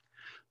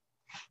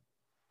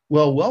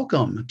Well,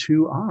 welcome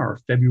to our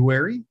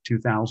February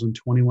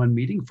 2021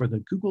 meeting for the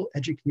Google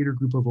Educator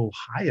Group of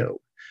Ohio.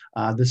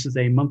 This is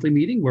a monthly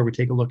meeting where we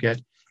take a look at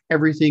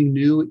everything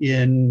new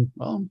in,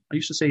 well, I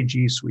used to say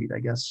G Suite, I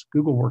guess,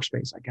 Google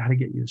Workspace. I got to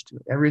get used to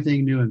it.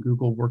 Everything new in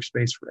Google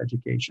Workspace for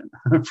education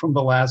from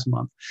the last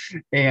month.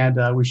 And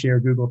we share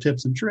Google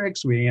tips and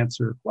tricks. We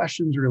answer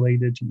questions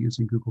related to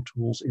using Google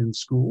tools in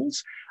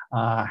schools.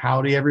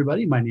 Howdy,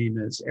 everybody. My name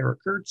is Eric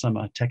Kurtz. I'm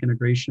a tech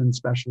integration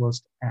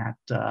specialist at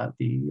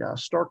the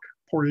Stark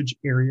Portage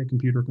Area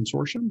Computer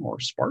Consortium, or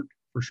SPARC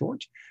for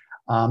short.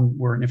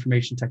 We're an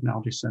information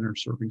technology center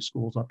serving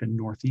schools up in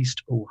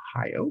Northeast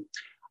Ohio.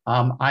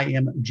 I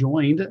am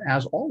joined,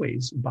 as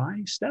always,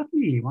 by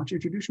Stephanie. Why don't you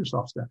introduce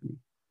yourself, Stephanie?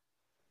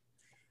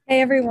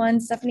 Hey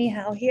everyone, Stephanie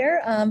Howe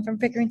here from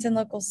Pickerington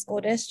Local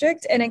School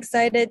District, and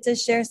excited to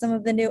share some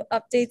of the new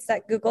updates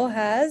that Google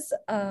has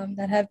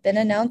that have been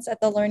announced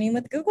at the Learning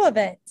with Google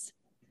event.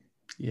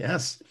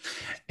 Yes,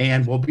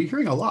 and we'll be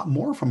hearing a lot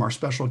more from our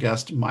special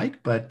guest,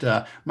 Mike. But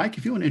Mike,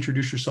 if you want to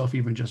introduce yourself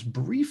even just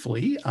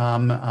briefly,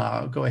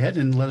 go ahead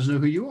and let us know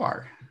who you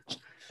are.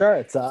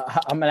 Sure.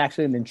 I'm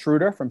actually an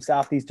intruder from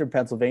southeastern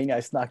Pennsylvania. I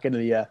snuck into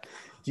the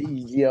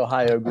GEG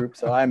Ohio group.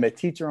 So I'm a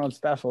teacher on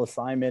special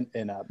assignment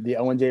in the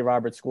Owen J.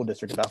 Roberts School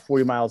District, about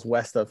 40 miles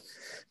west of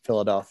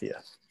Philadelphia.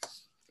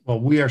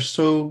 Well, we are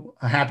so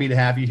happy to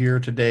have you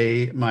here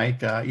today,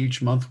 Mike. Each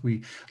month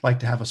we like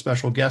to have a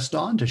special guest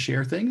on to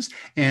share things.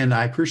 And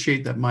I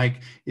appreciate that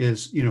Mike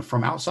is,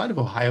 from outside of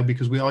Ohio,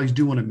 because we always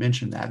do want to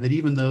mention that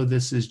even though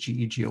this is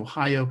GEG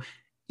Ohio,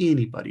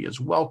 anybody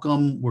is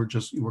welcome. We're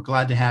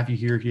glad to have you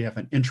here. If you have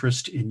an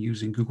interest in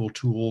using Google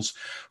tools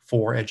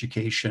for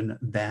education,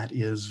 that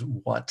is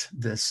what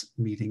this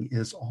meeting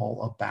is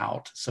all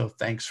about. So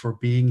thanks for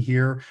being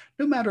here,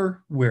 no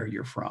matter where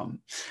you're from.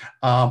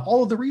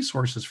 All of the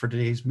resources for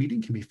today's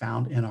meeting can be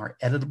found in our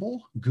editable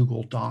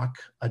Google Doc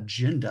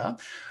agenda.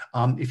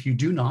 If you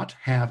do not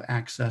have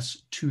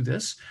access to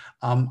this,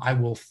 I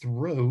will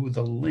throw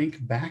the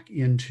link back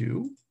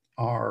into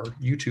our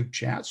YouTube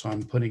chat. So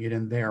I'm putting it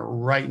in there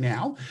right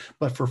now.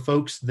 But for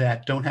folks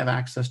that don't have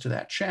access to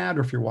that chat,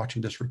 or if you're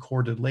watching this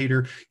recorded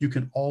later, you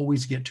can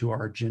always get to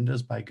our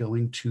agendas by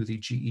going to the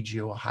GEG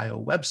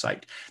Ohio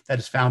website. That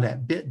is found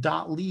at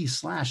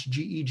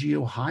bit.ly/GEG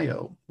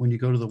Ohio. When you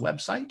go to the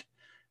website,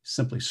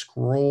 simply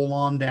scroll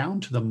on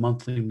down to the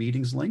monthly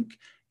meetings link.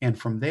 And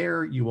from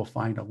there, you will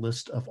find a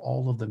list of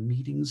all of the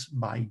meetings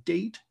by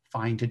date.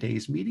 Find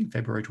today's meeting,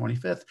 February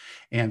 25th,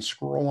 and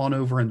scroll on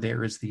over, and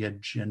there is the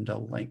agenda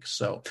link.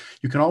 So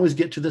you can always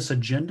get to this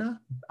agenda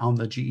on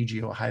the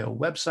GEG Ohio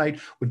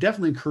website. Would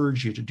definitely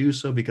encourage you to do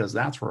so, because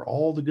that's where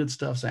all the good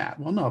stuff's at.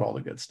 Well, not all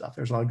the good stuff.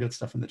 There's a lot of good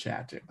stuff in the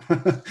chat too,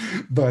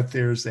 but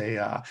there's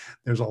a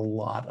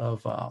lot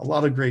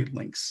of great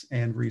links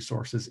and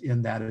resources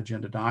in that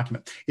agenda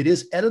document. It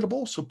is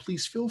editable, so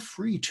please feel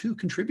free to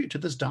contribute to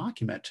this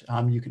document.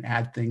 You can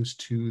add things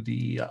to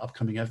the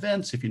upcoming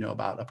events. If you know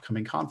about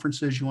upcoming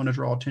conferences you want to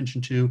draw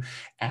attention to,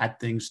 add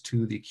things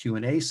to the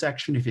Q&A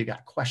section if you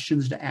got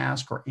questions to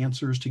ask or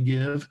answers to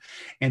give,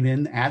 and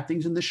then add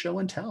things in the show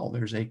and tell.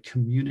 There's a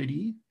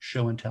community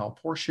show and tell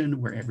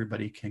portion where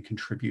everybody can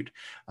contribute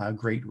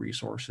great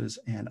resources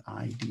and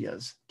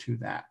ideas to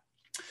that.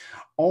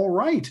 All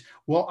right.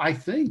 Well, I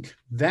think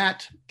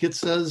that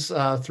gets us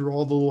through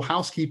all the little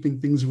housekeeping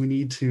things we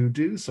need to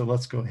do. So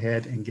let's go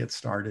ahead and get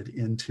started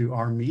into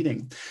our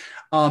meeting.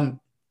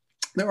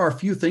 There are a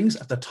few things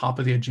at the top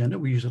of the agenda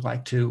we usually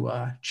like to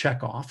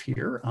check off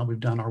here. We've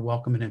done our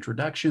welcome and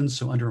introductions.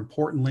 So under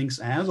important links,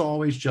 as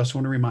always, just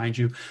want to remind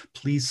you,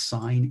 please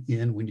sign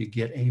in when you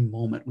get a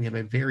moment. We have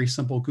a very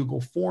simple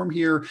Google form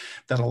here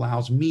that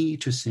allows me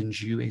to send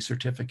you a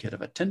certificate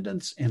of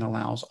attendance and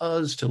allows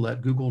us to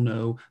let Google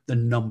know the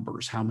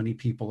numbers, how many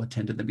people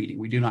attended the meeting.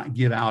 We do not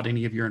give out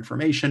any of your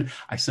information.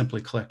 I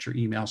simply collect your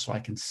email so I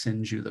can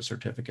send you the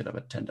certificate of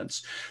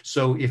attendance.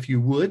 So if you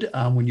would,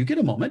 when you get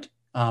a moment,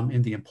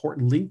 in the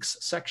important links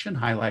section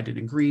highlighted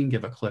in green,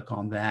 give a click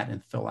on that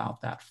and fill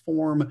out that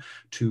form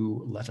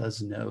to let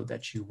us know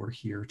that you were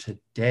here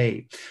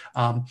today.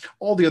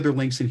 All the other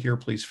links in here,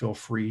 please feel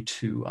free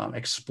to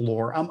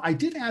explore. I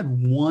did add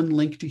one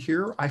link to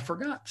here. I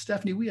forgot,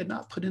 Stephanie, we had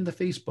not put in the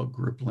Facebook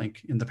group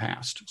link in the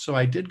past. So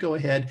I did go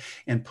ahead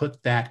and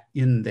put that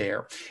in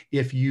there.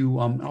 If you,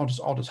 I'll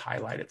just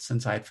highlight it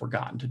since I had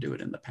forgotten to do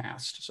it in the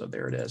past. So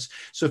there it is.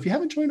 So if you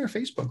haven't joined our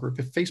Facebook group,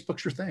 if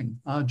Facebook's your thing,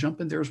 jump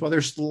in there as well.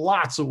 There's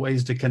lots of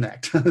ways to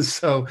connect.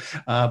 So,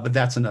 but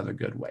that's another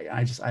good way.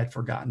 I'd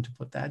forgotten to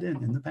put that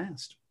in the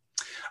past.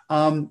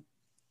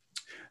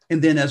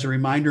 And then as a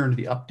reminder, under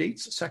the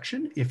updates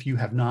section, if you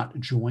have not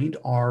joined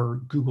our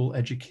Google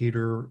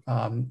Educator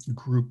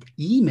group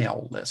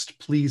email list,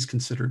 please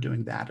consider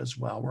doing that as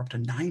well. We're up to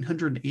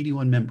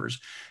 981 members.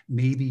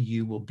 Maybe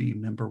you will be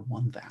member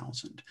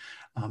 1,000.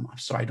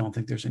 So I don't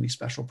think there's any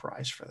special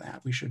prize for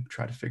that. We should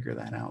try to figure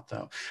that out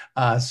though.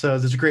 So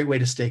there's a great way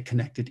to stay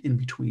connected in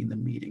between the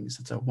meetings.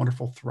 It's a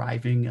wonderful,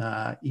 thriving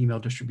email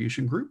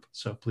distribution group.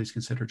 So please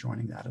consider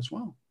joining that as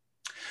well.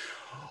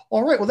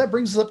 All right. Well, that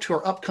brings us up to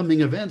our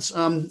upcoming events.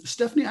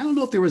 Stephanie, I don't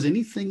know if there was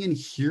anything in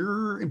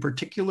here in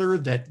particular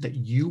that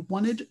you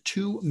wanted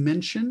to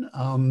mention.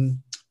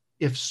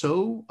 If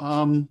so,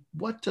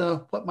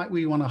 what might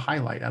we want to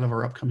highlight out of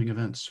our upcoming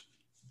events?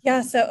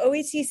 Yeah, so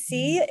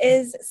OETC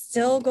is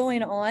still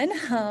going on.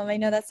 I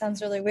know that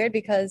sounds really weird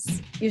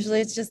because usually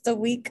it's just a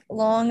week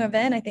long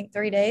event, I think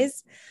 3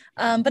 days,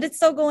 but it's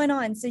still going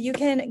on. So you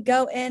can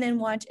go in and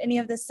watch any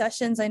of the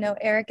sessions. I know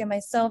Eric and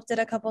myself did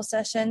a couple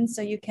sessions,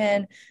 so you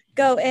can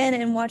go in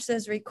and watch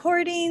those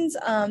recordings.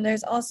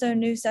 There's also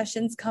new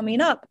sessions coming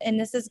up, and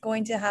this is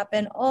going to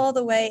happen all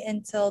the way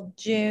until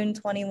June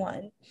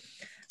 21.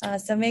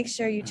 So make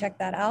sure you check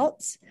that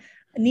out.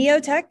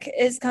 Neotech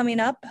is coming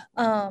up.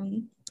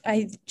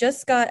 I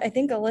just got, I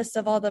think, a list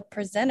of all the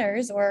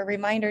presenters or a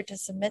reminder to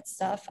submit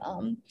stuff.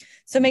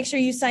 So make sure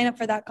you sign up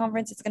for that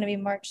conference. It's going to be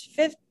March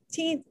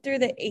 15th through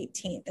the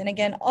 18th. And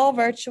again, all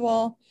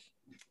virtual.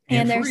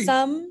 And there's free.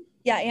 some,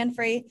 and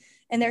free.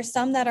 And there's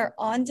some that are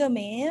on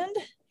demand.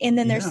 And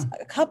then there's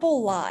a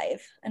couple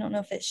live. I don't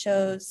know if it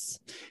shows.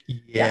 There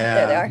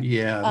they are.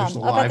 There's the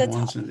live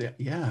ones.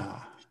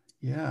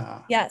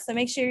 Yeah. So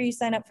make sure you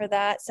sign up for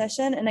that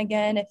session. And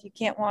again, if you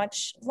can't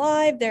watch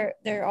live,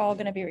 they're all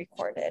going to be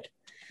recorded.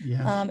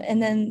 Yeah.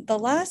 And then the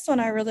last one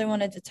I really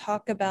wanted to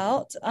talk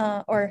about,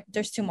 or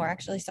there's two more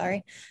actually,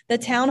 sorry, the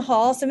town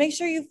hall. So make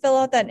sure you fill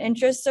out that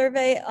interest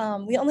survey.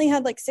 We only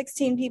had like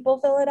 16 people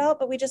fill it out,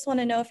 but we just want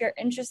to know if you're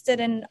interested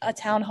in a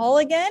town hall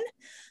again,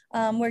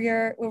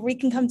 where we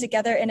can come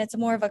together and it's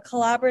more of a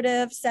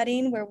collaborative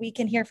setting where we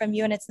can hear from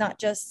you and it's not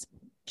just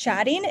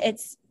chatting,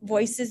 it's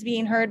voices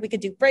being heard. We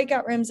could do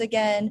breakout rooms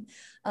again.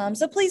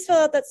 So please fill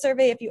out that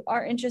survey if you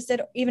are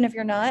interested, even if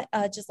you're not,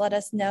 just let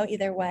us know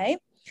either way.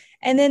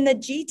 And then the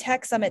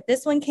G-Tech Summit,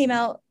 this one came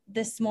out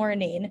this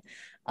morning.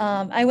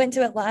 I went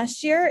to it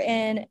last year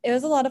and it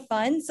was a lot of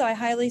fun. So I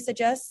highly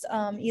suggest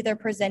either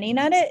presenting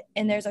at it,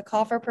 and there's a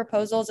call for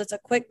proposals. It's a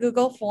quick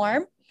Google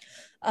form.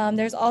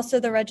 There's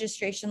also the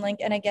registration link.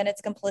 And again,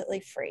 it's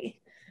completely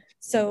free.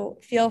 So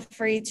feel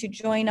free to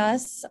join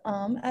us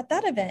at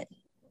that event.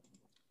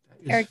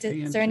 Eric,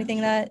 is there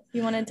anything that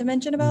you wanted to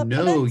mention about?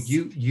 No, events?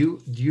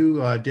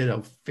 you did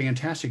a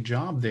fantastic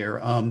job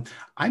there.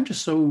 I'm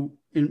just so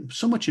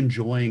much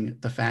enjoying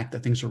the fact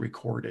that things are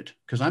recorded,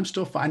 because I'm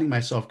still finding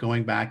myself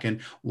going back and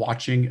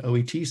watching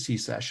OETC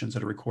sessions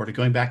that are recorded,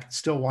 going back and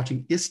still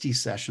watching ISTE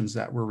sessions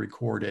that were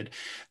recorded.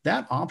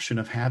 That option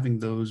of having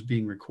those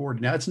being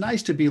recorded. Now, it's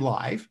nice to be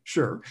live,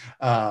 sure,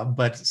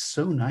 but it's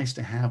so nice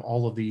to have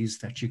all of these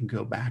that you can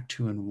go back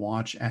to and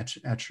watch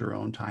at your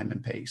own time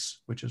and pace,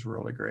 which is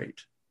really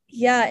great.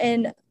 Yeah,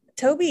 and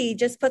Toby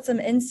just put some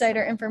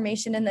insider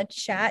information in the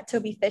chat.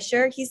 Toby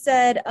Fisher, he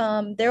said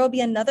there will be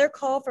another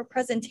call for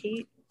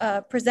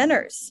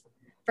presenters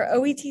for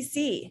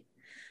OETC.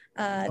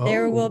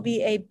 There will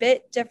be a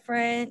bit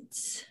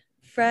different.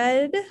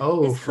 Fred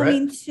is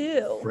coming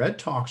too. Fred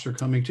Talks are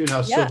coming too.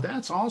 Now, so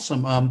that's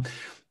awesome.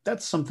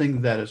 That's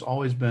something that has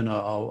always been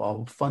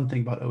a fun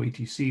thing about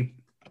OETC.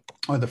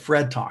 Or the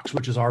Fred Talks,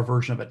 which is our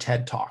version of a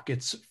TED Talk.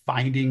 It's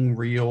Finding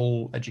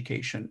Real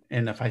Education.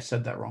 And if I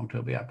said that wrong,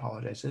 Toby, I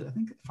apologize. I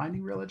think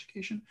Finding Real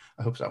Education.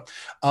 I hope so.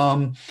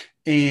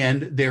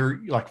 And they're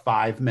like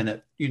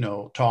 5-minute,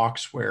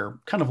 talks where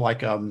kind of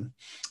like an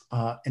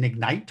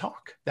Ignite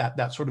talk,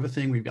 that sort of a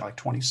thing. We've got like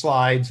 20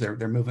 slides.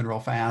 They're moving real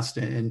fast,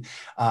 and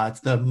it's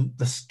the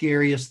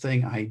scariest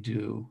thing I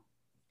do,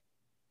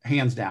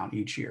 hands down,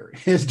 each year,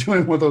 is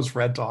doing one of those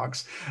Fred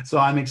Talks. So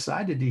I'm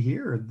excited to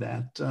hear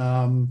that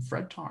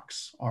Fred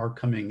Talks are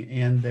coming,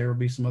 and there will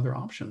be some other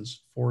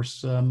options for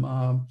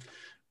some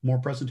more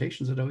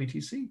presentations at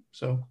OETC.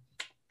 So,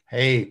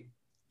 hey,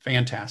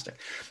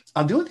 fantastic.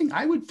 The only thing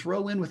I would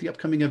throw in with the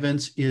upcoming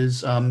events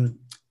is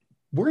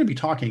we're going to be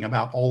talking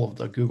about all of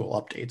the Google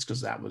updates,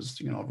 because that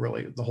was,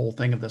 really the whole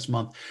thing of this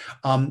month.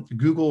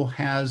 Google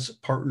has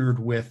partnered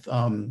with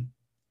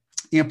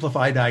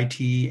Amplified IT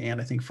and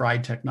I think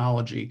Fried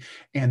Technology,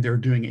 and they're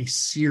doing a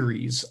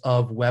series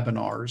of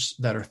webinars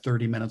that are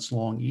 30 minutes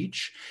long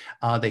each.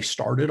 They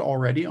started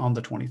already on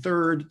the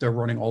 23rd. They're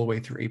running all the way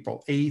through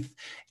April 8th,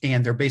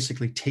 and they're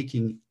basically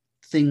taking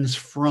things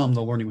from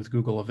the Learning with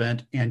Google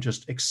event and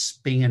just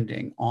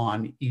expanding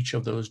on each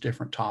of those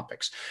different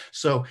topics.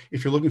 So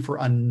if you're looking for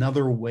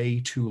another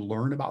way to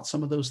learn about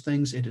some of those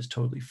things, it is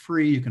totally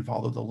free. You can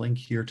follow the link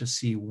here to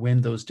see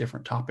when those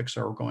different topics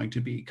are going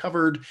to be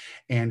covered,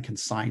 and can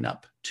sign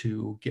up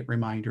to get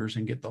reminders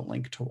and get the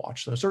link to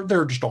watch those. Or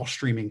they're just all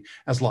streaming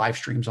as live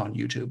streams on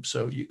YouTube,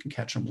 so you can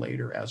catch them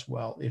later as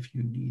well if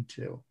you need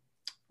to.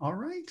 All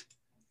right.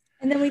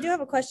 And then we do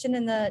have a question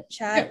in the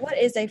chat. Yeah. What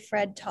is a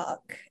Fred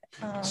Talk?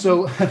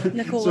 So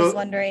Nicole was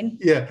wondering.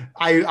 Yeah,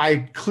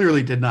 I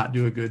clearly did not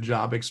do a good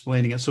job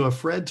explaining it. So a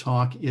Fred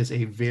Talk is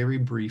a very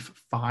brief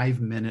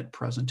 5-minute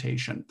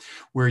presentation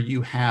where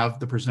you have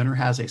the presenter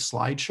has a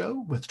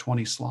slideshow with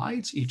 20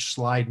 slides. Each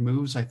slide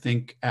moves, I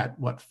think, at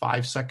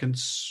 5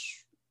 seconds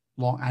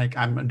long.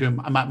 I'm doing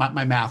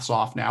my math's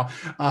off now,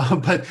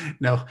 but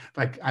no,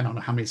 like I don't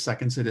know how many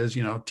seconds it is,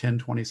 10,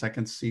 20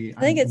 seconds. See, I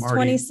think it's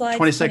 20 slides,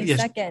 20 seconds. Yes,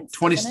 seconds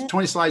 20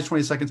 slides,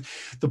 20 seconds.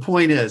 The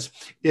point is,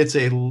 it's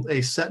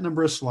a set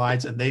number of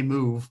slides and they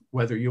move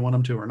whether you want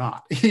them to or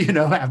not,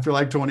 after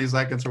like 20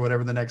 seconds or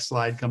whatever the next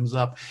slide comes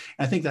up.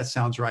 And I think that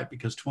sounds right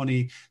because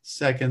 20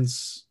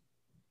 seconds,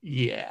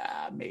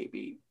 yeah,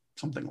 maybe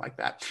something like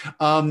that.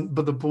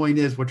 But the point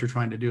is, what you're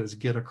trying to do is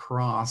get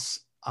across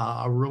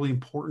a really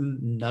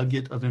important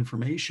nugget of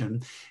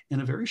information in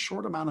a very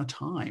short amount of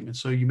time. And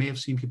so you may have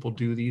seen people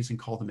do these and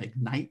call them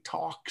Ignite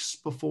Talks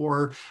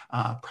before,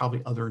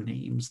 probably other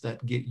names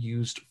that get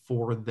used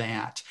for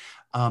that.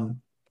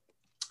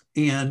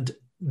 And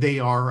they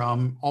are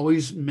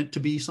always meant to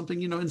be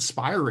something,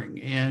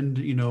 inspiring and,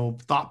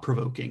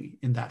 thought-provoking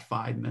in that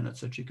 5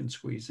 minutes that you can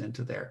squeeze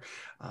into there.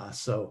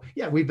 So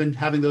yeah, we've been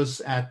having those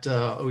at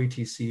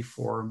OETC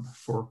for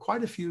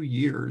quite a few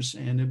years,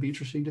 and it'd be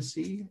interesting to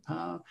see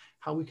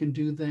how we can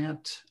do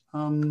that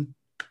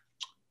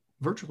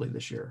virtually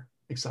this year.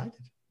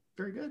 Excited.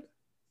 Very good.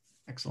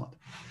 Excellent.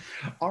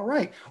 All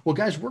right. Well,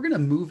 guys, we're going to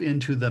move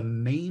into the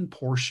main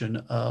portion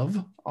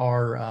of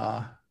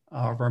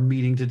our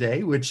meeting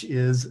today, which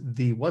is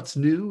the what's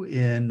new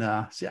in,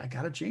 see, I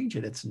got to change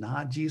it. It's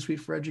not G Suite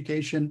for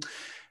Education.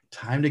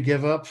 Time to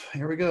give up.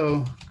 Here we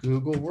go.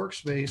 Google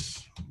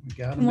Workspace.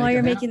 While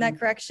you're making that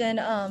correction,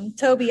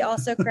 Toby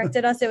also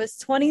corrected us. It was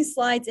 20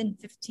 slides in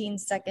 15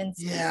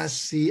 seconds. Yeah,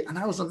 see, and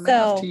I was a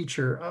math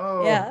teacher.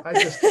 Oh, yeah. I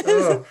just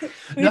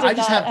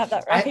have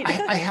that right.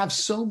 I have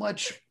so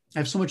much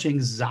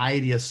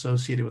anxiety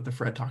associated with the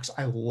Fred Talks.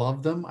 I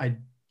love them. I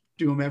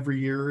do them every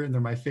year and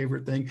they're my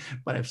favorite thing,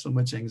 but I have so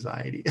much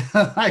anxiety.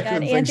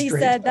 And Andy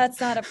said that's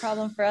not a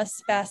problem for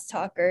us fast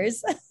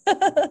talkers.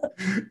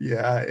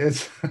 Yeah,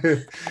 it's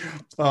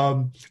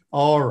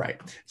all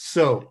right.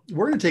 So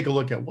we're going to take a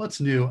look at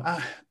what's new.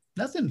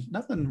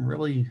 Nothing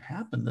really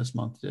happened this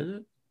month, did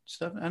it?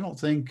 I don't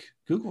think.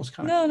 Google's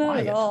kind of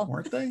quiet,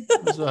 weren't they?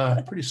 It was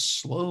a pretty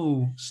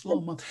slow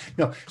month.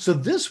 No, so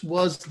this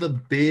was the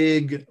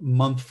big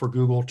month for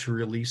Google to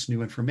release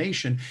new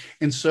information.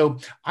 And so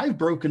I've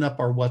broken up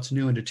our what's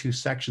new into two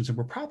sections,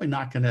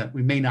 and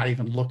we may not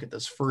even look at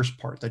this first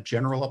part, the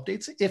general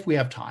updates. If we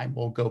have time,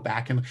 we'll go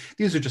back, and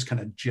these are just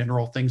kind of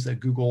general things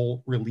that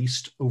Google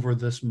released over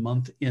this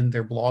month in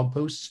their blog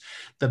posts.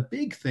 The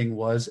big thing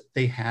was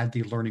they had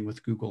the Learning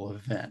with Google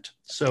event.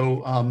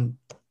 So,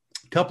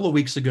 couple of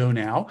weeks ago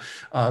now,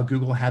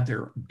 Google had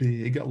their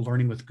big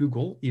Learning with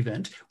Google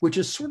event, which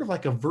is sort of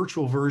like a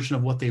virtual version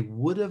of what they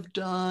would have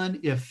done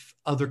if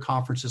other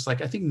conferences,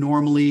 like I think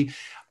normally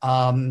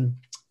the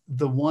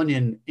one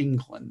in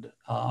England,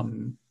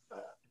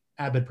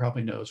 Abed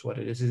probably knows what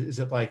it is. Is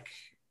it like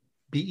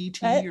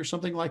BET or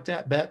something like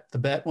that? The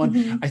BET one.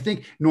 Mm-hmm. I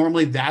think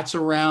normally that's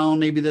around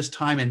maybe this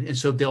time. And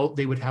so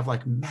they would have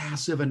like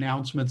massive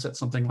announcements at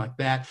something like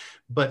that.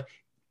 But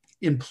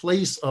in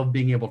place of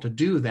being able to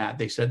do that,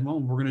 they said, well,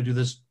 we're going to do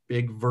this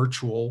big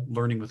virtual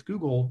Learning with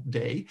Google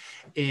day,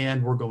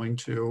 and we're going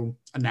to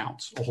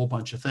announce a whole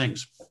bunch of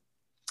things.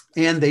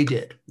 And they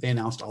did. They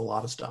announced a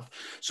lot of stuff.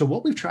 So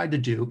what we've tried to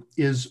do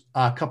is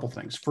a couple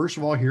things. First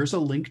of all, here's a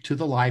link to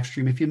the live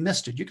stream. If you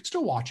missed it, you can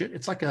still watch it.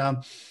 It's like an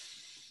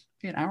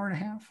hour and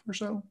a half or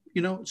so,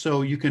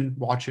 so you can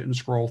watch it and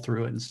scroll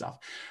through it and stuff.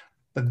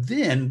 But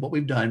then what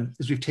we've done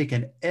is we've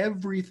taken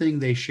everything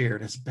they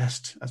shared as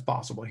best as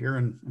possible here.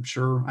 And I'm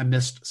sure I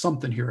missed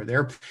something here or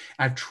there.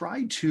 I've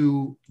tried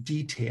to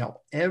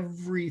detail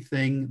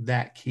everything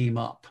that came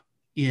up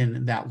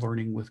in that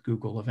Learning with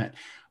Google event.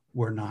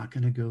 We're not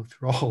going to go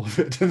through all of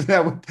it.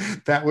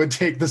 That would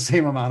take the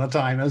same amount of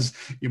time as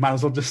you might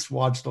as well just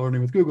watch the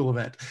Learning with Google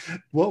event.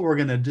 What we're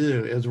going to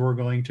do is we're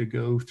going to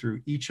go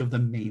through each of the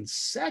main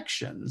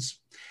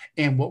sections.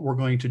 And what we're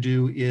going to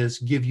do is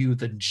give you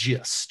the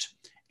gist.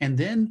 And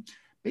then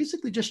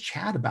basically just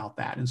chat about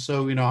that. And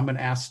so, I'm going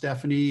to ask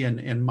Stephanie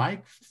and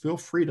Mike, feel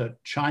free to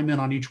chime in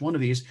on each one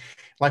of these.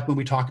 Like when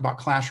we talk about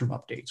classroom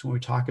updates, when we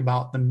talk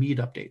about the Meet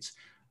updates,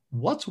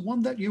 what's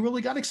one that you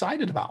really got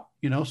excited about?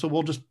 So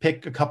we'll just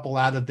pick a couple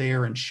out of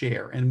there and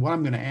share. And what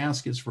I'm going to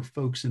ask is for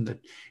folks in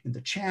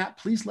the chat,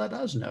 please let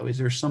us know. Is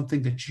there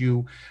something that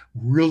you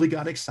really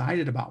got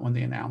excited about when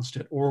they announced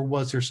it? Or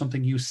was there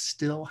something you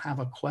still have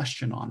a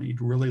question on? You'd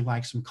really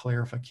like some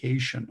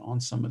clarification on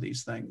some of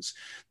these things?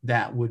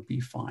 That would be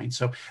fine.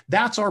 So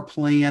that's our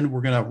plan.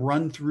 We're going to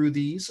run through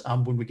these.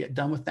 When we get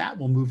done with that,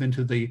 we'll move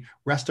into the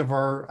rest of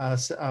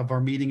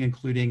our meeting,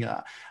 including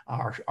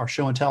our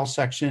show and tell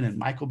section. And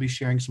Mike will be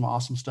sharing some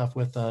awesome stuff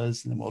with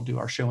us. And then we'll do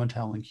our show and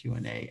tell and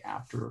Q&A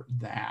after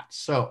that.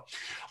 So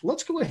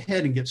let's go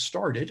ahead and get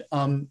started.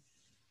 And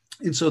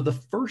so the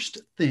first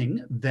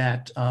thing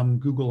that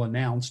Google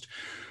announced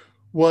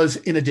was,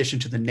 in addition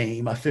to the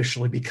name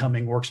officially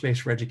becoming Workspace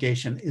for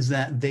Education, is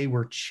that they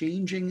were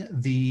changing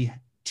the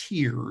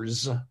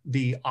tiers,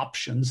 the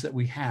options that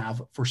we have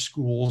for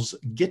schools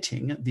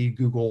getting the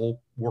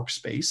Google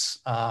Workspace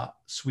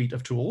suite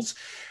of tools,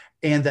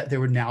 and that there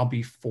would now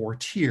be 4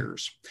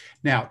 tiers.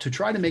 Now, to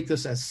try to make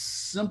this as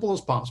simple as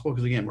possible,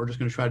 because again, we're just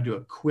going to try to do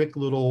a quick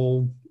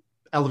little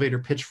elevator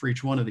pitch for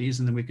each one of these,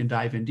 and then we can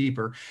dive in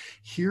deeper.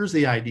 Here's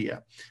the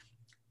idea.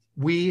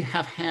 We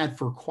have had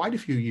for quite a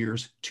few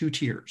years 2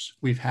 tiers.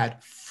 We've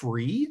had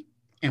free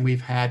and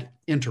we've had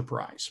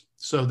enterprise.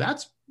 So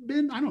that's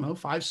been, I don't know,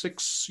 5,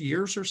 6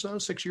 years or so.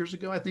 6 years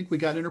ago, I think we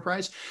got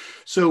enterprise.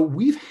 So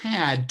we've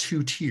had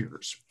 2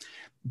 tiers.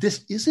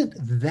 This isn't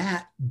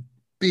that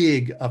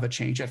big of a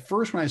change. At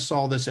first, when I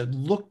saw this, it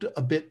looked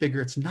a bit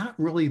bigger. It's not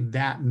really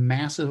that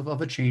massive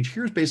of a change.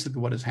 Here's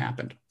basically what has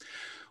happened.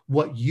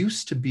 What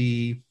used to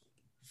be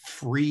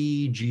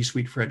free G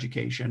Suite for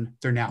Education,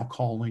 they're now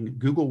calling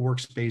Google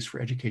Workspace for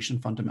Education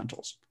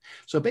Fundamentals.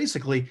 So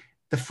basically,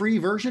 the free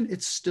version,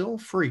 it's still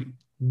free.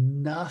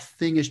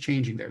 Nothing is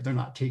changing there. They're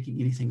not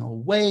taking anything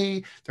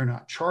away. They're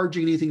not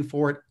charging anything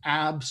for it.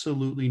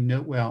 Absolutely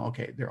no. Well,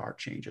 okay, there are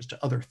changes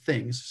to other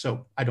things.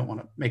 So I don't want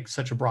to make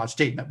such a broad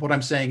statement. What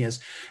I'm saying is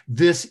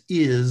this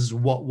is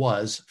what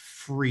was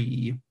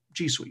free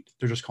G Suite.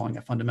 They're just calling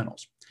it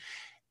Fundamentals.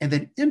 And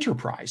then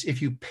Enterprise,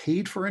 if you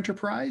paid for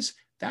Enterprise,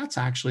 that's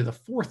actually the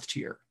 4th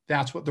tier.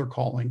 That's what they're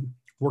calling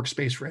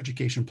Workspace for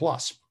Education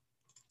Plus.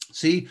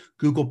 See,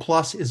 Google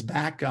Plus is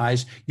back,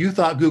 guys. You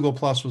thought Google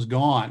Plus was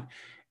gone.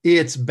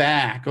 It's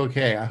back.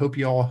 Okay, I hope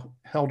you all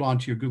held on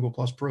to your Google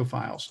Plus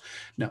profiles.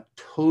 No,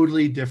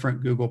 totally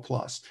different Google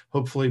Plus.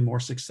 Hopefully more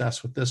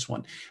success with this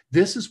one.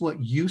 This is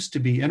what used to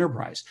be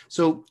Enterprise.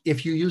 So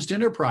if you used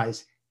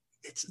Enterprise,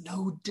 it's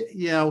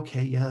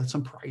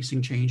some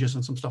pricing changes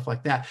and some stuff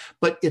like that,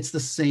 but it's the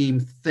same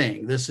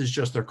thing. This is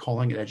just, they're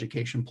calling it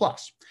Education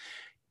Plus.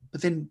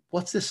 But then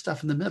what's this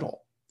stuff in the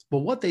middle?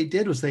 Well, what they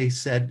did was they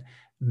said,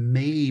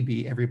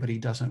 maybe everybody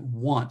doesn't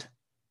want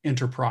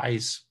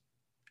Enterprise,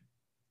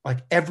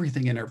 like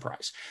everything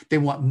Enterprise. They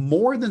want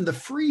more than the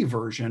free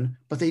version,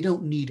 but they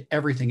don't need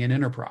everything in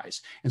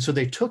Enterprise. And so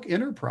they took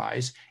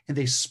Enterprise and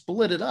they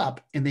split it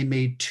up and they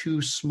made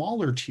 2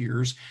 smaller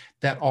tiers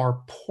that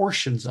are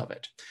portions of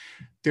it.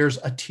 There's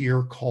a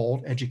tier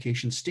called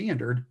Education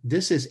Standard.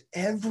 This is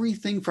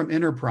everything from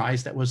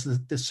Enterprise that was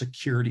the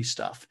security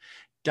stuff,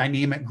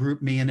 dynamic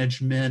group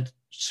management,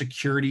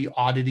 security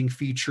auditing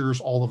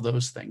features, all of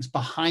those things,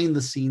 behind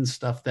the scenes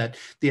stuff that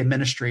the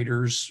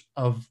administrators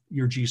of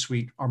your G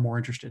Suite are more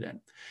interested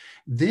in.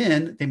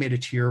 Then they made a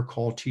tier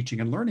called Teaching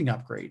and Learning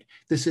Upgrade.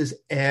 This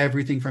is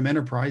everything from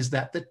Enterprise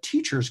that the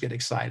teachers get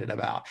excited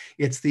about.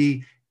 It's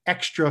the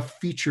extra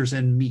features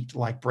in Meet,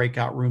 like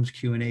breakout rooms,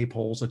 Q&A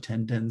polls,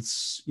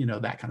 attendance,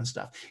 that kind of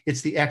stuff.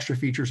 It's the extra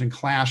features in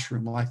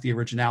Classroom, like the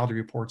originality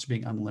reports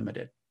being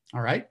unlimited.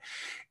 All right.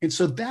 And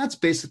so that's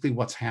basically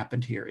what's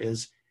happened here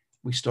is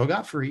we still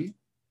got free.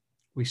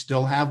 We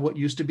still have what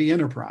used to be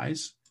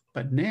Enterprise,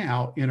 but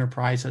now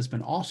Enterprise has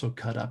been also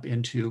cut up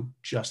into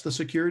just the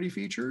security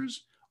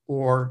features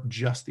or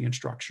just the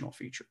instructional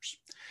features.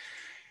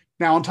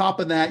 Now, on top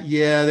of that,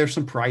 there's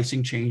some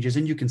pricing changes,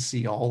 and you can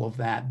see all of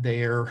that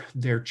there.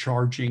 They're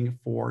charging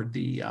for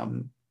the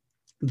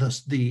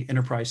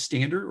Enterprise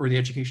Standard or the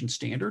Education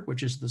Standard,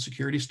 which is the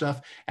security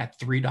stuff, at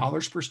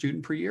 $3 per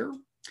student per year.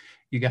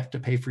 You have to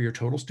pay for your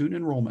total student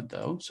enrollment,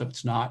 though. So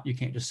it's not, you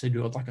can't just say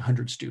do it like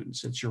 100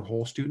 students. It's your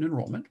whole student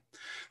enrollment.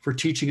 For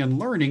Teaching and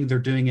Learning, they're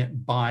doing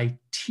it by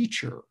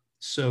teacher.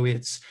 So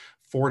it's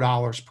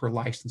 $4 per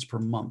license per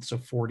month. So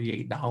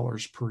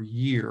 $48 per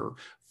year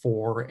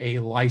for a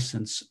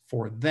license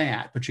for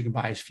that. But you can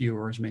buy as few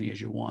or as many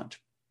as you want.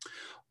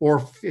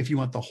 Or if you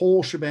want the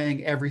whole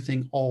shebang,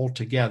 everything all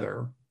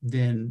together,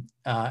 then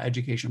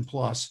Education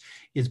Plus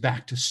is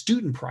back to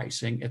student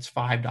pricing. It's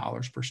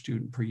 $5 per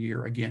student per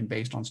year, again,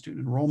 based on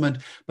student enrollment,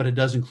 but it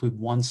does include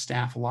 1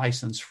 staff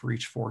license for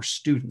each 4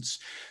 students.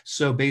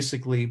 So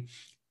basically,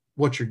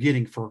 what you're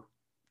getting for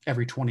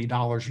every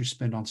 $20 you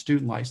spend on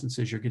student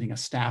licenses, you're getting a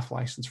staff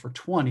license for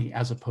 $20,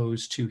 as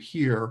opposed to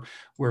here,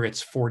 where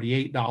it's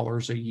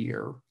 $48 a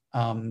year.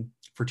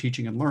 For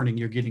Teaching and Learning,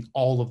 you're getting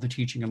all of the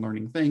teaching and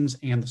learning things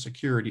and the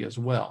security as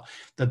well.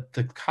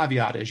 The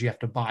caveat is you have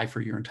to buy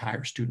for your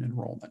entire student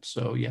enrollment.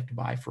 So you have to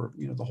buy for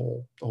the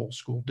whole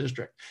school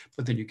district,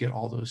 but then you get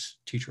all those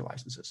teacher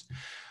licenses.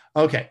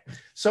 Okay,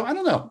 so I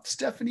don't know,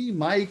 Stephanie,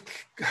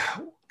 Mike,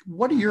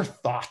 what are your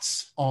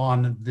thoughts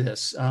on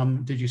this?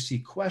 Did you see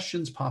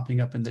questions popping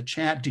up in the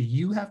chat? Do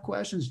you have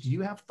questions? Do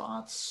you have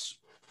thoughts?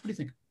 What do you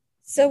think?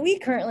 So we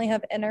currently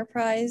have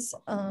Enterprise,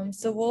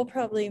 so we'll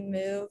probably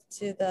move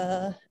to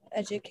the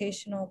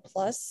Educational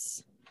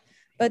Plus,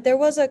 but there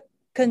was a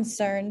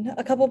concern.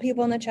 A couple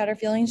people in the chat are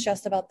feeling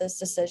stressed about this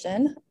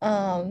decision,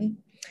 and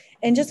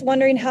just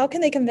wondering how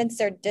can they convince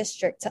their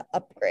district to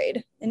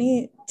upgrade?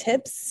 Any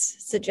tips,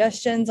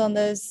 suggestions on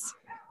those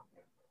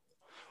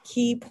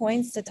key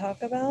points to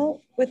talk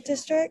about with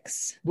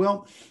districts?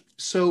 Well,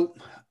 so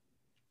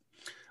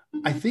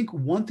I think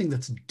one thing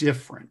that's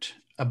different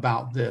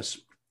about this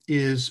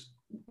is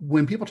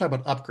when people talk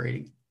about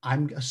upgrading,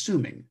 I'm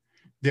assuming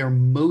they're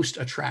most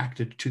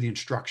attracted to the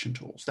instruction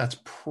tools. That's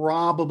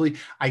probably,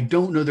 I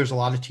don't know, there's a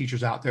lot of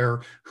teachers out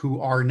there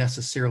who are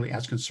necessarily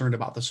as concerned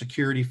about the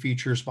security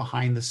features,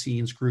 behind the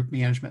scenes, group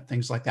management,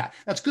 things like that.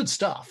 That's good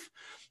stuff,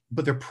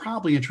 but they're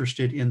probably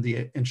interested in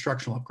the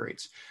instructional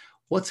upgrades.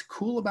 What's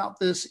cool about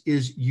this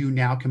is you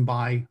now can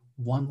buy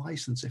one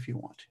license if you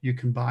want. You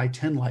can buy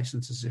 10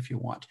 licenses if you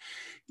want.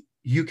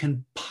 You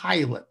can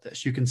pilot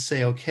this. You can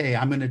say, okay,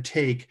 I'm going to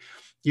take,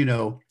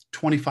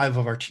 25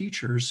 of our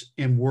teachers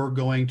and we're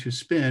going to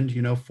spend,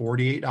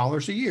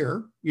 $48 a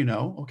year,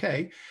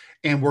 okay.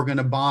 And we're going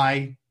to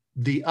buy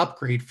the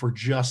upgrade for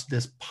just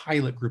this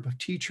pilot group of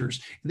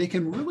teachers. They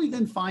can really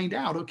then find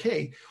out,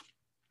 okay,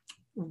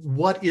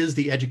 what is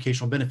the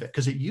educational benefit?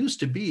 Because it used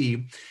to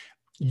be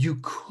you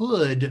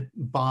could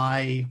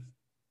buy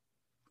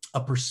a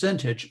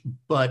percentage,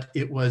 but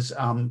it was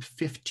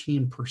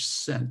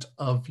 15%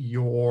 of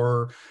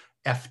your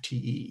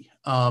FTE.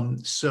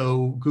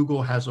 So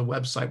Google has a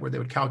website where they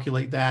would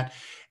calculate that,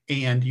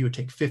 and you would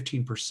take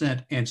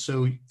 15%. And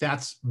so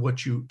that's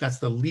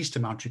the least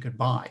amount you could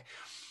buy.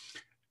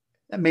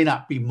 That may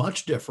not be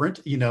much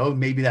different,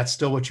 maybe that's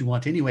still what you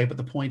want anyway, but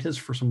the point is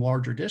for some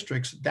larger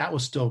districts, that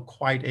was still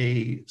quite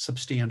a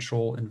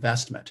substantial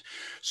investment.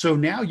 So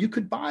now you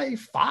could buy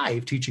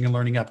 5 teaching and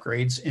learning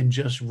upgrades and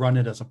just run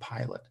it as a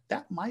pilot.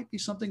 That might be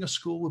something a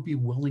school would be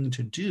willing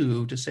to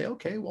do, to say,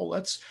 okay, well,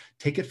 let's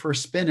take it for a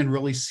spin and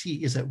really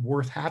see, is it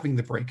worth having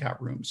the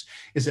breakout rooms?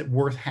 Is it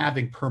worth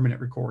having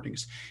permanent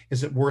recordings?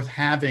 Is it worth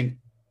having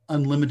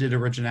unlimited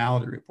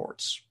originality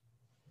reports?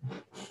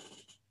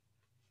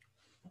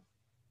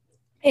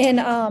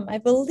 And I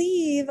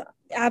believe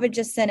Abbott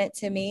just sent it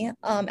to me.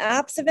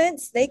 Apps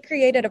Events, they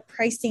created a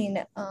pricing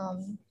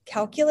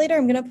calculator.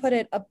 I'm going to put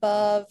it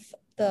above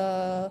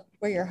where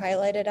you're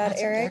highlighted at,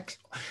 Eric.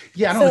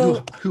 Yeah, I don't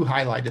know who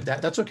highlighted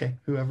that. That's okay.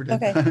 Whoever did.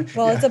 Okay.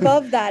 Well, It's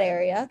above that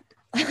area.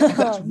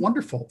 That's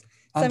wonderful.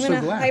 I'm going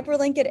to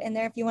hyperlink it in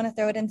there. If you want to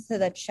throw it into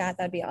the chat,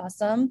 that'd be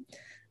awesome.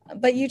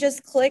 But you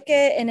just click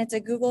it and it's a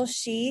Google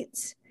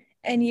Sheet.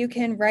 And you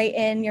can write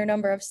in your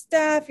number of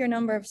staff, your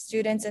number of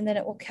students, and then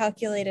it will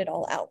calculate it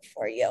all out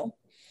for you.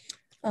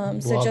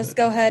 So just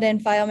go ahead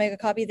and file, make a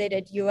copy. They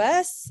did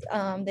US.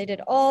 They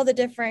did all the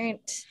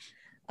different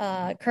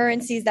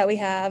currencies that we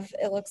have.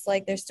 It looks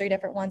like there's 3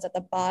 different ones at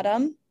the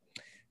bottom.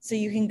 So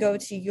you can go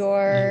to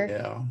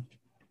your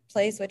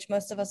place, which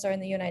most of us are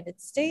in the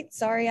United States.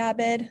 Sorry,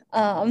 Abid.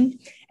 And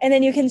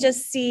then you can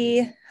just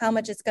see how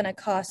much it's going to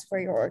cost for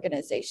your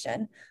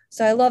organization.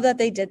 So I love that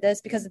they did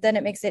this, because then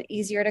it makes it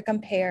easier to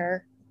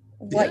compare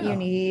what you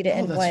need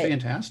and that's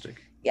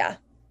fantastic. Yeah.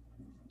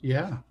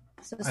 Yeah.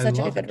 So it's such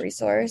a good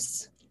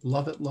resource.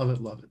 Love it. Love it.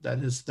 Love it.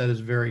 That is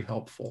very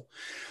helpful.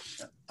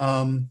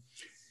 And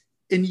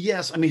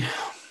yes, I mean,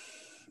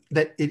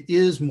 that it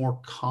is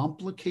more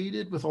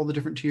complicated with all the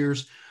different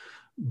tiers,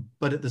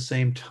 but at the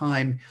same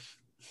time,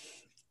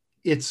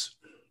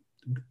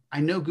 I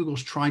know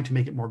Google's trying to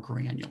make it more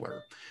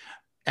granular.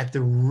 At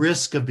the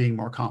risk of being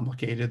more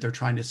complicated, they're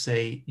trying to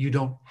say you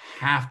don't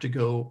have to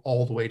go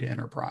all the way to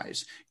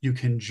enterprise. You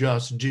can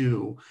just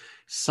do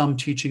some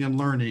teaching and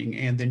learning,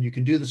 and then you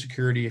can do the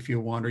security if you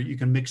want, or you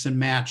can mix and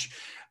match.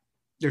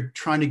 They're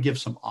trying to give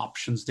some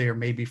options there,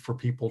 maybe for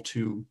people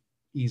to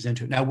ease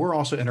into it. Now, we're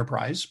also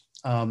enterprise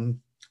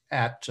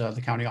at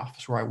the county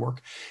office where I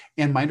work.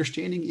 And my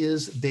understanding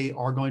is they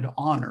are going to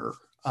honor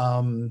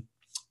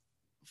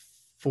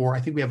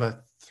I think we have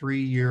a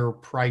 3-year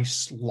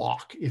price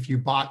lock. If you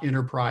bought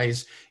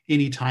enterprise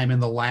anytime in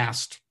the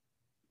last,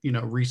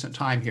 recent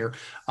time here,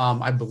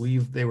 I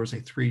believe there was a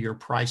 3-year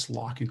price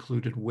lock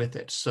included with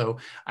it. So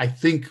I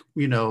think,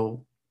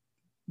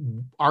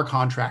 our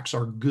contracts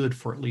are good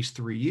for at least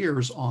 3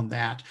 years on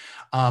that.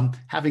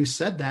 Having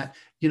said that,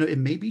 it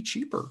may be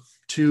cheaper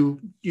to,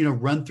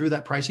 run through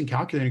that pricing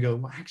calculator and go,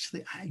 well,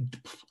 actually, I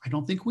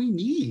don't think we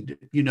need,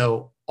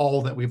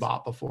 all that we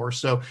bought before.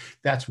 So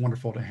that's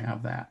wonderful to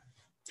have that.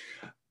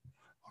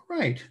 All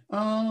right.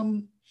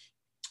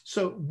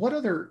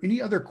 So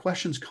any other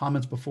questions,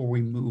 comments before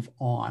we move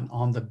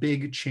on the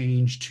big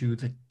change to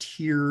the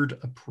tiered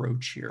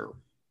approach here?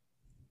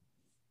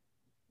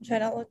 I'm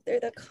trying to look through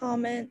the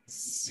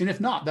comments. And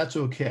if not, that's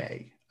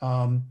okay.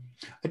 I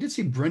did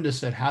see Brenda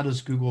said, how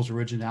does Google's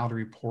originality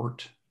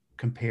report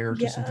compare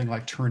to something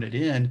like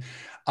Turnitin?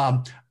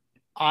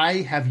 I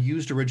have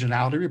used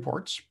originality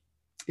reports.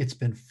 It's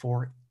been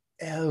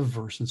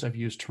forever since I've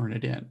used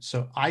Turnitin.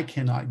 So I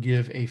cannot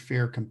give a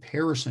fair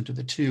comparison to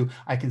the two.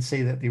 I can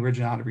say that the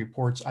originality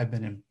reports I've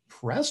been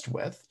impressed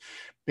with.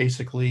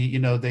 Basically,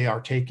 they are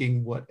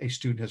taking what a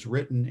student has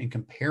written and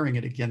comparing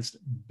it against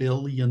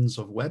billions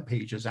of web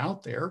pages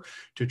out there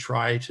to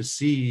try to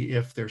see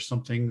if there's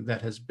something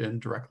that has been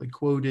directly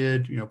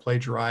quoted,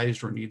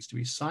 plagiarized, or needs to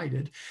be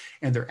cited.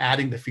 And they're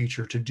adding the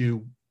feature to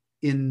do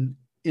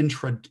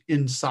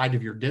inside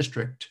of your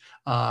district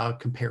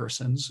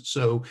comparisons.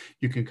 So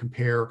you can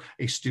compare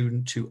a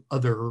student to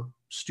other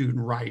student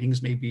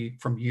writings, maybe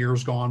from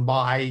years gone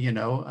by,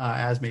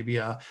 as maybe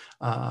a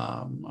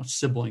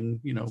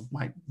sibling,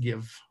 might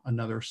give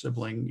another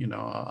sibling,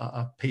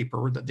 a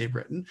paper that they've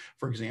written,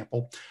 for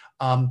example.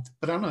 But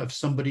I don't know if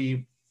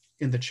somebody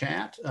in the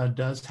chat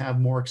does have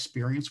more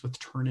experience with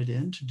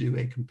Turnitin to do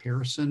a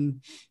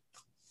comparison.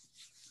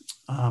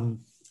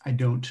 I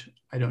don't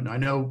know. I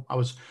know I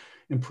was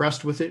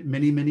impressed with it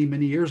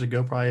many years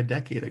ago, probably a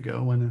decade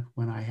ago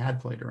when I had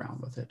played around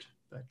with it,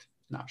 but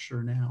not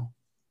sure now.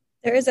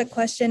 There is a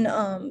question.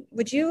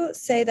 Would you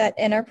say that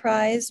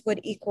enterprise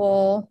would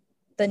equal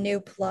the new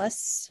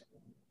plus?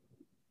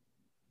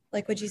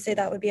 Like, would you say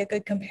that would be a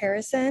good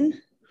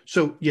comparison?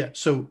 So, yeah,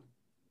 so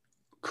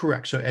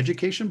correct. So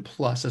Education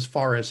Plus, as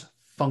far as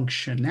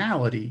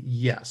functionality,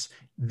 yes,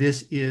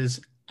 this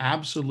is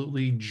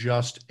absolutely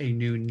just a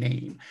new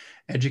name.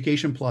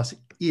 Education Plus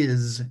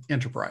is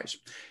enterprise.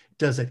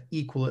 Does it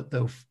equal it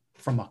though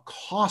from a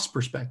cost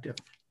perspective?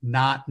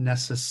 Not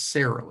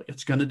necessarily.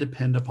 It's going to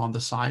depend upon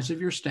the size of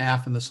your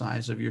staff and the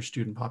size of your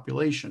student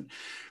population,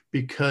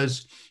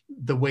 because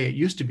the way it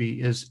used to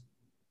be is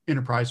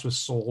enterprise was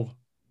sold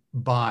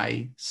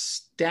by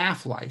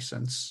staff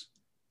license,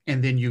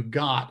 and then you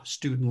got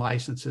student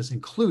licenses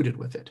included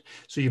with it.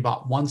 So you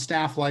bought one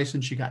staff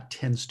license, you got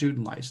 10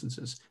 student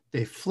licenses.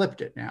 They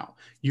flipped it now.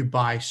 You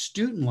buy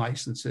student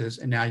licenses,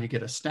 and now you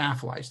get a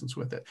staff license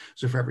with it.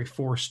 So for every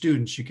 4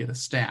 students, you get a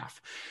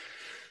staff.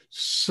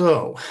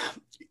 So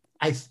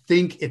I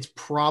think it's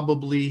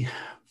probably,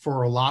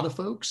 for a lot of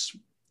folks,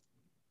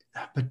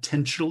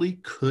 potentially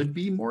could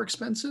be more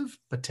expensive,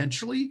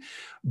 potentially,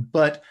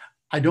 but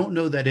I don't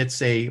know that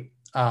it's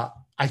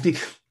I think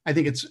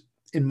it's,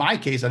 in my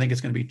case, I think it's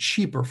going to be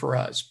cheaper for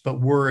us,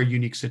 but we're a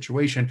unique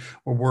situation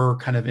where we're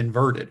kind of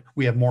inverted.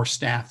 We have more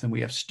staff than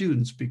we have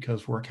students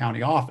because we're a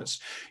county office,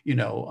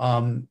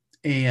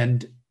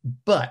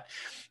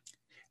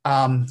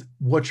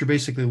 what you're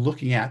basically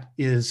looking at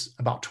is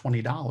about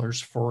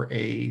 $20 for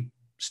a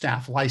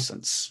staff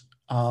license.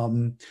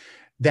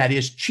 That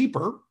is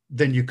cheaper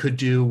than you could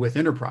do with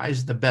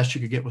enterprise. The best you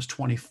could get was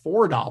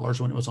 $24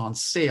 when it was on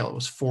sale. It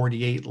was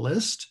 48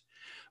 list,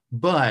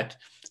 but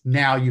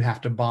now you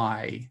have to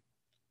buy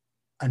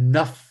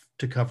enough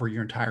to cover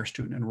your entire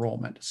student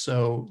enrollment.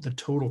 So the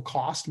total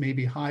cost may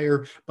be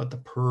higher, but the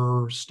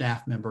per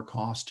staff member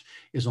cost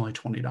is only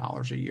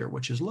 $20 a year,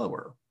 which is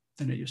lower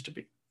than it used to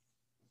be.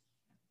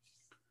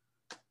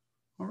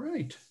 All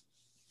right.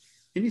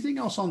 Anything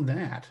else on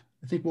that?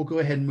 I think we'll go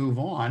ahead and move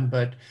on,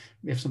 but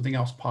if something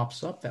else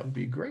pops up, that would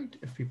be great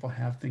if people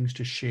have things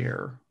to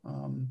share.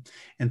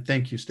 And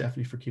thank you,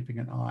 Stephanie, for keeping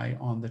an eye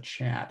on the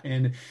chat.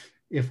 And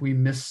if we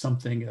miss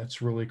something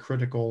that's really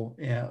critical,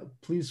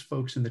 please,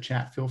 folks in the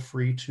chat, feel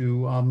free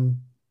to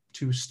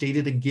state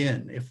it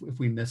again if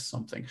we miss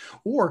something.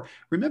 Or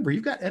remember,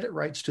 you've got edit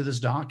rights to this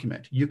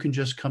document. You can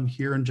just come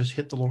here and just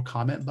hit the little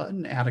comment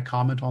button, add a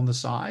comment on the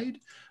side.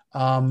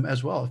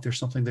 As well, if there's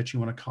something that you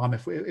want to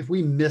comment. If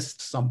we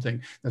missed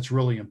something that's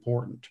really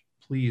important,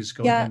 please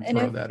go ahead and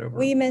throw that over. If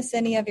we miss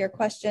any of your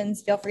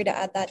questions, feel free to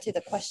add that to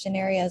the question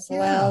area as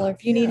well. Or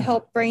if you need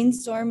help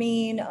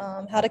brainstorming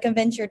how to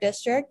convince your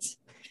district,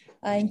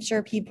 I'm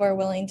sure people are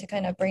willing to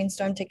kind of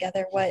brainstorm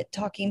together what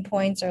talking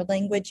points or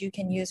language you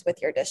can use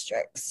with your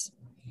districts.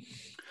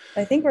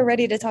 I think we're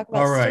ready to talk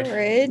about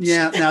storage.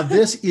 Yeah, now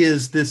this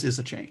is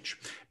a change.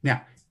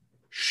 Now,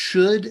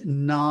 should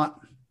not,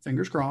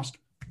 fingers crossed,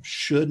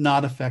 should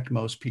not affect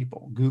most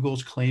people.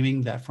 Google's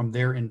claiming that from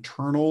their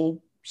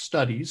internal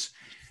studies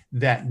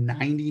that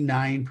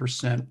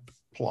 99%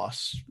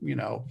 plus,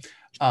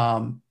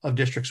 of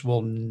districts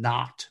will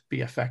not be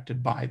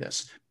affected by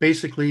this.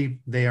 Basically,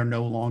 they are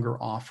no longer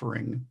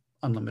offering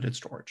unlimited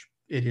storage.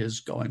 It is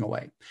going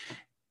away,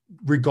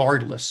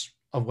 regardless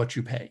of what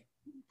you pay.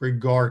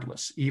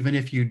 Regardless, even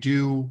if you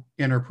do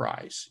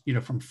enterprise,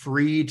 from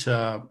free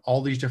to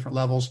all these different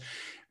levels,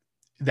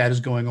 that is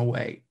going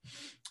away.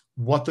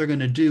 What they're going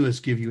to do is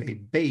give you a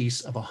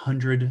base of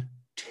 100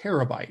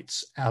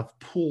 terabytes of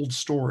pooled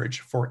storage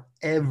for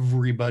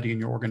everybody in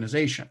your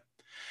organization.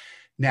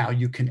 Now,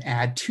 you can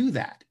add to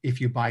that. If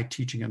you buy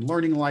teaching and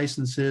learning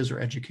licenses or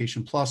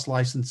Education Plus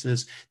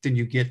licenses, then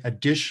you get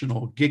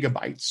additional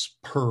gigabytes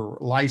per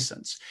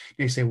license.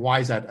 And you say, why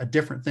is that a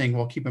different thing?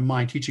 Well, keep in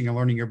mind, teaching and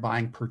learning, you're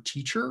buying per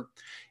teacher,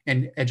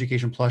 and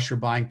Education Plus, you're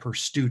buying per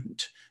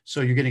student.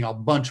 So you're getting a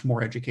bunch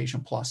more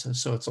Education Pluses.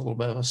 So it's a little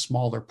bit of a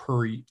smaller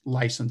per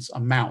license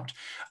amount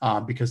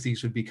because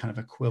these would be kind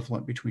of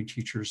equivalent between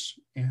teachers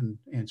and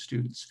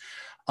students.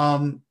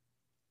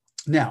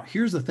 Now,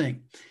 here's the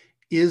thing.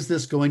 Is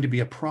this going to be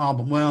a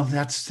problem? Well,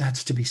 that's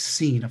to be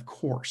seen, of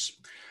course.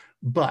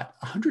 But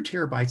 100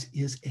 terabytes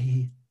is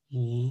a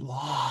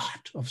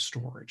lot of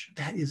storage.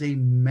 That is a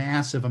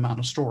massive amount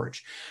of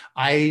storage.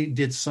 I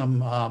did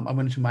some, I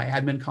went into my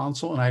admin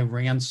console and I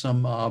ran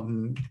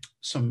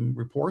some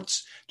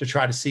reports to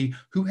try to see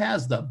who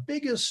has the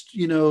biggest,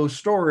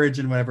 storage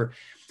and whatever.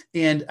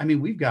 And I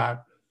mean, we've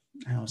got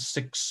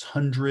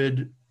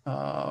 600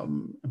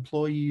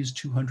 employees,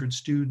 200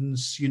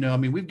 students,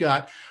 we've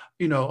got,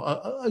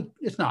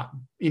 it's not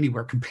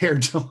anywhere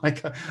compared to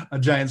like a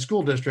giant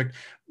school district,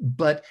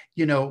 but,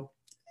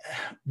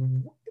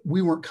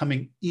 we weren't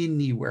coming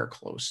anywhere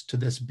close to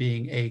this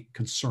being a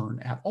concern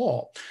at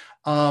all.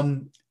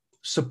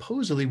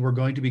 Supposedly, we're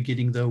going to be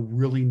getting the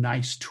really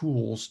nice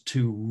tools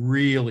to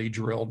really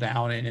drill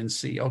down in and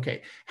see,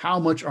 okay, how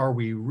much are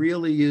we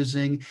really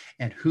using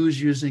and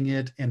who's using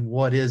it and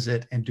what is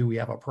it and do we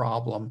have a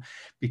problem?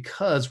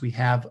 Because we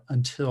have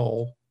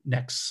until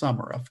next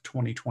summer of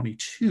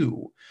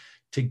 2022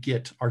 to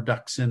get our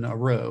ducks in a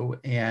row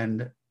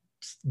and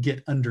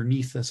get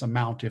underneath this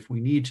amount if we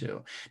need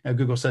to. Now,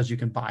 Google says you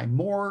can buy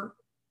more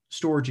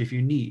storage if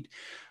you need.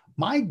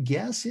 My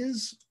guess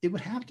is it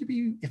would have to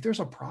be, if there's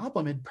a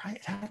problem, it'd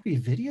have to be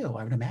video,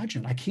 I would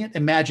imagine. I can't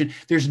imagine,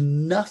 there's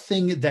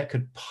nothing that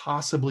could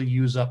possibly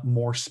use up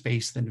more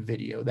space than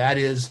video. That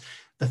is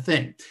the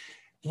thing.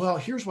 Well,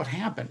 here's what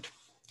happened.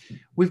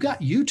 We've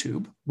got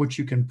YouTube, which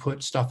you can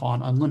put stuff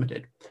on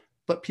unlimited,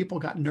 but people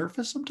got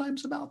nervous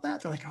sometimes about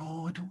that. They're like,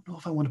 oh, I don't know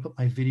if I want to put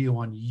my video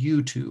on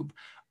YouTube.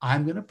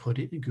 I'm going to put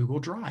it in Google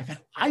Drive. And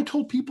I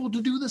told people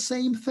to do the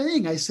same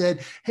thing. I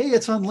said, hey,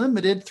 it's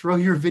unlimited. Throw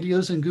your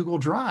videos in Google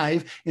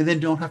Drive and then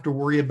don't have to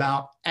worry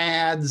about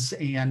ads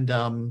and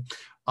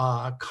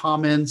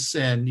comments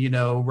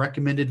and,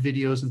 recommended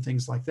videos and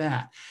things like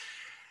that.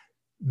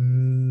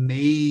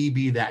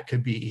 Maybe that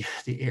could be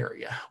the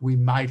area. We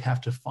might have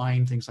to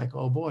find things like,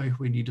 oh boy,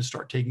 we need to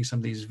start taking some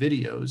of these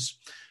videos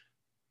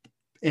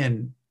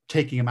and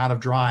taking them out of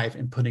Drive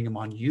and putting them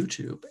on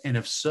YouTube. And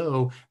if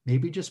so,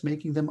 maybe just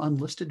making them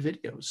unlisted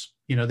videos.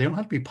 They don't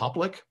have to be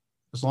public.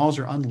 As long as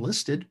they're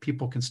unlisted,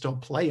 people can still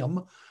play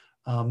them.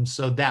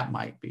 So that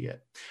might be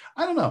it.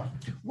 I don't know.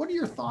 What are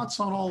your thoughts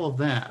on all of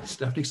that,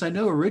 Stephanie? Because I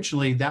know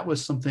originally that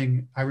was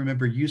something I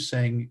remember you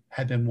saying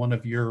had been one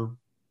of your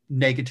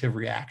negative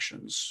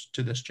reactions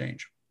to this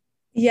change.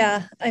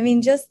 Yeah, I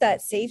mean, just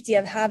that safety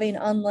of having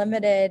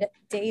unlimited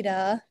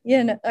data,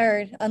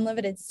 or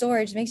unlimited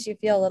storage makes you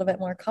feel a little bit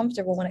more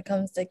comfortable when it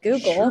comes to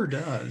Google. Sure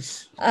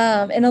does.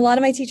 And a lot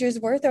of my teachers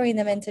were throwing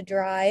them into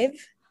Drive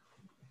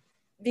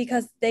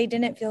because they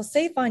didn't feel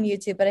safe on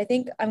YouTube. But I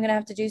think I'm going to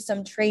have to do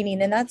some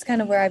training. And that's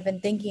kind of where I've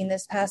been thinking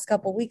this past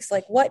couple of weeks,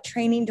 like what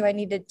training do I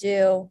need to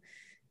do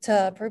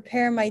to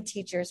prepare my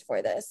teachers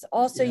for this?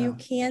 Also, you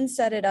can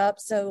set it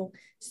up so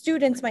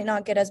students might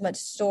not get as much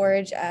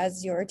storage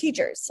as your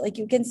teachers. Like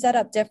you can set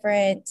up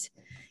different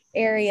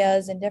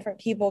areas and different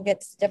people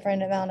get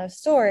different amount of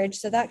storage.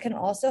 So that can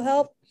also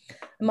help.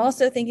 I'm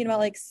also thinking about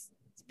like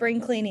spring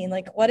cleaning,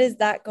 like what is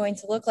that going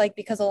to look like?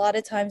 Because a lot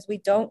of times we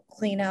don't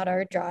clean out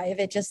our Drive.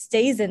 It just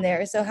stays in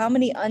there. So how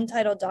many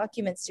untitled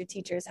documents do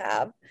teachers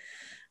have?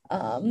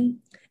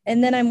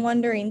 And then I'm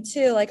wondering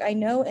too, like I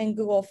know in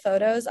Google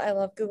Photos, I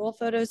love Google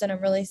Photos, and I'm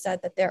really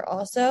sad that they're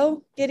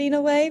also getting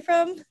away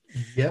from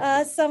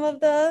some of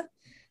the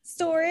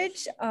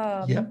storage.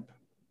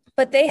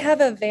 But they have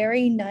a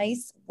very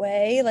nice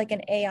way, like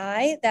an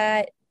AI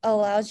that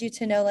allows you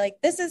to know, like,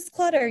 this is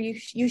clutter.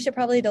 You should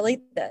probably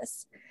delete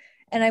this.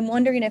 And I'm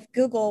wondering if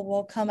Google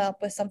will come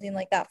up with something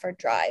like that for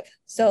Drive.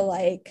 So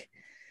like,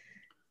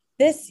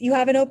 this you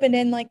haven't opened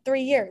in like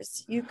 3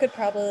 years. You could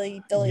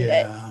probably delete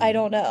it. I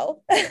don't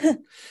know.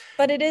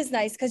 But it is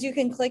nice because you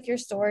can click your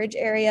storage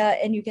area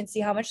and you can see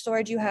how much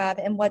storage you have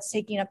and what's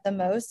taking up the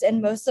most.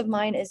 And most of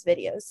mine is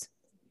videos.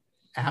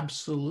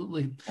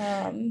 Absolutely.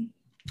 And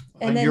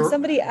then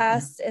somebody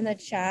asked in the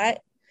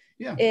chat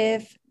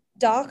if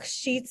docs,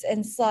 sheets,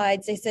 and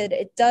slides, they said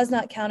it does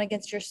not count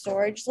against your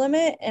storage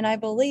limit. And I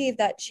believe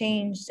that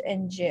changed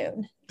in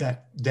June.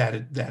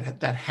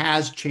 That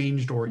has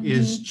changed or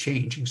is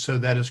changing. So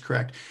that is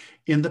correct.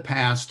 In the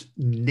past,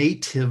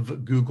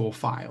 native Google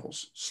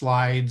files,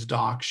 slides,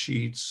 docs,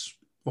 sheets,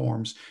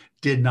 forms,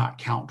 did not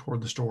count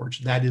toward the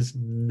storage. That is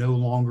no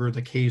longer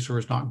the case, or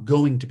is not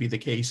going to be the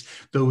case.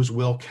 Those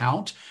will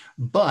count,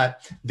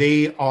 but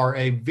they are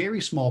a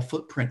very small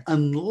footprint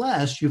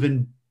unless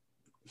you've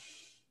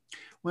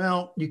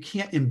you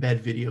can't embed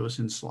videos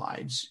in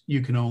slides.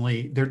 You can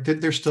only,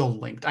 they're still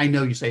linked. I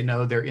know you say,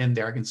 no, they're in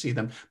there, I can see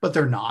them, but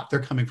they're not. They're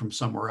coming from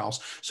somewhere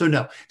else. So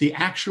no, the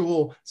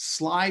actual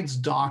slides,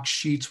 docs,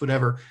 sheets,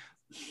 whatever,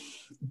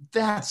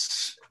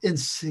 that's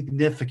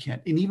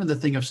insignificant. And even the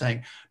thing of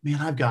saying,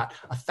 man, I've got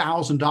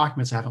 1,000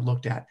 documents I haven't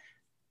looked at.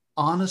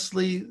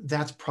 Honestly,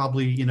 that's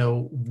probably,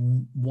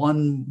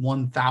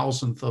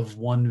 1/1000th of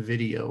one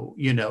video.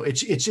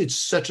 It's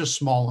such a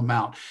small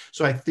amount.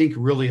 So I think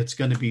really it's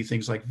going to be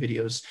things like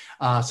videos.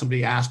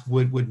 Somebody asked,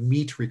 would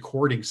Meet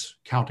recordings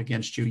count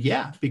against you?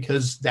 Yeah,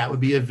 because that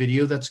would be a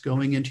video that's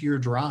going into your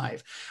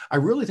Drive. I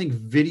really think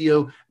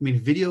video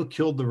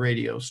killed the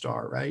radio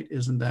star, right?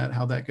 Isn't that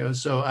how that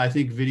goes? So I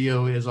think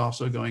video is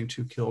also going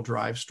to kill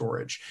Drive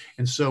storage.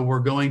 And so we're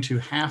going to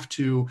have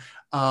to,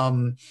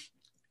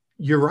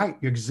 you're right.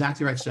 You're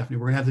exactly right, Stephanie.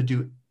 We're going to have to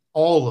do,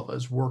 all of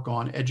us, work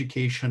on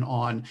education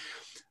on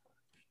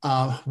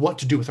what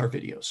to do with our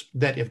videos.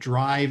 That if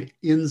Drive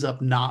ends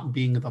up not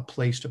being the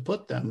place to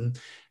put them,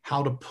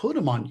 how to put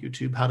them on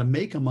YouTube, how to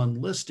make them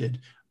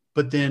unlisted,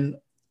 but then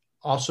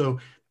also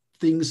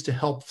things to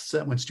help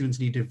set when students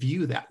need to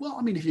view that. Well,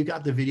 if you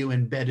got the video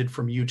embedded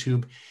from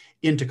YouTube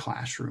into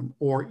Classroom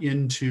or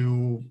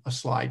into a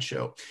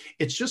slideshow,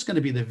 it's just going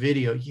to be the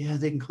video. Yeah,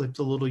 they can click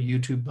the little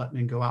YouTube button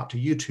and go out to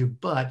YouTube,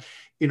 but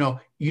you don't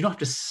have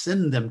to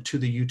send them to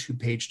the YouTube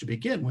page to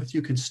begin with.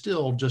 You can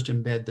still just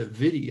embed the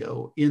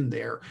video in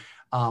there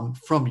from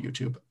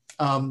YouTube.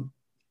 And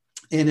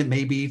it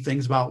may be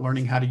things about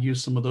learning how to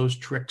use some of those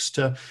tricks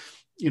to,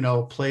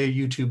 play a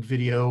YouTube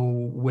video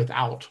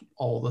without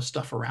all the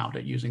stuff around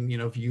it, using,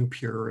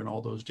 ViewPure and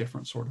all those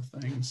different sort of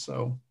things.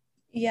 So,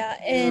 yeah.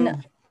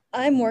 And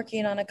I'm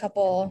working on a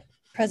couple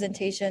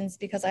presentations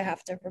because I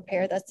have to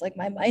prepare. That's like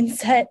my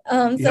mindset.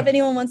 So if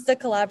anyone wants to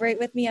collaborate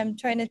with me, I'm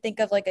trying to think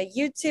of like a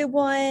YouTube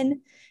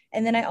one.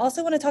 And then I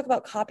also want to talk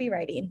about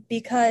copywriting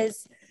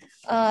because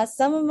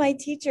some of my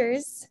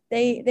teachers,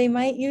 they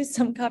might use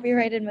some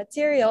copyrighted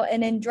material,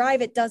 and in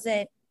Drive, it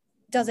doesn't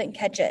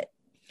catch it.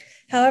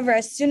 However,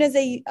 as soon as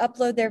they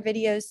upload their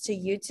videos to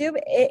YouTube,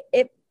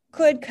 it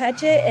could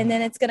catch it, and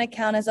then it's going to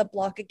count as a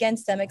block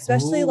against them,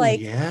 especially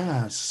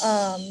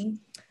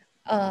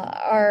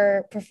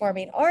our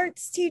performing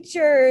arts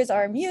teachers,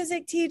 our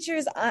music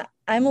teachers.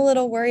 I'm a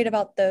little worried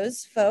about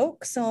those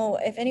folks. So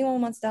if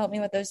anyone wants to help me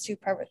with those two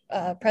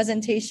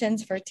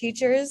presentations for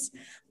teachers,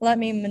 let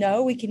me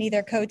know. We can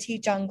either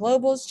co-teach on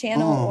Global's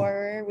channel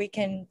or we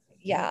can,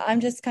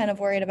 I'm just kind of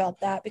worried about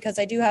that because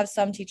I do have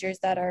some teachers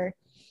that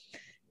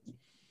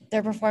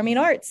they're performing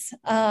arts.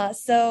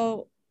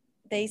 So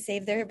they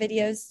save their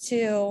videos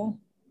to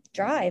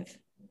Drive.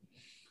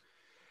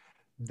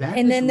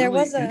 And then there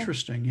was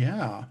interesting.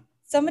 Yeah.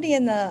 Somebody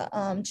in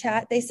the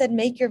chat, they said,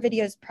 make your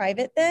videos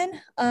private then.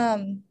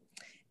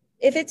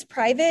 If it's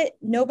private,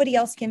 nobody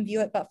else can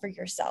view it but for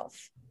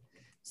yourself.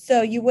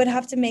 So you would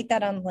have to make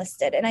that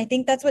unlisted. And I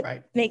think that's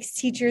what makes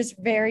teachers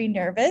very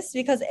nervous,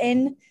 because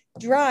in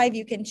Drive,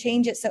 you can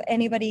change it so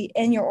anybody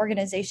in your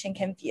organization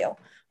can view,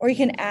 or you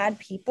can add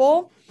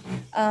people.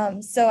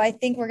 So I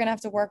think we're going to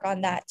have to work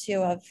on that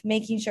too, of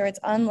making sure it's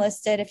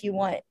unlisted if you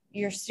want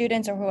your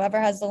students or whoever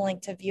has the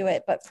link to view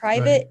it, but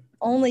private,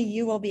 only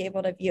you will be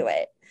able to view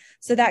it.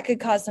 So that could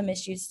cause some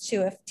issues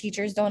too if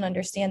teachers don't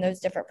understand those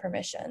different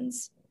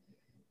permissions.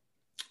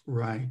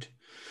 Right.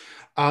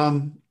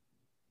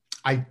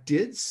 I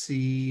did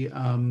see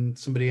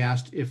somebody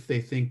asked if they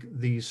think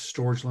these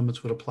storage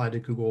limits would apply to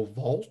Google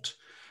Vault.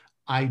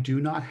 I do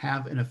not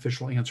have an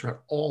official answer at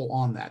all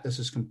on that. This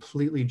is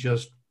completely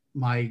just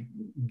my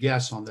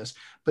guess on this.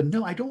 But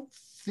no, I don't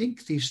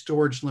think these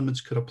storage limits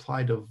could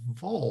apply to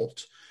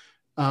Vault.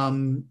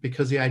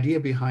 Because the idea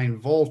behind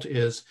Vault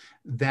is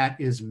that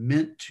is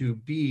meant to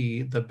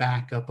be the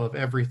backup of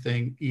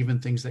everything, even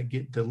things that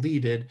get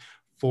deleted,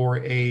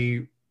 for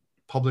a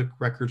public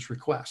records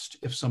request.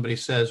 If somebody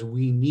says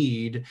we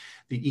need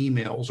the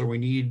emails or we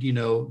need,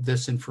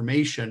 this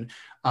information,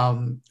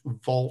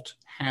 Vault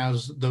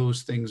has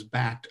those things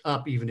backed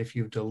up, even if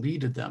you've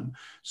deleted them.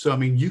 So,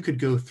 you could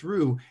go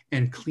through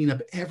and clean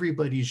up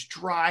everybody's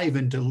Drive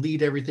and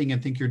delete everything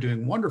and think you're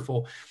doing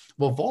wonderful.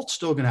 Well, Vault's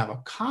still going to have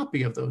a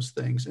copy of those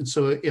things. And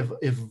so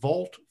if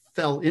Vault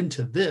fell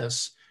into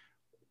this,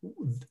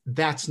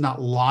 that's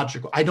not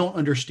logical. I don't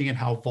understand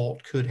how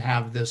Vault could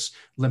have this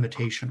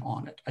limitation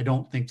on it. I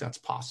don't think that's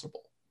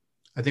possible.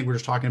 I think we're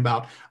just talking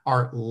about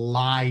our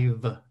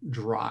live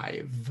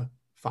Drive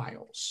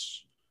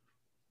files.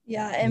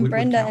 Yeah, and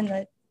Brenda in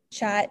the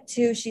chat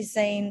too, she's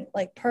saying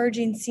like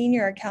purging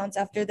senior accounts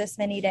after this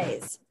many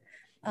days.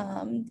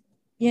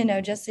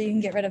 Just so you can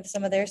get rid of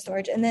some of their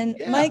storage. And then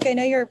Mike, I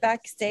know you're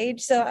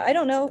backstage, so I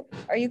don't know,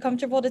 are you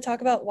comfortable to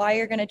talk about why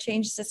you're going to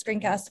change the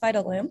Screencastify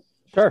to Loom?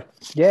 Sure.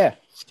 Yeah.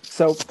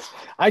 So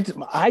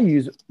I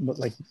use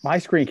like my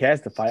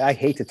Screencastify. I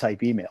hate to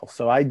type emails,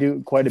 so I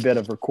do quite a bit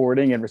of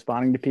recording and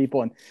responding to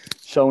people and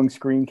showing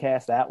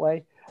screencast that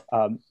way.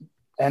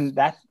 And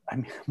that,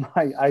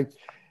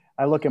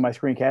 I look at my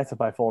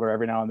Screencastify folder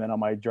every now and then on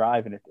my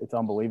Drive, and it's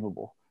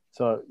unbelievable.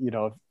 So,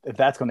 if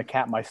that's going to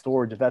cap my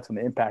storage, if that's going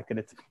to impact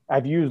it,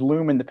 I've used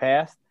Loom in the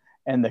past,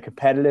 and the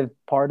competitive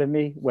part of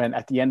me, when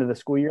at the end of the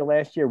school year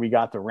last year, we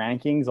got the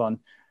rankings on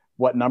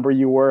what number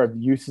you were of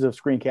uses of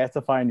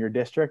Screencastify in your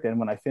district. And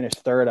when I finished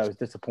third, I was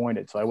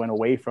disappointed. So I went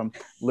away from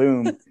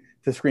Loom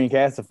to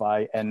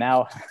Screencastify, and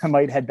now I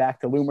might head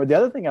back to Loom. Or the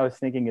other thing I was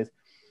thinking is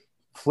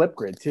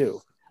Flipgrid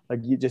too.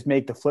 Like you just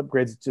make the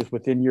Flipgrids just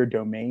within your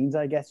domains,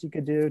 I guess you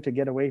could do to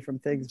get away from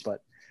things.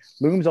 But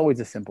Loom's always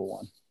a simple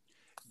one.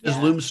 Is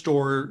Loom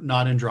store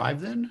not in Drive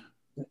then?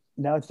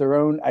 No, it's their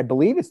own. I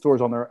believe it stores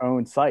on their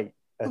own site.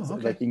 That's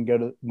okay. Like you can go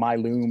to My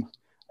Loom,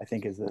 I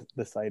think is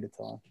the site it's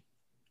on.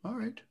 All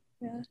right.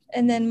 Yeah.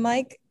 And then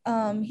Mike,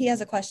 he has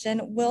a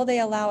question. Will they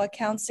allow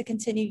accounts to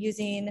continue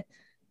using,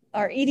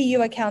 our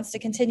EDU accounts to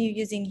continue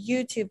using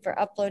YouTube for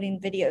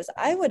uploading videos?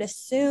 I would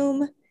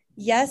assume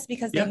yes,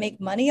 because they make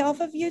money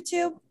off of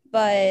YouTube,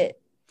 but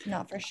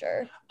not for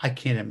sure. I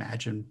can't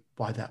imagine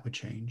why that would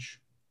change.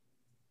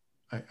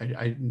 I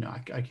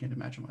can't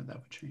imagine why that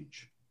would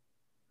change.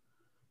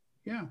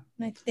 Yeah.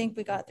 And I think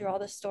we got through all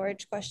the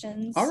storage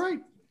questions. All right.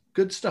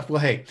 Good stuff.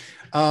 Well, hey,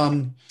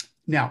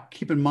 now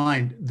keep in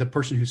mind the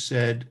person who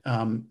said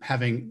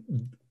having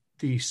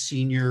the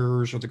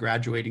seniors or the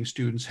graduating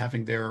students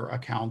having their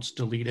accounts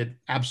deleted,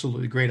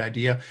 absolutely great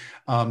idea.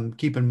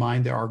 Keep in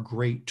mind there are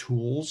great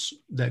tools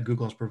that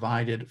Google has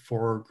provided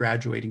for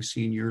graduating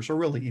seniors, or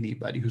really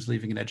anybody who's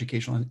leaving an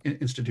educational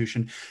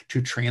institution,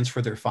 to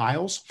transfer their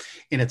files.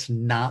 And it's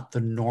not the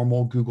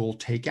normal Google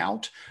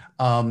takeout.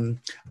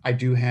 I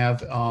do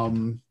have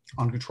on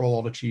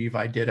Control-Alt-Achieve,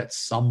 I did at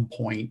some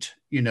point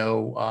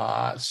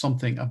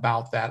something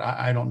about that.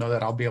 I don't know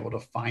that I'll be able to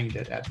find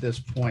it at this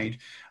point.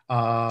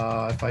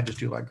 If I just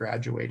do like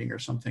graduating or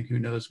something, who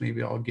knows,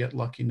 maybe I'll get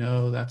lucky.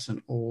 No, that's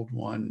an old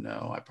one.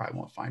 No, I probably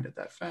won't find it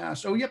that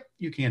fast. Oh, yep,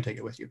 you can take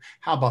it with you.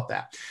 How about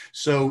that?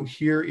 So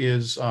here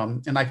is,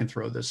 and I can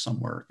throw this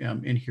somewhere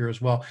in here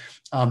as well.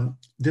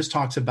 This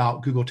talks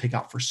about Google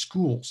Takeout for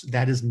schools.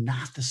 That is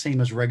not the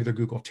same as regular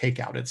Google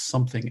Takeout. It's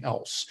something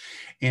else.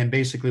 And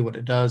basically what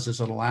it does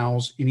is it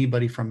allows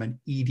anybody from an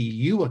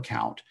EDU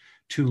account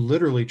to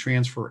literally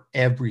transfer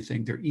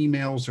everything, their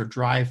emails, their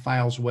Drive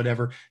files,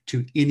 whatever,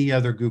 to any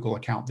other Google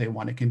account they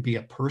want. It can be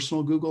a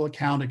personal Google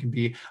account. It can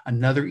be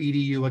another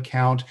EDU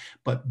account,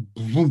 but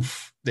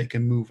bloof, they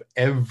can move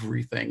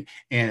everything.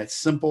 And it's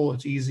simple,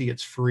 it's easy,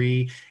 it's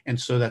free. And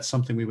so that's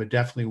something we would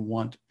definitely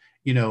want,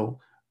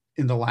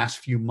 in the last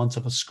few months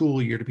of a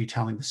school year to be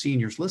telling the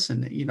seniors,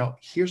 listen,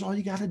 here's all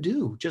you got to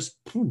do. Just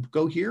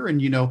go here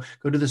and,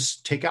 go to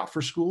this Takeout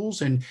for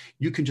Schools, and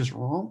you can just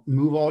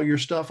move all your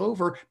stuff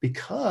over,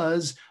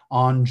 because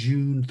on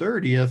June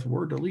 30th,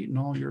 we're deleting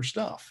all your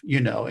stuff,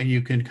 and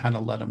you can kind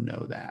of let them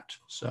know that.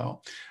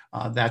 So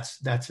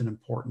that's an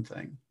important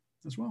thing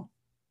as well.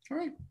 All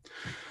right.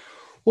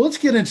 Well, let's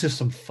get into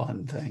some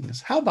fun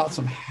things. How about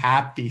some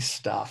happy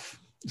stuff?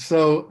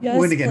 So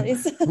yes,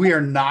 again, we are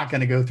not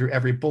going to go through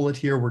every bullet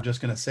here. We're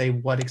just going to say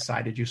what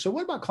excited you. So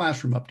what about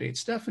classroom updates?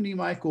 Stephanie,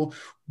 Michael,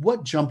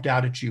 what jumped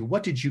out at you?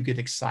 What did you get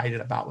excited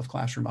about with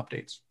classroom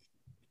updates?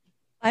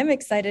 I'm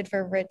excited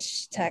for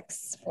rich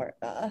text, for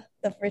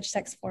the rich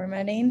text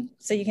formatting.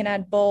 So you can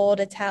add bold,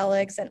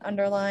 italics, and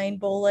underline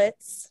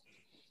bullets.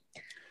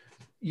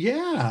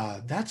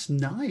 Yeah, that's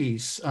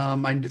nice.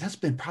 That's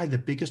been probably the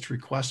biggest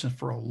request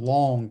for a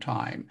long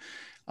time.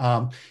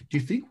 Do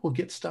you think we'll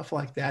get stuff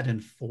like that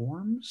in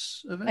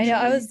forms eventually? I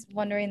know, I was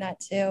wondering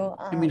that too.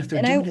 If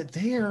they're doing it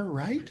there,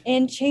 right?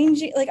 And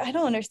changing, I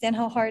don't understand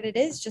how hard it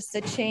is just to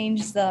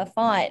change the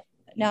font.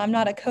 Now, I'm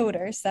not a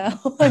coder, so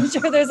I'm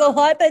sure there's a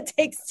lot that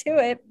takes to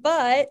it,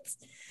 but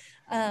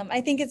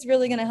I think it's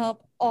really going to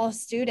help all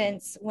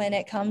students when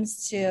it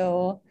comes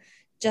to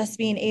just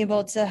being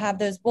able to have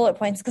those bullet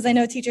points, because I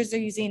know teachers are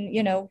using,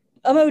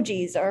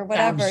 emojis or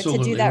whatever.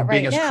 Absolutely. To do that. We're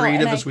being as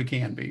creative as we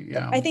can be.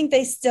 Yeah. I think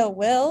they still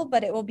will,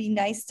 but it will be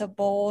nice to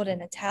bold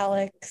and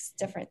italics,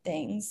 different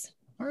things.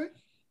 All right.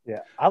 Yeah,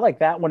 I like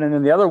that one. And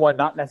then the other one,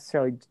 not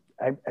necessarily,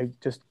 I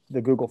just, the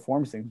Google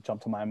Forms thing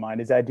jumped to my mind,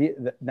 is the idea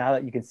that now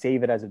that you can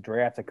save it as a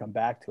draft and come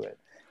back to it.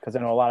 Because I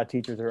know a lot of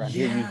teachers around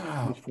here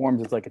use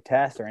Forms as like a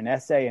test or an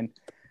essay, and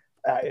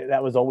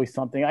that was always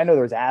something. I know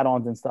there's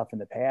add-ons and stuff in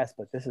the past,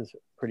 but this is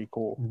pretty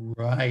cool.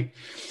 Right.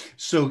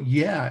 So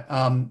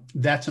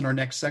that's in our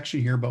next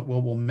section here, but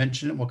we'll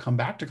mention it. We'll come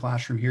back to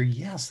classroom here.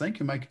 Yes. Thank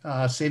you, Mike.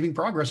 Saving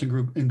progress in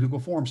Google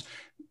Forms.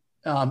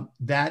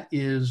 That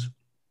is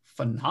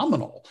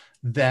phenomenal.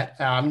 That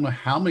I don't know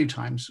how many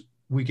times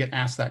we get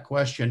asked that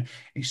question.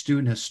 A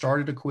student has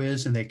started a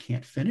quiz and they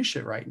can't finish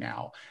it right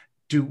now.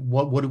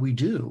 What do we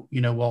do?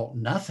 Well,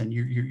 nothing.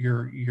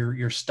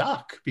 You're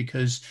stuck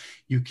because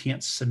you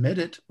can't submit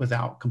it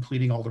without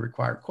completing all the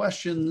required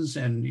questions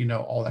and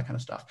all that kind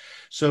of stuff.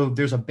 So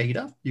there's a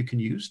beta you can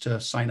use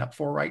to sign up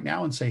for right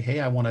now and say,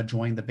 hey, I want to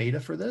join the beta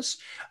for this.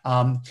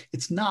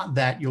 It's not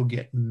that you'll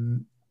get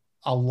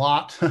a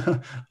lot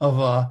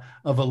of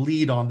a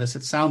lead on this.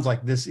 It sounds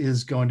like this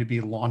is going to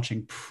be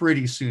launching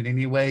pretty soon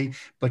anyway,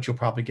 but you'll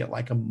probably get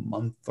like a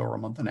month or a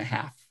month and a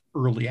half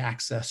early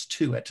access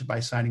to it by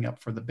signing up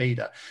for the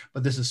beta.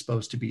 But this is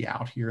supposed to be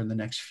out here in the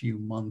next few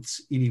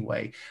months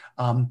anyway.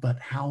 But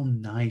how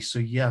nice. So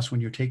yes,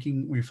 when you're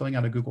filling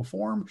out a Google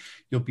form,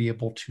 you'll be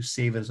able to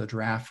save as a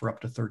draft for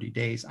up to 30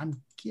 days.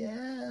 I'm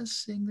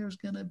guessing there's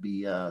going to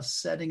be a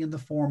setting in the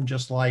form,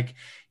 just like,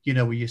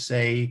 where you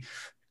say,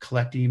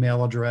 collect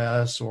email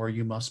address, or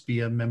you must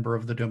be a member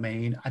of the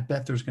domain. I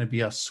bet there's going to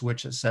be a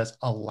switch that says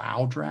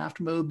allow draft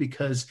mode,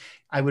 because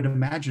I would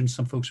imagine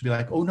some folks would be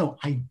like, oh no,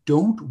 I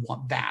don't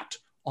want that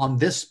on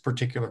this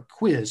particular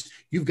quiz.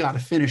 You've got to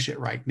finish it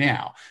right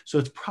now. So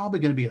it's probably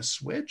going to be a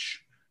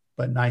switch,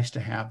 but nice to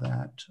have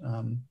that.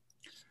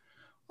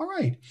 All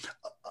right.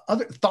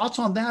 Other thoughts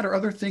on that, or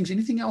other things,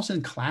 anything else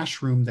in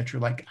classroom that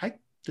you're like, I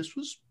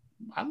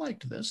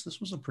liked this. This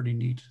was a pretty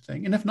neat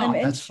thing. And if not,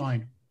 that's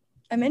fine.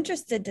 I'm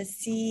interested to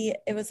see,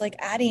 it was like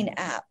adding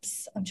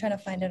apps. I'm trying to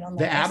find it on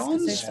the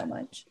add-ons. There's so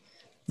much.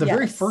 The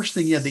very first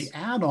thing, the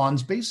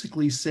add-ons,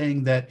 basically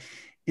saying that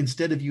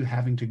instead of you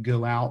having to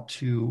go out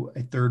to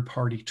a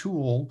third-party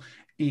tool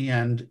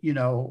and,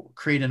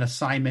 create an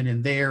assignment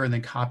in there and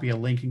then copy a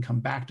link and come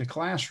back to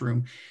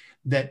Classroom,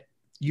 that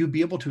you'd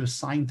be able to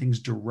assign things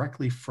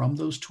directly from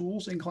those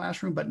tools in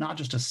Classroom, but not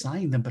just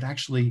assign them, but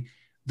actually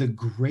the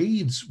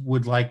grades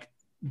would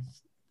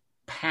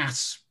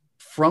pass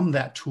from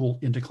that tool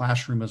into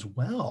Classroom as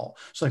well.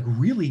 So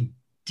really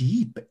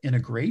deep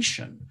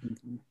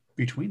integration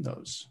between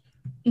those.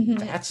 Mm-hmm.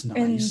 That's nice.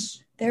 And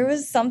there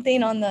was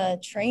something on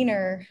the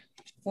trainer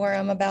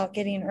forum about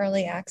getting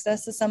early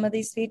access to some of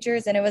these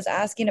features, and it was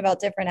asking about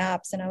different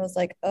apps, and I was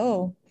like,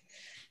 oh,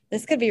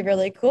 this could be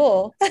really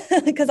cool.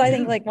 Because I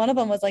think one of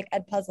them was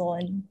Edpuzzle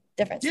and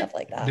different stuff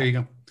like that. There you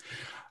go.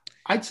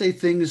 I'd say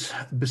things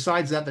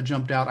besides that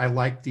jumped out. I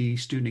like the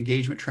student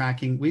engagement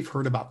tracking. We've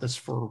heard about this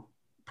for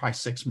probably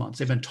 6 months.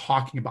 They've been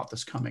talking about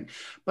this coming,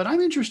 but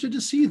I'm interested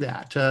to see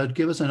that.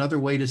 Give us another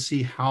way to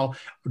see how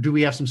do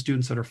we have some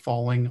students that are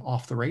falling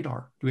off the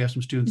radar? Do we have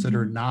some students that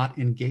are not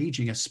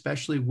engaging,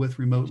 especially with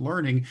remote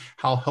learning?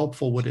 How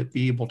helpful would it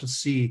be able to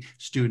see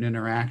student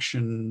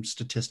interaction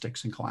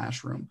statistics in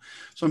classroom?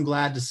 So I'm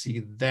glad to see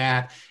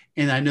that.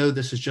 And I know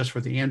this is just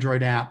for the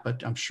Android app,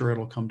 but I'm sure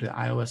it'll come to the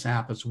iOS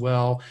app as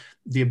well.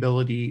 The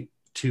ability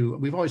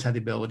we've always had the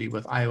ability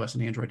with iOS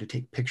and Android to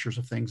take pictures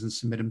of things and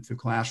submit them through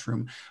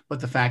Classroom. But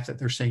the fact that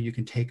they're saying you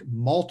can take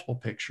multiple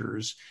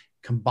pictures,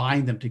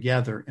 combine them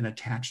together and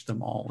attach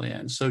them all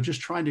in. So just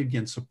trying to,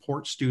 again,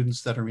 support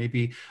students that are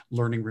maybe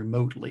learning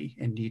remotely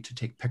and need to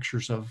take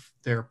pictures of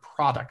their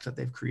product that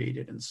they've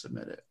created and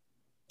submit it.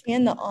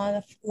 And the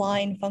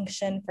offline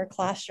function for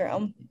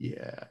Classroom.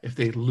 Yeah, if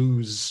they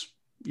lose,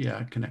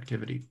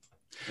 connectivity.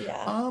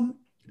 Yeah.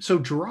 So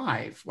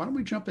Drive, why don't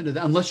we jump into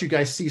that? Unless you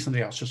guys see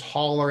something else, just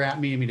holler at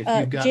me. I mean, if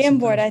you've got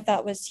Jamboard, I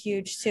thought was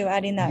huge too,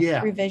 adding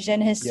that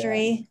revision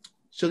history. Yeah.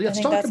 So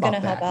let's talk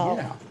about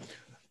that.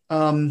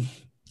 Yeah.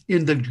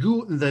 In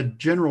the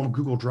general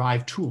Google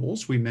Drive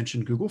tools, we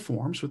mentioned Google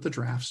Forms with the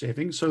draft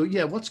saving. So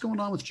what's going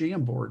on with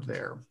Jamboard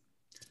there?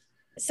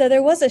 So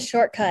there was a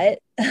shortcut.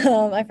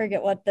 I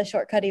forget what the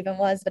shortcut even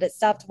was, but it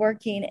stopped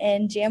working.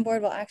 And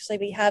Jamboard will actually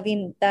be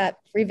having that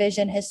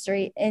revision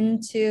history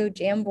into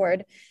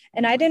Jamboard.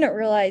 And I didn't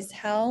realize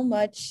how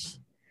much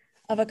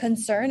of a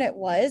concern it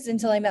was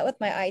until I met with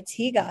my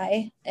IT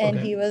guy. And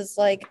he was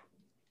like,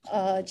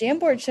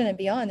 Jamboard shouldn't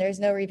be on. There's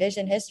no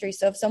revision history.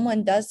 So if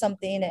someone does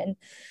something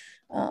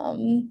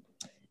and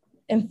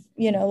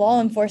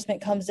law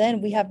enforcement comes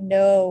in, we have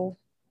no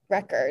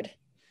record.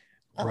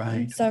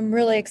 Right. So I'm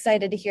really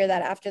excited to hear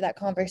that after that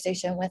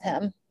conversation with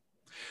him.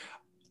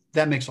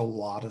 That makes a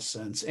lot of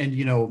sense.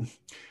 And,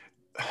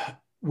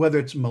 whether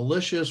it's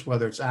malicious,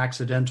 whether it's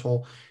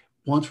accidental,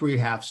 once we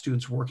have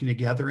students working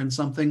together in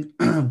something,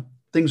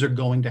 things are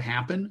going to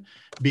happen.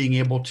 Being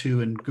able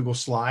to, in Google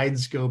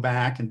Slides, go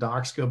back and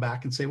Docs go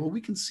back and say, well, we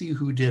can see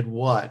who did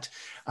what.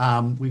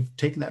 We've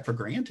taken that for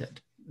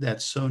granted.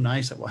 That's so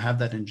nice that we'll have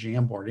that in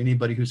Jamboard.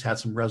 Anybody who's had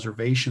some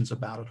reservations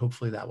about it,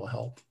 hopefully that will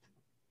help.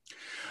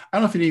 I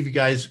don't know if any of you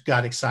guys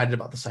got excited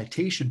about the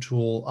citation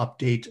tool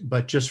update,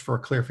 but just for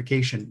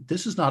clarification,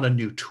 this is not a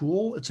new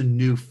tool. It's a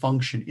new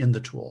function in the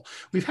tool.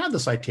 We've had the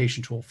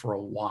citation tool for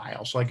a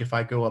while. So like if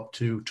I go up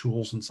to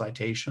tools and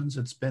citations,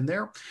 it's been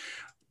there,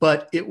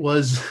 but it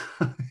was,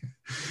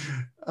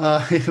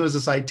 it was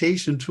a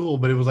citation tool,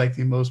 but it was like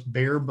the most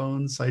bare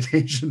bones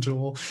citation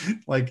tool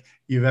like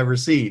you've ever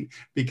seen.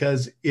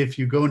 Because if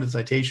you go into the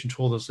citation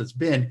tool as it's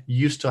been,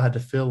 you still had to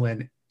fill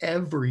in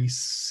every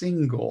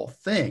single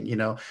thing,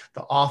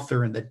 the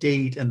author and the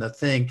date and the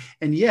thing.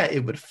 And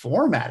it would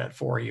format it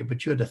for you,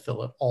 but you had to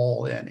fill it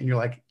all in. And you're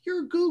like,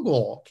 you're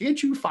Google,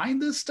 can't you find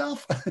this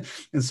stuff?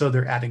 And so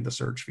they're adding the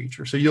search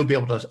feature. So you'll be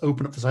able to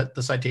open up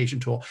the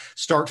citation tool,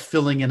 start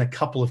filling in a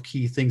couple of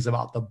key things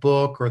about the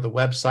book or the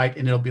website,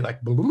 and it'll be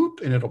like, bloop,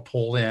 and it'll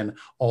pull in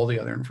all the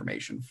other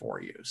information for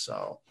you.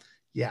 So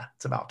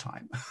it's about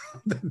time.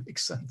 That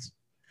makes sense.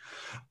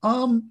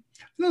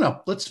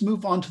 No. Let's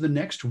move on to the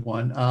next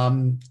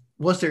one.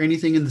 Was there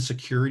anything in the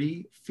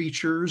security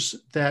features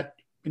that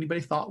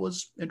anybody thought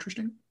was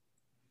interesting?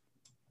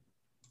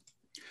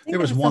 There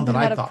was one that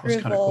I thought was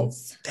kind of cool.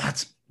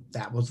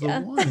 That was the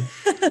one.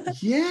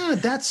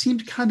 That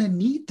seemed kind of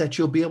neat that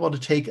you'll be able to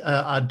take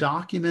a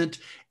document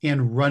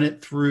and run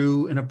it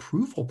through an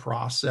approval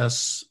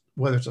process,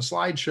 whether it's a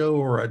slideshow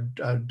or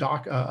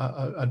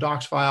a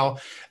docs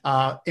file,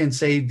 and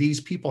say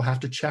these people have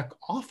to check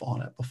off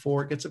on it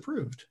before it gets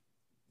approved.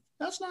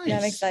 That's nice. Yeah,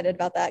 I'm excited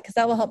about that because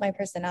that will help my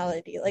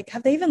personality. Like,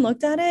 have they even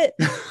looked at it?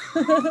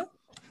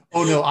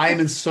 Oh no, I am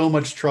in so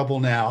much trouble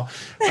now.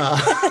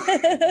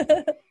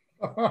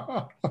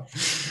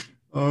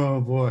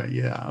 Oh boy,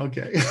 yeah,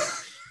 okay.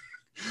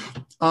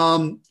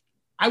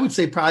 I would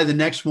say probably the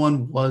next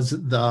one was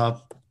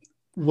the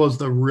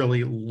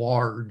really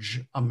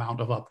large amount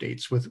of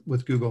updates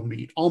with Google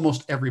Meet.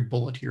 Almost every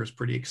bullet here is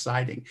pretty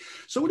exciting.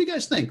 So what do you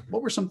guys think?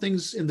 What were some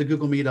things in the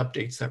Google Meet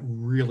updates that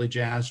really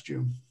jazzed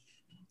you?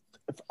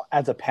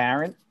 As a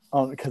parent,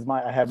 because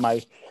I have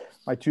my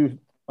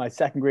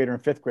second grader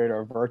and fifth grader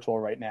are virtual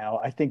right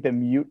now. I think the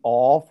mute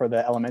all for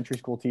the elementary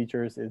school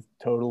teachers is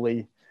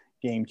totally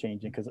game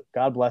changing, because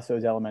God bless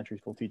those elementary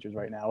school teachers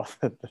right now.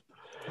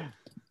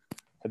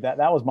 That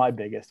was my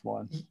biggest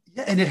one.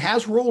 Yeah, and it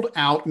has rolled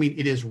out. I mean,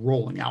 it is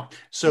rolling out.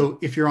 So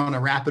if you're on a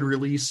rapid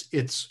release,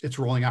 it's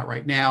rolling out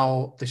right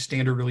now. The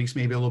standard release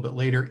maybe a little bit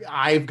later.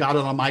 I've got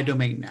it on my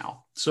domain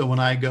now. So when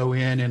I go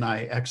in and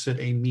I exit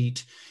a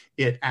Meet,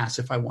 it asks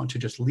if I want to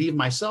just leave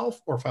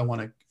myself or if I want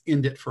to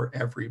end it for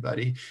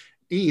everybody.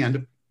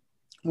 And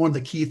one of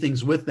the key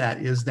things with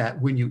that is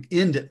that when you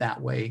end it that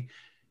way,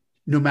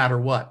 no matter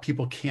what,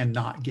 people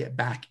cannot get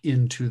back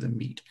into the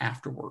Meet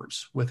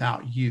afterwards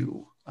without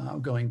you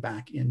going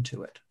back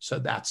into it. So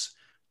that's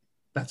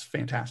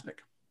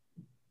fantastic.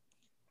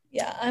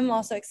 Yeah, I'm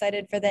also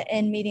excited for the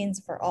end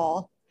meetings for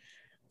all.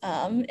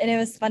 And it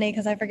was funny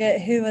because I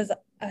forget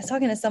I was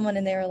talking to someone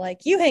and they were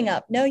like, you hang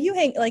up. No, you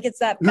hang, like, it's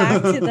that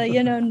back to the,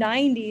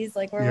 90s,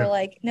 like where we're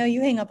like, no, you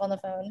hang up on the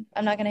phone.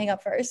 I'm not going to hang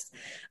up first.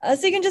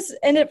 So you can just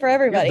end it for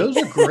everybody. Yeah, those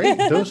are great.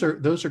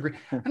 Those are great.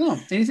 I don't know.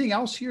 Anything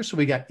else here? So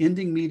we got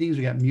ending meetings,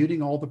 we got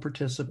muting all the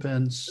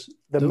participants.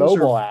 The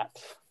mobile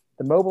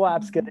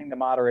apps getting the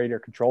moderator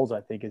controls, I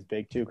think, is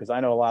big too. Because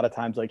I know a lot of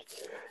times, like,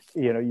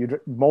 you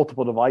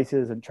multiple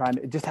devices and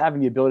just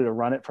having the ability to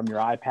run it from your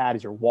iPad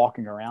as you're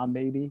walking around,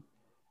 maybe.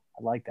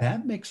 I like that.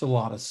 That makes a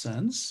lot of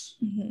sense.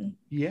 Mm-hmm.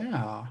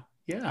 Yeah.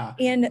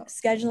 And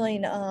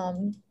scheduling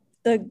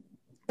the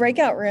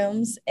breakout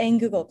rooms in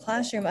Google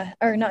Classroom,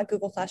 or not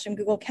Google Classroom,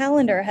 Google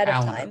Calendar ahead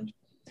of time.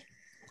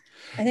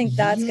 I think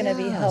that's going to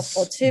be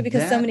helpful too,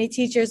 because so many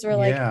teachers were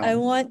like, I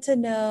want to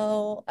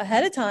know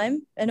ahead of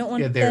time. I don't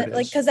want that,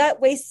 like, because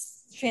that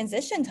wastes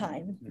transition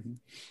time. Mm-hmm.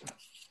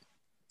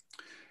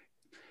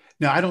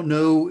 Now, I don't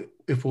know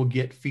if we'll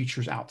get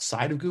features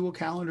outside of Google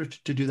Calendar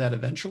to do that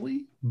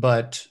eventually,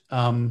 but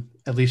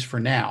at least for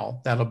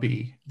now, that'll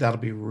be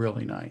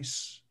really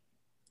nice.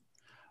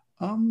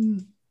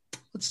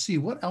 Let's see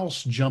what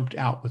else jumped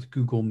out with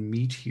Google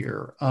Meet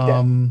here.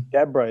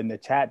 Deborah in the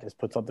chat just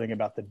put something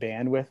about the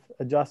bandwidth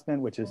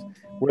adjustment, which is,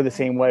 we're the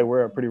same way.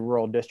 We're a pretty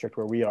rural district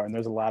where we are, and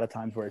there's a lot of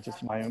times where it's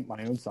just my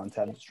own sons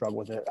had to struggle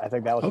with it. I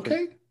think that was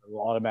okay.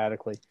 Will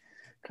automatically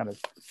kind of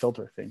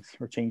filter things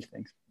or change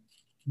things.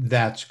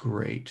 That's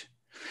great.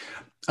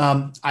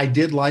 I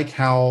did like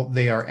how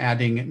they are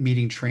adding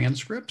meeting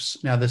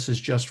transcripts. Now, this is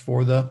just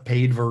for the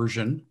paid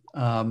version.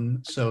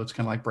 So it's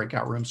kind of like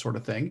breakout room sort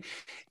of thing.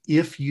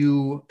 If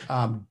you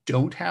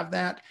don't have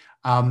that,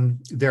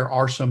 there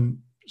are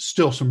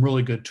still some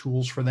really good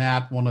tools for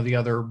that. One of the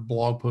other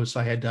blog posts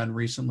I had done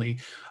recently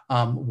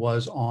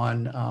was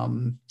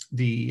on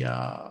the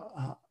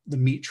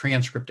Meet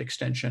transcript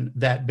extension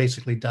that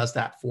basically does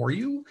that for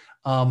you.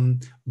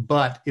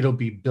 But it'll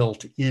be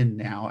built in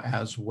now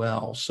as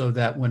well, so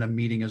that when a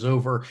meeting is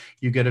over,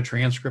 you get a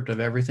transcript of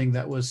everything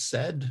that was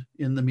said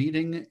in the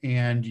meeting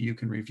and you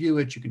can review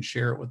it. You can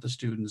share it with the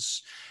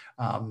students.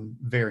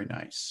 Very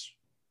nice.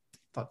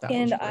 Thought that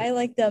was great. I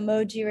like the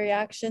emoji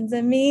reactions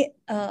in Meet.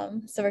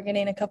 So we're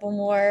getting a couple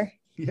more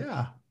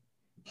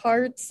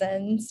hearts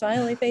and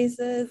smiley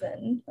faces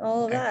and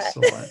all of that.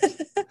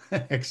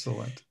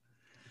 Excellent.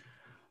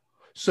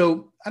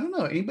 So I don't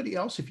know, anybody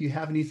else, if you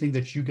have anything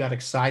that you got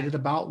excited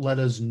about, let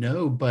us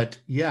know. But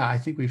yeah, I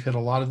think we've hit a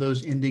lot of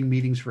those ending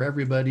meetings for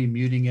everybody,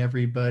 muting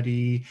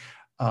everybody,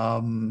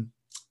 the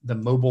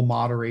mobile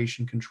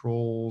moderation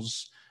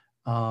controls.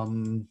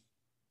 Let's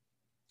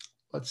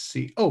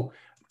see. Oh,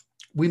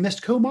 we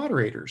missed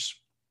co-moderators.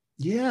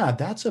 Yeah,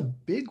 that's a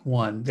big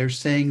one. They're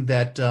saying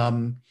that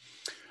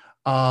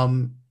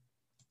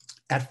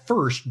at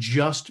first,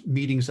 just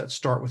meetings that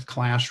start with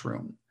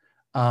Classroom,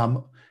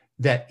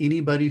 that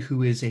anybody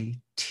who is a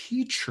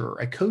teacher,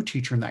 a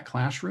co-teacher in that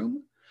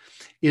classroom,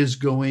 is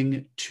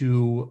going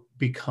to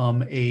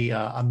become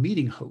a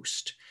meeting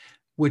host,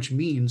 which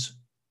means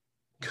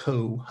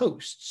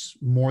co-hosts.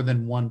 More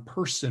than one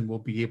person will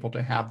be able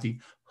to have the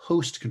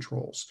host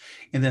controls.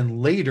 And then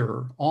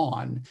later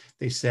on,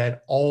 they said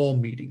all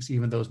meetings,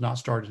 even those not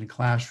started in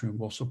Classroom,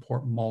 will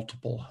support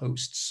multiple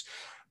hosts.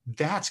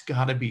 That's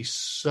got to be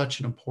such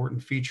an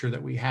important feature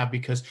that we have,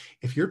 because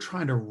if you're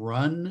trying to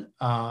run,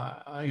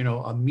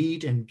 a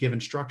meet and give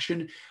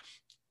instruction,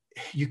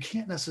 you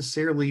can't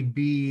necessarily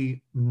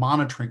be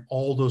monitoring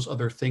all those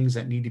other things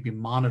that need to be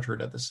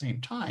monitored at the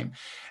same time.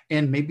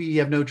 And maybe you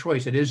have no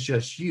choice. It is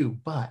just you,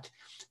 but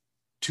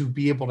to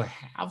be able to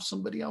have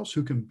somebody else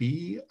who can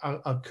be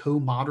a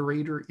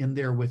co-moderator in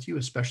there with you,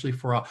 especially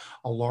for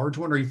a large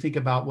one, or you think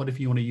about what if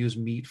you want to use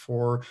Meet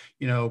for,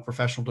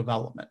 professional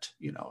development,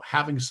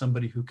 having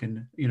somebody who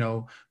can,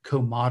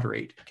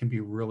 co-moderate can be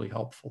really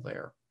helpful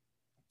there.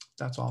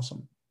 That's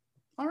awesome.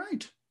 All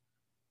right.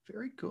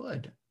 Very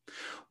good.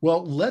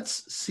 Well,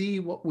 let's see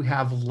what we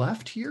have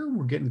left here.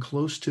 We're getting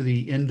close to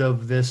the end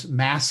of this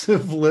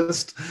massive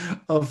list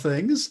of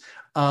things.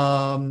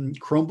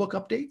 Chromebook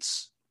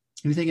updates.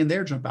 Anything in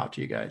there jump out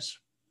to you guys?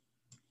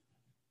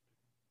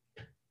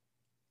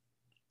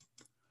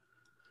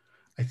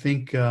 I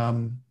think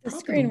the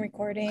screen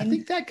recording. I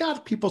think that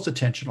got people's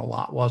attention a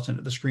lot, wasn't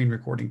it? The screen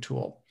recording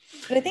tool.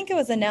 But I think it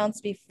was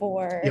announced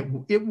before.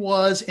 It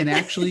was, and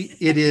actually,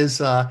 it is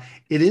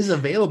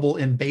available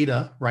in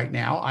beta right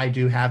now.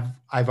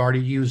 I've already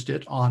used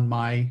it on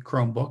my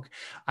Chromebook.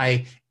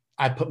 I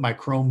put my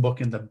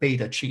Chromebook in the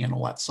beta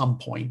channel at some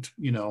point,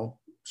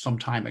 some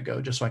time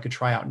ago, just so I could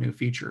try out new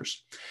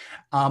features.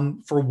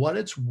 For what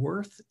it's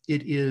worth,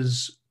 it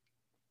is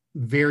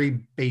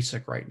very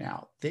basic right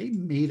now. They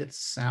made it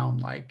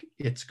sound like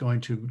it's going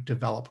to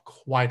develop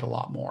quite a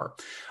lot more.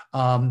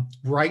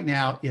 Right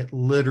now, it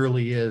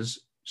literally is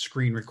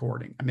screen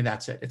recording. I mean,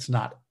 that's it. It's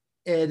not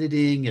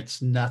editing.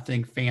 It's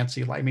nothing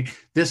fancy.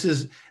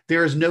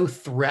 There is no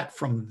threat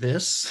from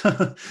this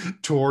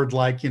toward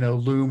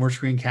Loom or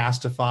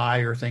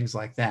Screencastify or things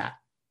like that.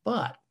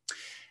 But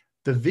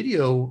the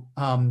video,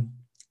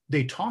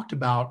 they talked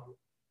about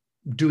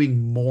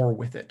doing more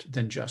with it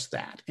than just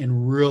that.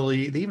 And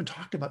really, they even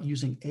talked about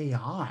using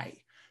AI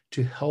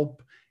to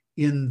help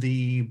in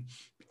the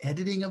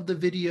editing of the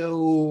video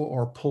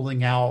or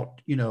pulling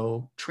out,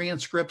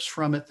 transcripts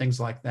from it, things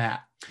like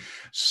that.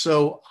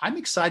 So I'm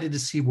excited to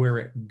see where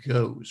it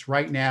goes.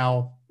 Right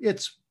now,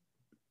 it's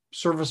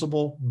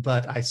serviceable,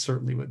 but I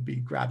certainly would be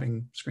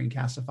grabbing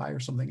Screencastify or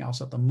something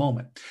else at the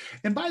moment.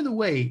 And by the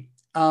way,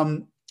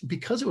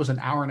 because it was an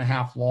hour and a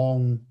half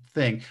long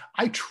thing,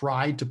 I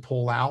tried to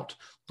pull out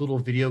little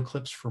video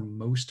clips for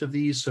most of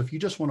these. So if you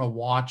just want to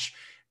watch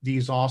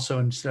these also,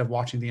 instead of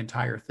watching the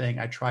entire thing,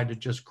 I tried to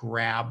just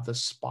grab the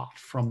spot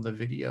from the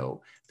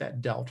video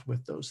that dealt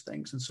with those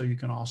things. And so you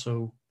can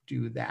also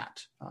do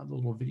that, the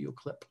little video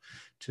clip,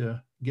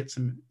 to get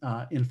some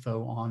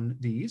info on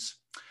these.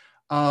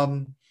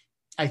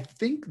 I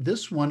think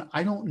this one,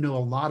 I don't know a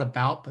lot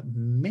about, but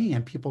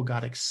man, people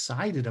got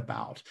excited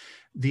about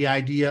the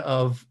idea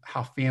of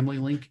how Family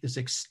Link is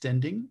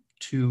extending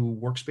to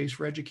Workspace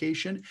for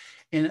Education.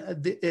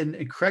 And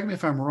correct me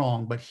if I'm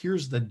wrong, but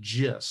here's the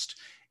gist.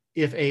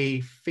 If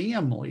a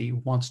family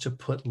wants to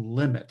put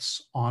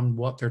limits on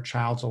what their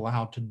child's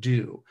allowed to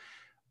do,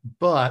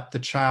 but the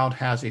child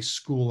has a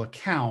school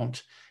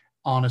account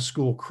on a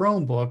school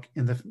Chromebook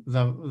and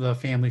the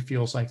family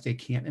feels like they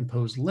can't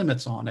impose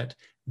limits on it,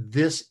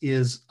 this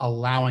is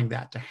allowing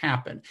that to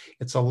happen.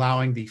 It's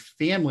allowing the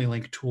Family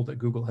Link tool that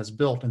Google has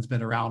built and has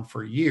been around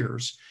for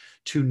years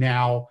to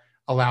now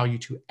allow you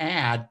to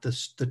add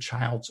the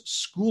child's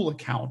school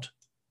account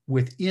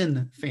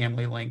within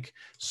Family Link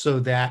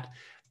so that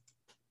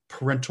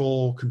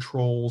parental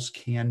controls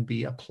can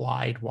be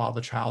applied while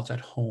the child's at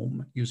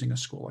home using a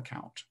school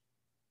account.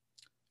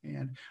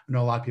 And I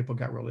know a lot of people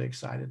got really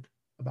excited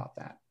about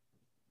that.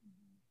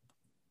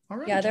 All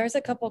right. Yeah, there's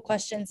a couple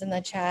questions in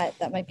the chat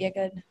that might be a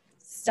good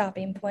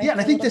stopping point. Yeah,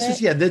 and I think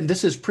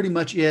this is pretty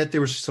much it. There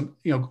was some,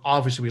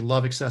 obviously we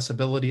love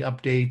accessibility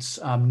updates.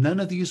 None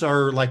of these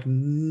are like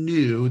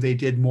new. They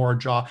did more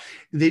job.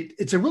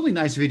 It's a really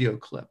nice video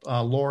clip.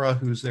 Laura,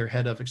 who's their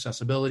head of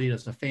accessibility,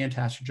 does a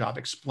fantastic job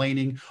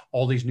explaining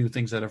all these new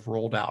things that have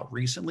rolled out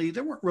recently.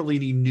 There weren't really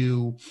any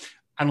new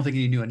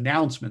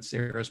announcements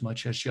there as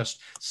much as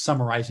just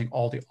summarizing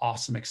all the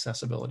awesome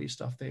accessibility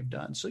stuff they've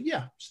done. So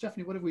yeah,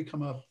 Stephanie, what have we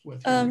come up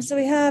with? So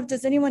we have,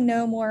 does anyone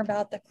know more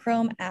about the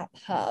Chrome App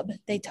Hub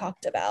they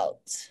talked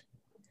about?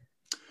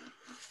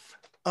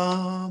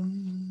 No.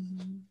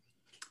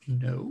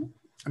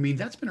 I mean,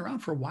 that's been around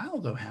for a while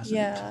though, hasn't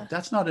it?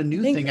 That's not a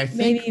new thing. I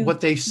think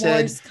what they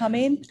said is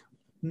coming.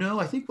 No,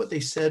 I think what they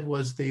said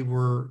was they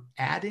were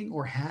adding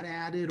or had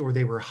added, or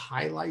they were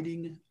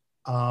highlighting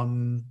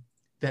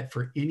that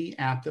for any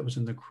app that was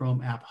in the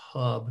Chrome App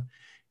Hub,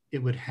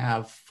 it would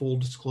have full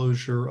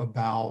disclosure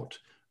about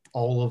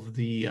all of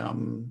the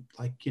COPPA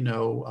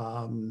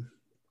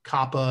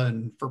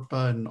and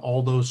FERPA and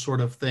all those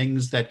sort of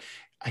things. That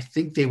I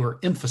think they were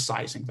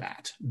emphasizing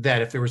that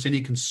if there was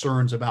any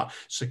concerns about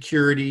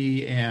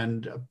security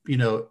and,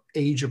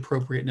 age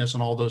appropriateness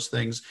and all those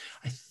things,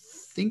 I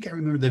think I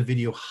remember the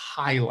video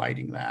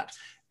highlighting that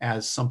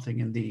as something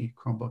in the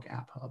Chromebook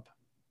App Hub.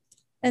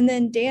 And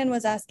then Dan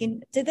was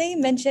asking, did they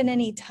mention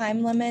any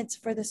time limits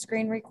for the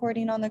screen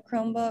recording on the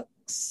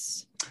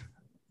Chromebooks?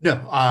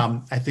 No,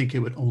 I think it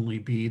would only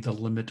be the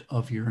limit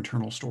of your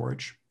internal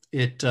storage.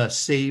 It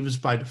saves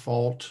by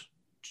default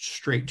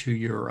straight to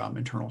your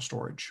internal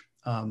storage.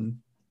 And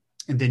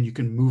then you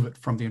can move it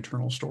from the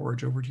internal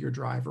storage over to your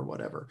drive or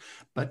whatever.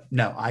 But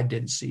no, I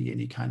didn't see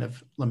any kind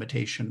of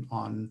limitation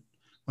on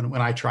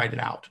when I tried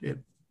it out. It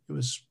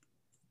was,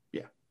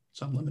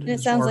 it's unlimited. And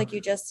it sounds like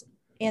you just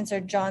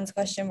answered John's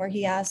question where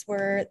he asked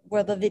where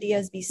will the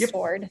videos be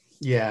stored.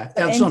 Yeah,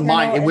 and so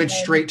mine, it went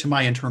straight to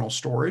my internal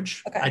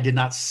storage. Okay. I did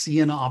not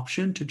see an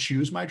option to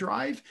choose my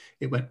drive.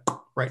 It went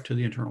right to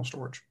the internal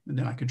storage, and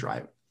then I could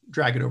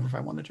drag it over if I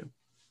wanted to.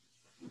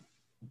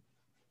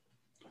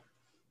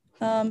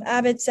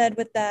 Abid said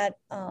with that,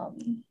 I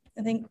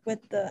think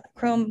with the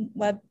Chrome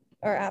web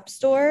or app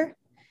store,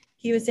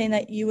 he was saying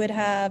that you would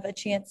have a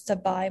chance to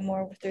buy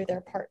more through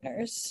their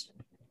partners.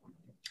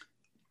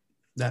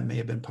 That may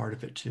have been part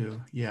of it too.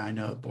 Yeah, I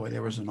know. Boy,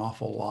 there was an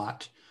awful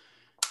lot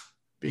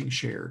being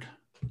shared.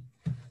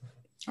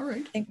 All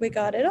right. I think we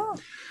got it all.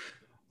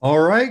 All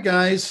right,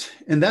 guys.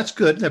 And that's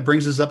good. That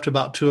brings us up to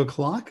about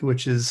 2:00,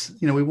 which is,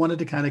 we wanted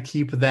to kind of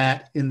keep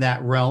that in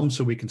that realm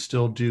so we can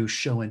still do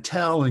show and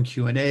tell and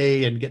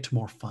Q&A and get to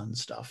more fun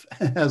stuff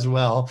as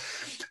well.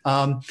 But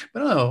I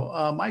don't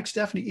know, Mike,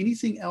 Stephanie,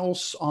 anything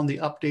else on the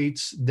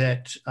updates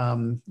that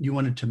you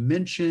wanted to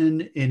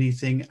mention?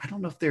 Anything? I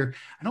don't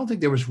think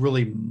there was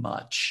really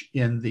much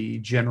in the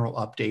general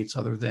updates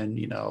other than,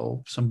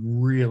 some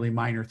really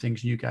minor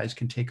things. You guys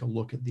can take a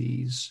look at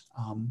these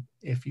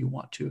if you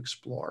want to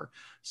explore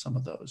some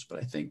of those. But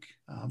I think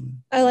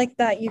I like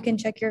that you can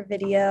check your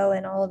video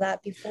and all of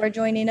that before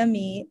joining a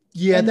meet.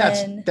 Yeah,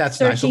 that's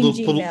nice. A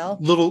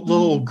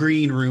little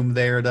green room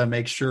there to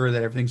make sure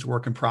that everything's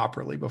working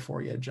properly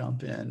before you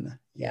jump in.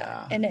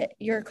 Yeah. And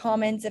your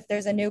comments, if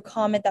there's a new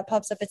comment that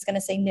pops up, it's going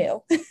to say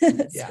new.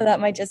 So that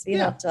might just be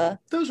help to.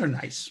 Those are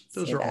nice.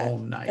 Those are all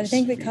nice. But I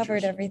think we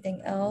covered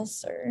everything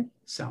else.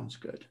 Sounds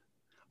good.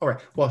 All right.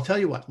 Well, I'll tell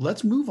you what,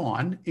 let's move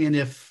on. And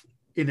if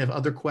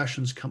other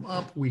questions come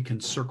up, we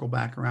can circle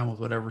back around with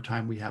whatever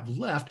time we have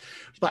left.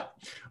 But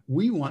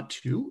we want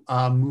to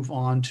move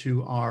on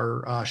to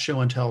our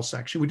show and tell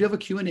section. We do have a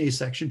Q&A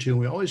section too. And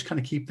we always kind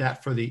of keep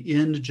that for the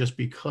end just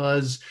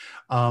because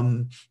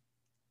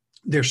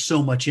there's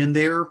so much in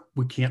there.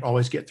 We can't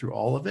always get through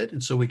all of it.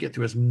 And so we get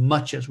through as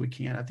much as we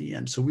can at the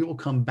end. So we will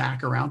come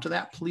back around to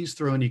that. Please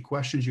throw any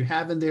questions you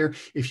have in there.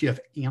 If you have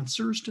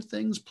answers to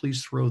things,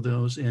 please throw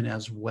those in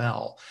as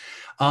well.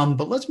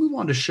 But let's move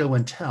on to show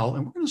and tell.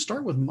 And we're going to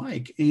start with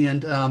Mike.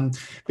 And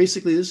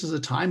basically, this is a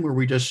time where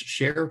we just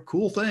share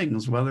cool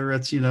things, whether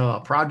it's,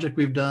 a project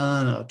we've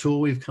done, a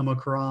tool we've come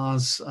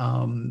across,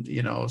 some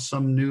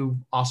new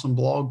awesome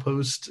blog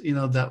post,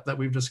 that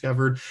we've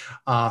discovered,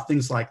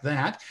 things like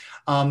that.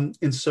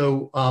 And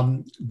so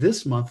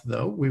this month,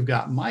 though, we've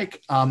got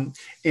Mike.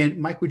 And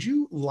Mike, would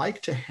you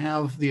like to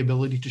have the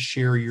ability to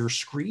share your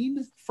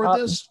screen for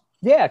this?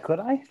 Yeah, could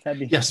I?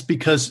 Yes,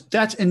 because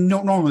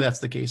normally that's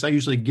the case. I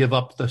usually give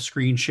up the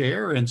screen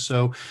share. And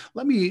so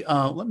let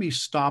me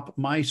stop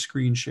my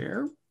screen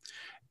share.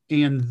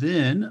 And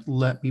then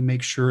let me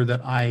make sure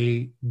that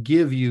I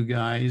give you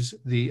guys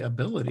the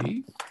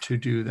ability to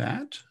do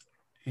that.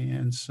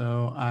 And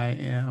so I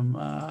am...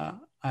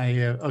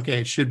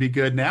 okay, it should be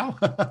good now.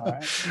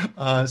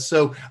 All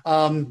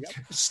right.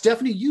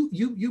 Stephanie,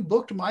 you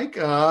booked Mike.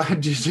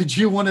 Did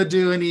you want to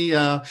do any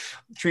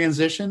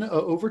transition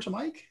over to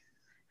Mike?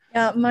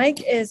 Yeah,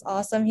 Mike is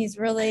awesome. He's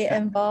really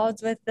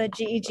involved with the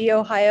GEG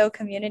Ohio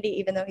community,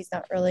 even though he's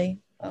not really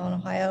an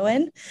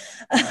Ohioan.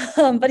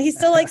 But he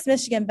still likes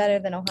Michigan better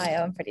than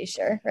Ohio, I'm pretty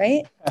sure,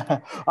 right?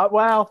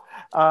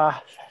 I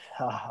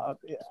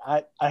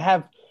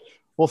have,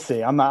 we'll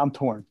see. I'm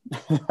torn.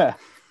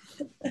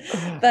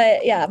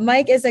 But yeah,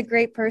 Mike is a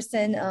great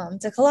person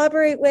to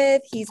collaborate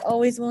with. He's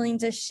always willing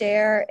to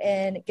share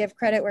and give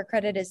credit where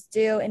credit is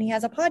due. And he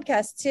has a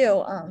podcast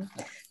too.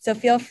 So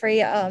feel free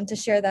to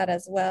share that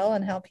as well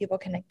and how people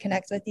can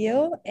connect with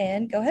you.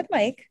 And go ahead,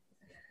 Mike.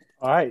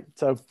 All right.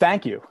 So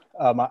thank you.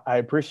 I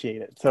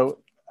appreciate it. So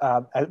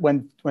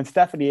when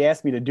Stephanie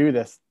asked me to do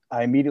this,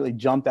 I immediately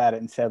jumped at it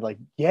and said,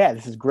 yeah,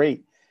 this is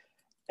great.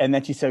 And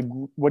then she said,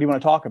 what do you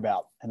want to talk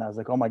about? And I was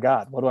like, oh my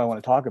God, what do I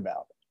want to talk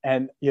about?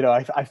 And,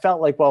 I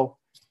felt like, well,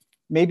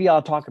 maybe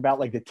I'll talk about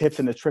the tips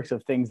and the tricks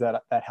of things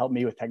that help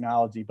me with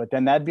technology, but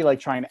then that'd be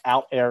like trying to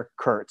out Eric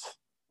Kurtz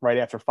right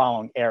after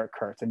following Eric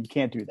Kurtz, and you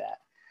can't do that.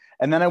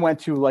 And then I went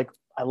to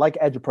I like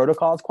Edge of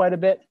Protocols quite a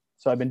bit.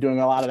 So I've been doing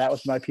a lot of that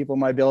with my people in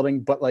my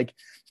building, but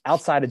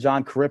outside of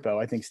John Carippo,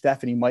 I think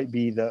Stephanie might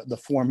be the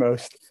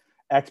foremost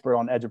expert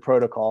on Edge of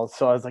Protocols.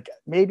 So I was like,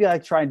 maybe I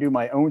try and do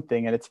my own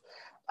thing. And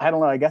I don't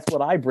know, I guess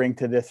what I bring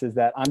to this is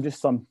that I'm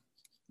just some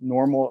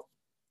normal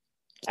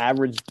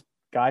average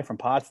guy from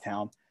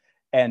Pottstown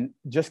and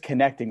just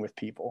connecting with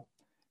people.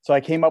 So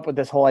I came up with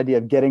this whole idea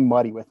of getting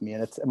muddy with me.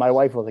 And my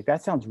wife was like,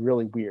 that sounds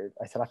really weird.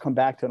 I said, I'll come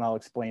back to it and I'll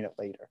explain it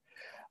later.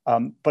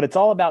 But it's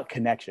all about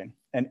connection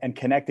and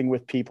connecting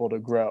with people to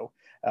grow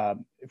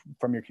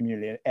from your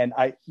community. And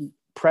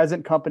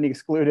present company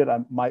excluded,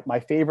 my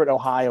favorite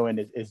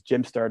Ohioan is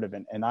Jim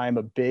Sturdivant. And I am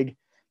a big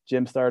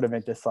Jim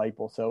Sturdivant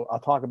disciple. So I'll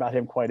talk about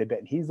him quite a bit.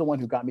 And he's the one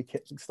who got me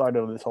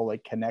started on this whole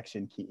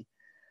connection key.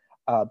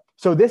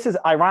 So this is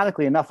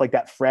ironically enough,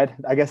 that Fred,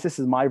 I guess this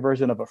is my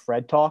version of a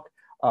Fred talk.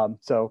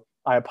 So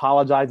I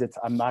apologize.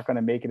 I'm not going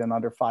to make it in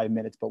under 5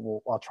 minutes, but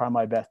I'll try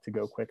my best to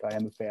go quick. I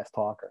am a fast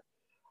talker.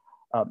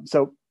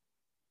 So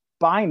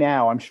by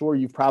now, I'm sure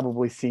you've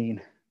probably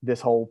seen this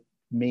whole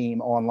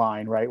meme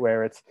online, right?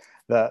 Where it's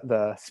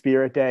the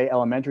Spirit Day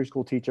elementary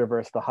school teacher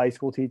versus the high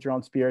school teacher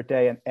on Spirit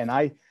Day. And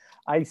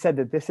I said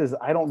that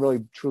I don't really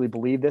truly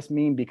believe this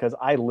meme because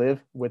I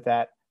live with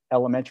that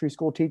elementary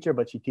school teacher,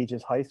 but she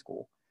teaches high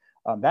school.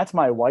 That's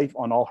my wife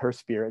on all her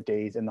Spirit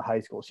Days in the high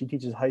school. She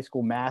teaches high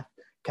school math,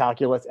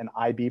 calculus, and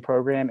IB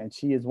program, and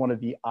she is one of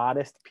the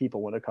oddest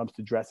people when it comes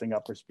to dressing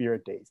up for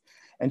Spirit Days.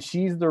 And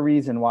she's the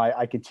reason why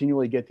I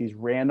continually get these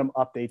random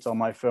updates on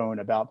my phone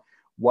about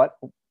what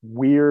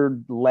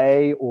weird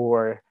lei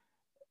or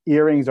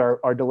earrings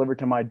are delivered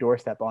to my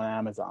doorstep on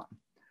Amazon.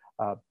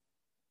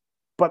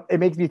 But it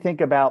makes me think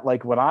about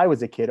when I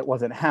was a kid, it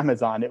wasn't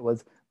Amazon, it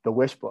was the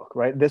Wish Book,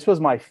 right? This was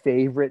my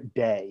favorite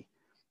day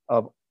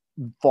of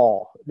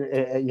fall,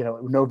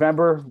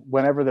 November,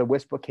 whenever the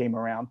Wish Book came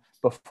around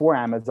before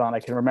Amazon.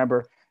 I can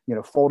remember,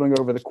 folding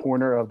over the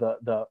corner of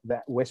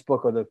that Wish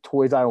Book or the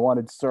toys I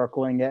wanted,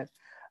 circling it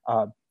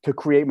to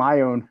create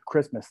my own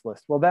Christmas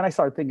list. Well, then I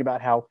started thinking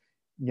about how,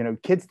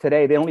 kids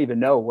today, they don't even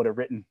know what a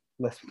written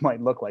list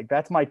might look like.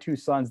 That's my two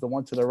sons, the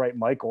one to the right,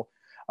 Michael.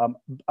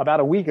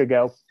 About a week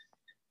ago,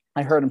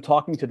 I heard him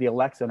talking to the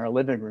Alexa in our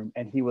living room,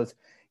 and he was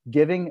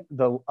giving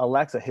the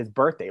Alexa his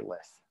birthday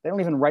list. They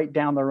don't even write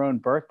down their own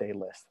birthday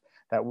list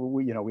that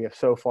we have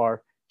so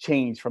far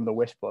changed from the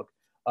wish book.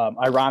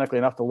 Ironically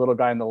enough, the little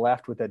guy on the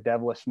left with that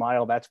devilish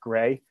smile, that's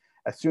Gray.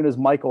 As soon as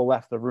Michael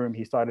left the room,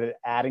 he started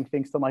adding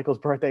things to Michael's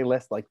birthday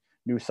list, like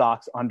new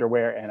socks,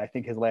 underwear, and I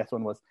think his last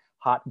one was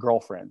hot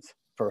girlfriends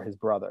for his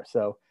brother.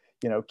 So,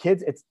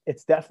 kids,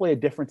 it's definitely a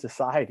different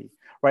society,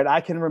 right?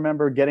 I can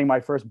remember getting my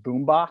first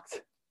boombox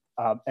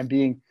and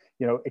being,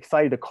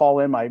 excited to call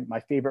in my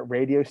favorite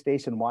radio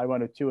station,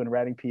 Y102 in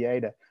Reading, PA,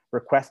 to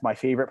request my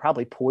favorite,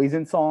 probably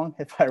Poison song,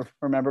 if I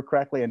remember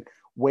correctly, and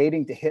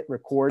waiting to hit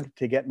record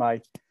to get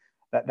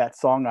that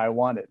song I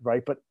wanted,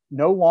 right? But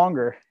no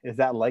longer is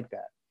that like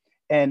that.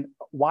 And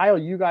while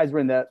you guys were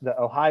in the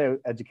Ohio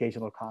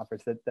Educational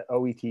Conference, the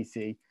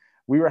OETC,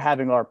 we were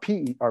having our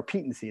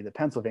PETNC, the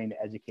Pennsylvania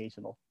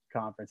Educational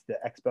Conference, the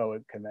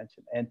Expo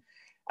Convention. And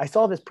I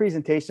saw this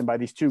presentation by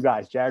these two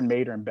guys, Jared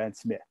Mader and Ben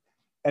Smith,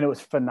 and it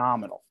was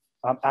phenomenal.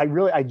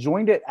 I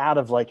joined it out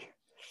of I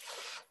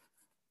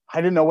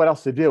didn't know what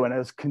else to do. And it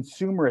was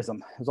consumerism.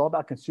 It was all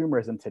about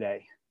consumerism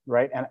today,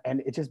 right?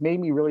 And it just made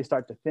me really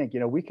start to think,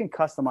 we can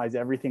customize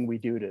everything we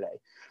do today,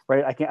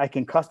 right? I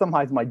can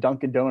customize my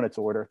Dunkin' Donuts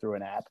order through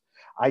an app.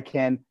 I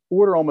can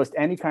order almost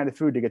any kind of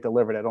food to get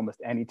delivered at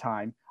almost any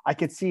time. I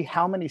can see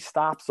how many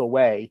stops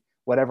away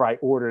whatever I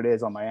ordered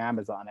is on my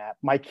Amazon app.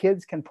 My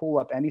kids can pull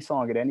up any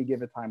song at any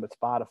given time with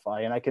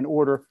Spotify, and I can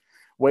order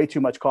way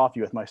too much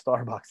coffee with my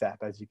Starbucks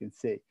app, as you can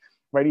see,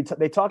 right?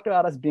 They talked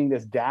about us being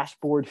this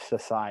dashboard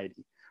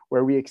society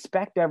where we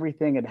expect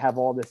everything and have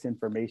all this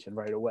information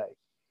right away.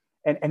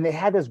 And they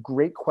had this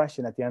great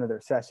question at the end of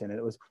their session. And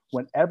it was,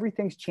 when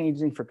everything's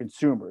changing for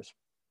consumers,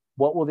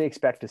 what will they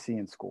expect to see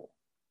in school?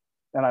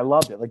 And I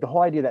loved it. Like the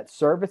whole idea that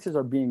services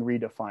are being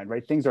redefined,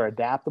 right? Things are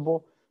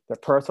adaptable, they're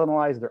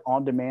personalized, they're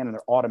on demand, and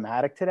they're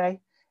automatic today.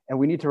 And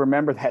we need to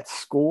remember that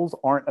schools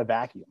aren't a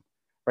vacuum,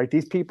 right?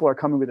 These people are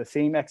coming with the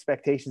same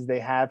expectations they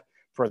have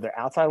for their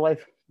outside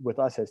life with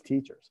us as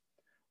teachers,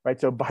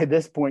 right? So by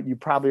this point, you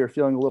probably are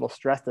feeling a little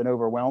stressed and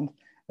overwhelmed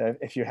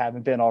if you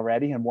haven't been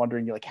already, and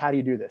wondering, how do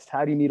you do this?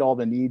 How do you meet all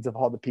the needs of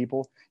all the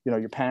people,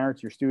 your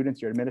parents, your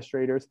students, your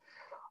administrators?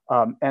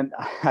 And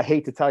I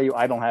hate to tell you,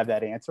 I don't have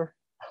that answer,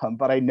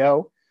 but I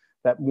know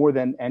that more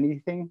than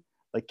anything,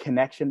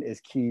 connection is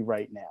key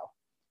right now,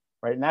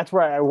 right? And that's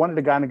where I wanted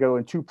to kind of go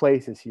in two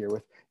places here.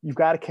 You've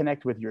got to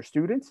connect with your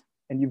students,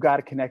 and you've got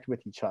to connect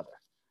with each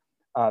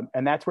other.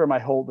 And that's where my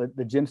whole,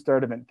 the Jim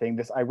Sturdivant thing,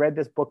 I read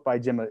this book by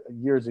Jim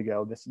years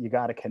ago, You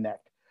Got to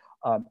Connect.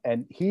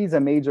 And he's a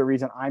major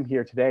reason I'm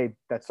here today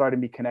that started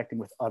me connecting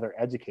with other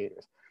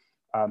educators.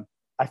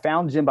 I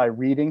found Jim by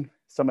reading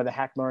some of the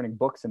Hack Learning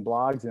books and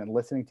blogs and then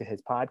listening to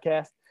his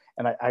podcast.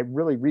 And I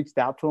really reached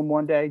out to him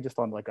one day just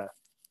on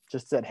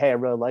just said, hey, I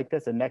really like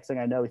this. And next thing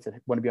I know, he said,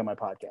 want to be on my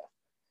podcast.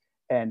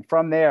 And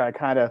from there, I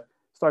kind of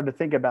started to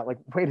think about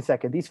wait a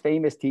second, these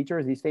famous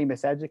teachers, these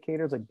famous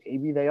educators,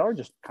 maybe they are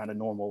just kind of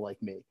normal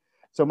like me.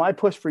 So my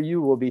push for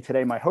you will be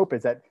today, my hope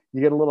is that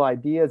you get a little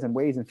ideas and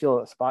ways and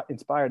feel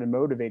inspired and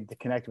motivated to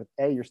connect with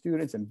A, your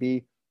students, and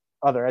B,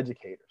 other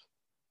educators.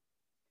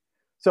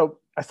 So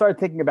I started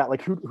thinking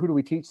about who do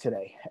we teach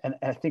today? And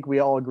I think we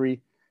all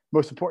agree,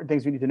 most important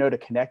things we need to know to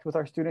connect with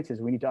our students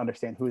is we need to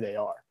understand who they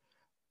are.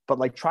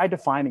 But try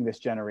defining this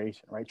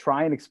generation, right?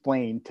 Try and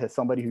explain to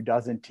somebody who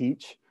doesn't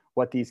teach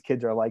what these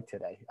kids are like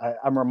today.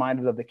 I'm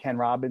reminded of the Ken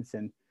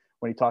Robinson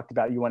when he talked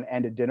about, you want to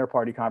end a dinner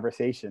party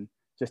conversation,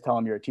 just tell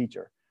them you're a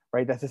teacher.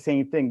 Right? That's the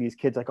same thing. These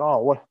kids what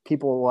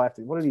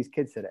are these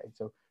kids today?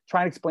 So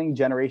try and explain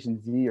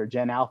Generation Z or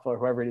Gen Alpha or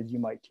whoever it is you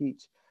might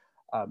teach.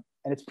 And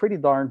it's pretty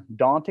darn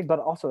daunting, but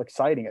also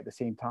exciting at the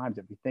same time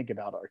if we think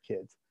about our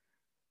kids.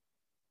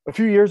 A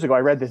few years ago, I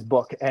read this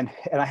book and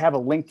I have a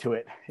link to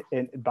it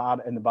in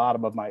the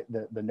bottom of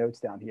the notes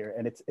down here.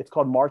 And it's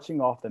called Marching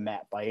Off the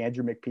Mat by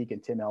Andrew McPeak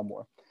and Tim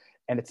Elmore.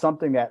 And it's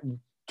something that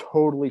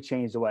totally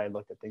changed the way I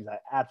looked at things. I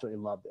absolutely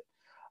loved it.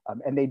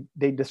 And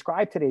they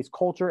describe today's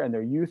culture and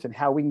their youth and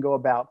how we can go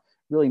about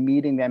really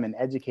meeting them and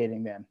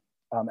educating them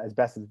as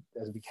best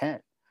as we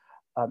can.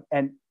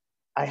 And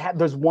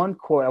there's one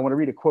quote, I want to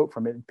read a quote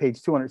from it,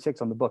 page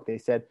 206 on the book. They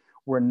said,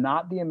 "We're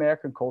not the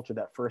American culture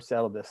that first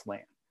settled this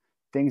land.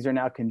 Things are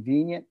now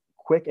convenient,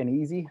 quick, and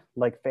easy,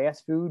 like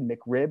fast food,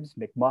 McRibs,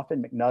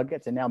 McMuffin,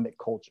 McNuggets, and now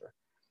McCulture."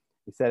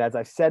 He said, "As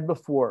I've said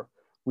before,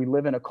 we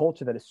live in a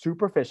culture that is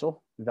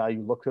superficial, we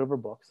value looks over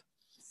books,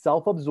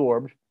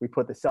 self-absorbed, we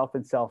put the self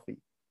in selfie,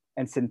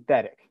 and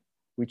synthetic,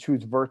 we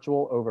choose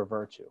virtual over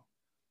virtue."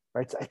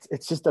 Right? So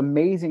it's just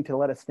amazing to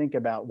let us think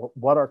about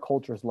what our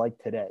culture is like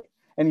today.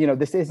 And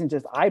this isn't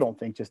just, I don't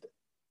think, just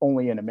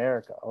only in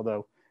America,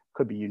 although it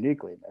could be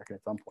uniquely American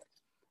at some point.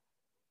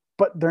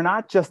 But they're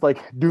not just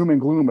doom and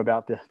gloom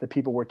about the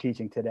people we're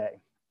teaching today.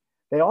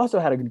 They also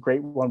had a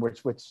great one,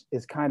 which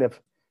is kind of,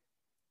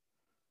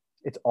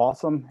 it's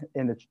awesome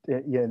in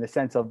the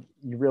sense of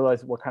you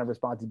realize what kind of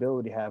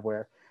responsibility you have,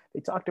 where they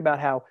talked about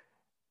how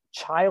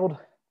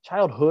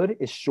childhood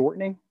is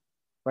shortening,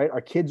 right?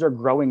 Our kids are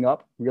growing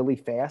up really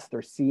fast.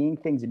 They're seeing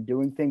things and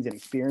doing things and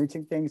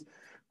experiencing things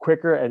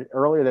quicker and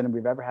earlier than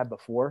we've ever had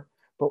before.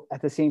 but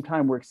at the same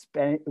time,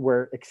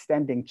 we're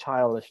extending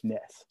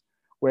childishness,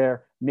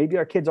 where maybe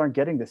our kids aren't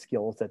getting the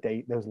skills that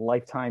those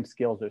lifetime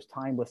skills, those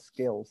timeless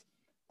skills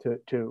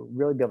to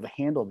really be able to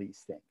handle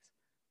these things.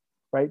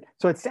 Right.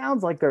 So it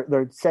sounds like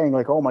they're saying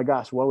like, oh my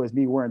gosh, woe is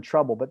me, we're in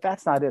trouble. But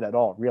that's not it at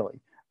all, really.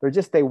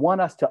 They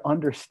want us to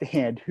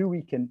understand who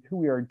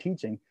we are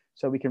teaching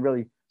so we can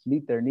really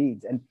meet their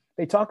needs. And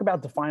they talk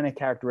about defining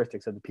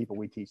characteristics of the people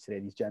we teach today,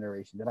 these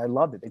generations. And I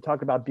loved it. They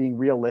talk about being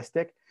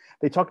realistic.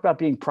 They talk about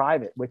being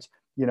private, which,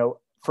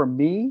 for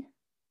me,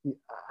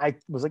 I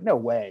was like, no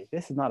way,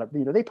 this is not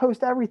they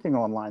post everything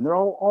online. They're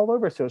all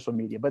over social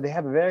media, but they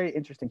have a very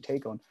interesting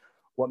take on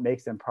what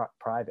makes them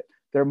private.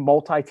 They're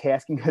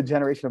multitasking, a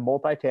generation of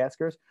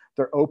multitaskers.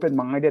 They're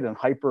open-minded and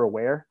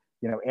hyper-aware.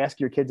 Ask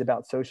your kids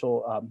about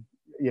social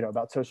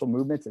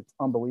movements. It's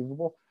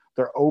unbelievable.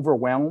 They're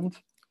overwhelmed.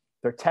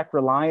 They're tech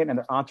reliant and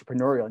they're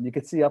entrepreneurial. And you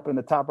can see up in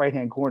the top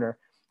right-hand corner,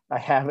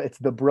 it's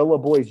the Brilla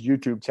Boys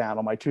YouTube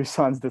channel. My two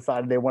sons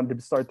decided they wanted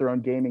to start their own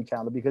gaming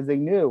channel because they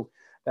knew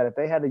that if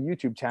they had a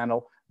YouTube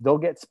channel, they'll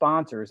get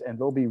sponsors and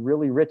they'll be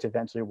really rich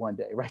eventually one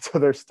day, right? So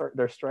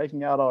they're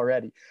striking out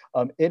already.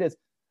 It is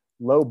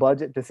low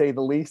budget to say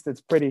the least.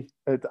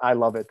 I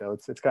love it though.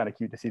 It's kind of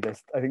cute to see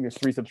this. I think there's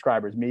 3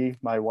 subscribers, me,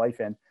 my wife,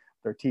 and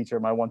their teacher,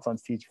 my one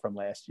son's teacher from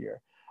last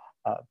year.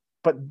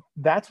 But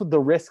that's what the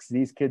risks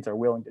these kids are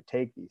willing to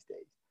take these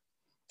days.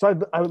 So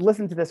I would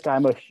listen to this guy.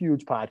 I'm a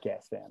huge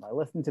podcast fan. I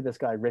listened to this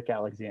guy, Rick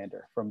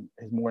Alexander, from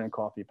his Morning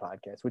Coffee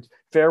podcast, which,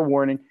 fair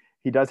warning,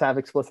 he does have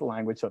explicit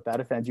language. So if that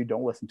offends you,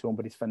 don't listen to him,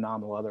 but he's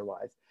phenomenal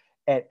otherwise.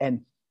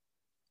 And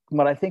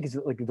what I think is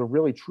like the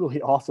really,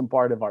 truly awesome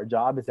part of our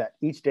job is that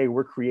each day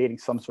we're creating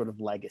some sort of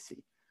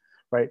legacy,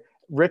 right?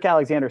 Rick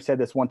Alexander said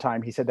this one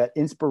time. He said that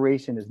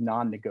inspiration is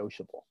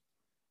non-negotiable.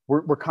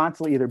 We're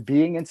constantly either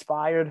being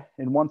inspired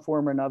in one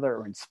form or another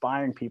or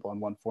inspiring people in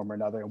one form or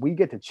another. And we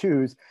get to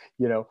choose,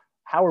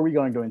 how are we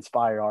going to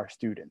inspire our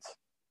students,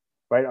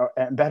 right?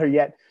 And better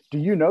yet, do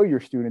you know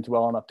your students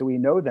well enough? Do we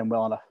know them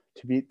well enough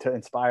to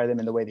inspire them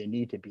in the way they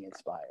need to be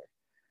inspired?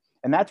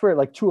 And that's where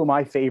like 2 of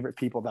my favorite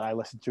people that I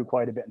listen to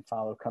quite a bit and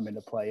follow come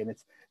into play. And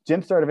it's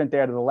Jim Sturdivant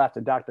there to the left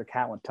and Dr.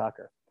 Catlin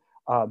Tucker.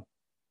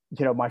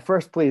 My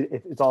first plea,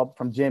 it's all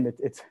from Jim.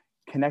 It's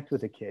connect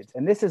with the kids.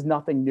 And this is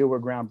nothing new or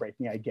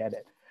groundbreaking. I get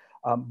it.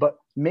 But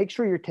make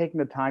sure you're taking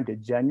the time to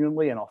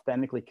genuinely and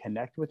authentically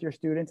connect with your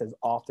students as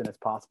often as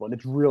possible. And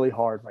it's really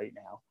hard right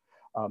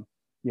now.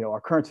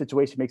 Our current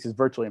situation makes this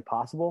virtually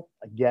impossible.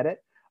 I get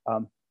it.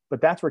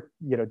 But that's where,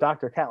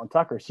 Dr. Catlin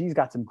Tucker, she's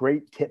got some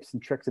great tips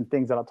and tricks and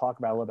things that I'll talk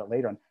about a little bit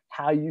later on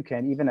how you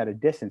can, even at a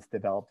distance,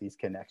 develop these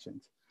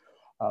connections.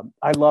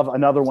 I love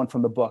another one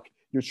from the book.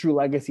 Your true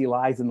legacy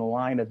lies in the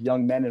line of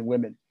young men and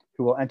women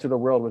who will enter the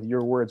world with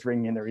your words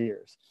ringing in their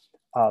ears.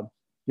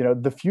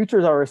 The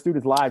futures of our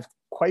students' lives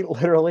quite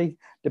literally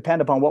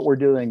depend upon what we're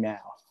doing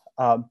now.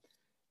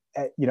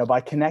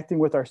 By connecting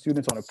with our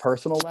students on a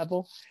personal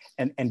level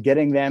and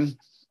getting to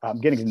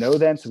know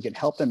them so we can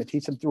help them and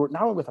teach them through it,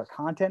 not only with our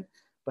content,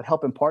 but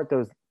help impart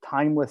those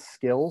timeless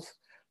skills.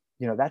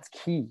 That's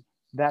key.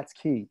 That's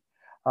key.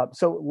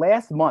 So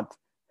last month,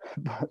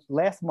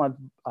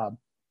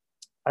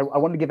 I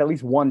wanted to give at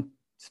least one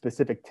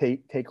specific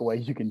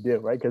takeaway you can do,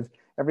 right? Because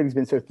everything's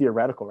been so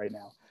theoretical right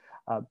now.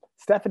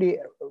 Stephanie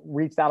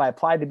reached out. I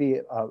applied to be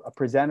a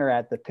presenter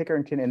at the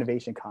Pickerington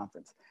Innovation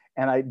Conference.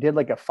 And I did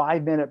like a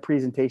 5-minute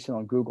presentation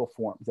on Google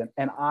Forms.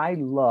 And I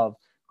love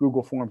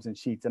Google Forms and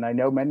Sheets. And I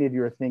know many of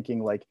you are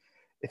thinking like,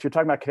 if you're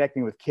talking about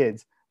connecting with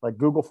kids, like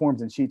Google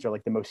Forms and Sheets are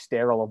like the most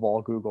sterile of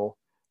all Google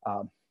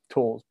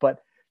tools,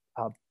 but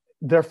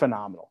they're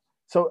phenomenal.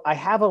 So I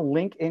have a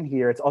link in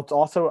here. It's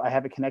also, I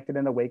have it connected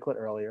in a Wakelet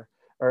earlier,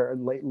 or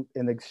late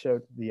in the show,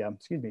 the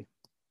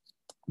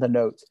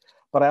notes.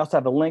 But I also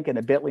have a link and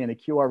a bit.ly and a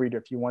QR reader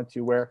if you want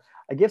to, where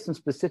I give some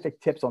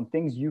specific tips on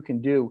things you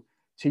can do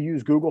to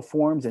use Google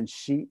Forms and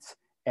Sheets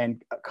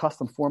and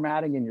custom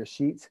formatting in your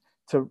sheets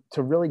to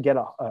really get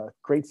a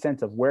great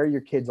sense of where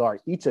your kids are,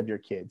 each of your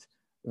kids,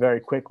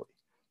 very quickly.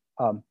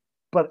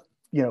 But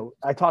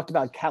I talked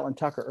about Catlin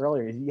Tucker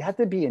earlier. You have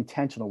to be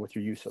intentional with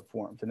your use of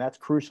forms, and that's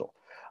crucial.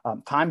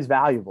 Time's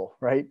valuable,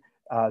 right?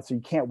 So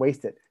you can't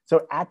waste it.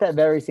 So at that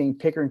very same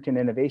Pickerington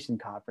Innovation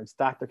Conference,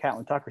 Dr.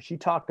 Catlin Tucker, she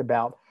talked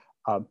about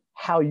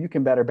how you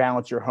can better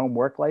balance your home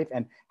work life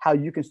and how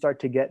you can start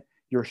to get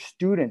your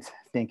students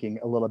thinking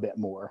a little bit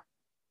more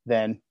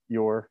than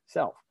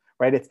yourself,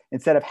 right? It's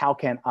instead of how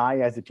can I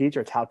as a teacher,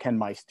 it's how can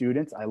my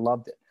students. I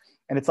loved it.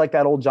 And it's like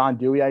that old John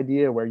Dewey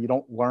idea where you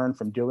don't learn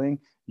from doing,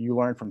 you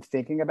learn from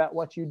thinking about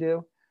what you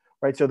do,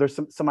 right? So there's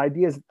some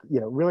ideas,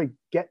 really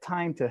get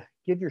time to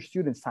give your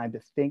students time to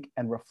think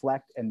and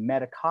reflect and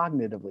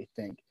metacognitively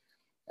think.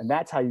 And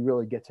that's how you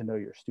really get to know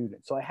your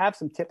students. So I have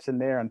some tips in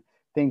there on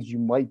things you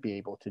might be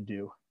able to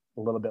do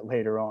a little bit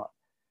later on.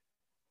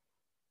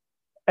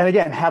 And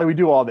again, how do we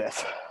do all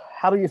this?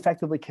 How do you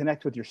effectively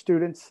connect with your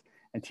students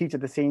and teach at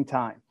the same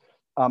time?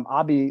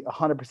 I'll be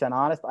 100%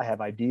 honest. I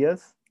have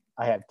ideas,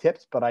 I have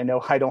tips, but I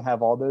know I don't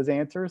have all those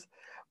answers.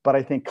 But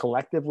I think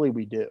collectively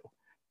we do.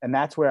 And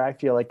that's where I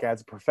feel like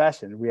as a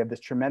profession, we have this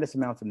tremendous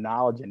amounts of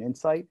knowledge and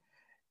insight.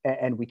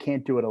 and we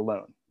can't do it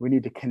alone. We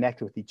need to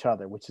connect with each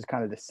other, which is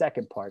kind of the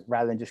second part,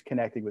 rather than just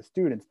connecting with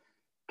students,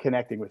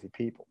 connecting with the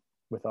people,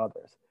 with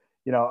others.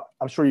 You know,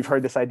 I'm sure you've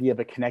heard this idea of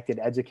a connected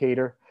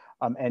educator.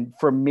 And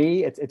for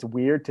me, it's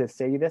weird to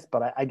say this,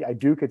 but I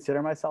do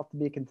consider myself to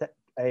be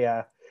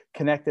a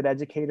connected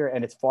educator,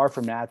 and it's far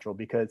from natural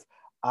because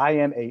I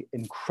am an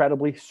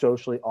incredibly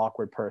socially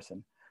awkward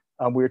person.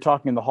 We were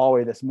talking in the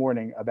hallway this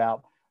morning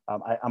about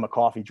I'm a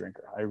coffee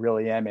drinker. I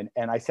really am.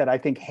 And I said, I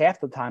think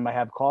half the time I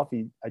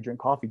drink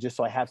coffee just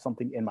so I have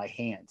something in my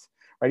hands,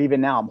 right?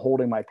 Even now I'm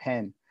holding my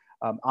pen.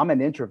 I'm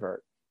an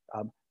introvert.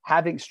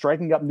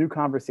 Striking up new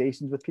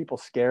conversations with people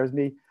scares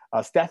me.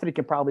 Stephanie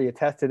can probably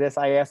attest to this.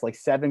 I asked like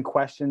 7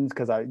 questions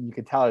because you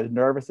could tell I was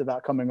nervous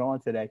about coming on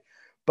today.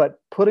 But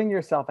putting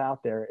yourself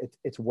out there,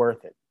 it's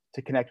worth it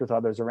to connect with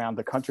others around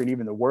the country and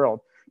even the world,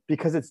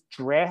 because it's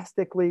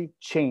drastically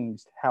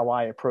changed how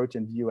I approach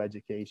and view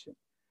education.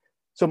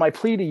 So my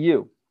plea to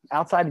you,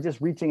 outside of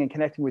just reaching and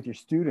connecting with your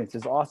students,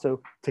 is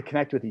also to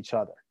connect with each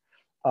other.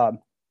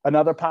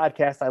 Another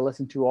podcast I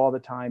listen to all the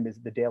time is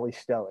The Daily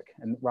Stoic,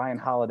 and Ryan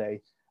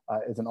Holiday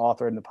is an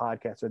author in the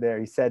podcast there.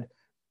 He said,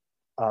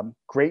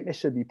 greatness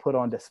should be put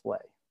on display.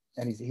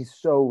 And he's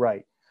so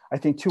right. I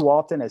think too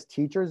often as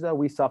teachers, though,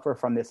 we suffer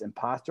from this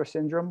imposter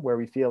syndrome where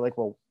we feel like,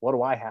 well, what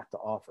do I have to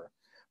offer?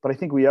 But I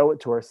think we owe it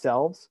to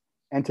ourselves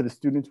and to the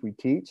students we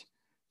teach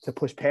to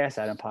push past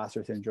that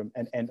imposter syndrome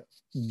and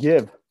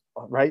give,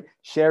 right?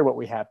 Share what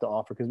we have to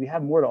offer, because we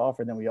have more to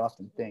offer than we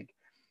often think.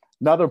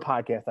 Another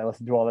podcast I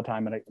listen to all the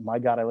time, and my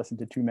God, I listen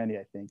to too many,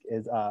 I think,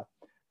 is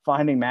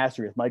Finding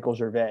Mastery with Michael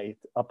Gervais,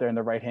 up there in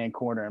the right-hand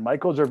corner. And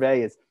Michael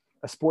Gervais is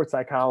a sports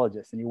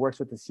psychologist, and he works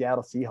with the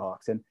Seattle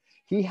Seahawks. And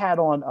he had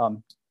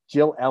on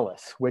Jill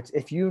Ellis, which,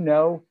 if you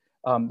know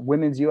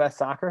women's U.S.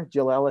 soccer,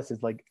 Jill Ellis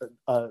is like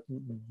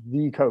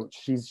the coach.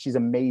 She's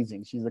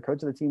amazing. She's the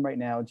coach of the team right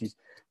now, and she's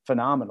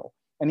phenomenal.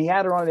 And he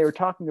had her on. They were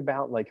talking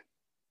about like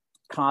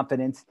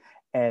confidence,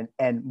 and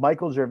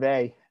Michael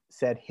Gervais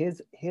said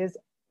his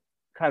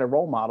kind of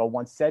role model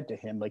once said to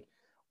him, like,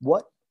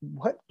 what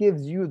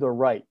gives you the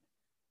right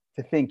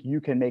to think you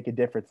can make a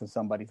difference in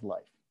somebody's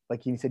life?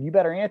 Like he said, you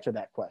better answer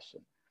that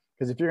question,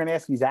 because if you're going to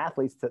ask these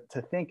athletes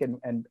to think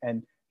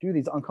and do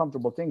these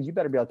uncomfortable things, you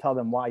better be able to tell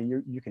them why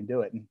you can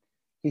do it. And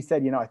he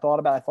said, I thought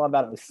about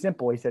it. It was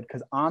simple. He said,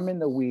 because I'm in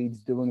the weeds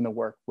doing the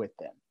work with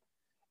them.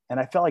 And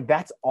I felt like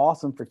that's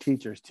awesome for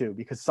teachers too,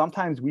 because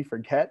sometimes we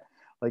forget,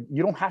 like,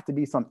 you don't have to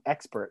be some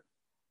expert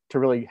to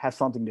really have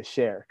something to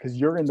share, because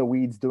you're in the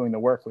weeds doing the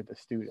work with the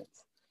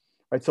students,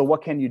 right? So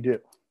what can you do,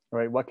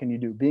 right? What can you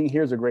do? Being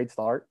here is a great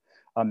start.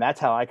 That's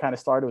how I kind of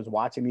started, was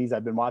watching these.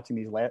 I've been watching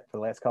these for the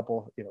last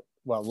couple,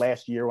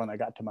 last year when I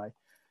got to my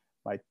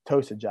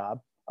TOSA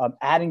job.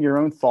 Adding your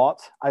own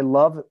thoughts. I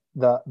love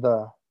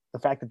the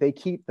fact that they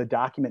keep the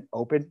document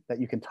open, that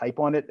you can type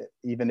on it,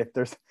 even if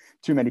there's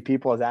too many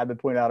people, as Abby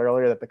pointed out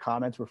earlier, that the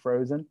comments were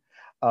frozen.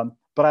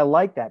 But I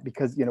like that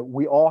because,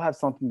 we all have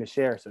something to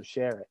share. So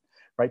share it,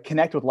 right?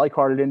 Connect with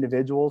like-hearted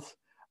individuals.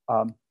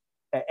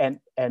 And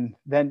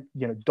then,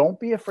 don't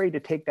be afraid to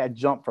take that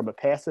jump from a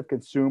passive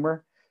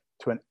consumer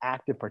to an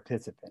active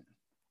participant,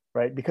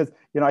 right? Because,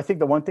 I think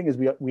the one thing is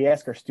we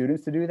ask our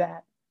students to do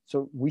that.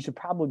 So we should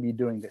probably be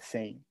doing the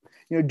same.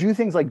 Do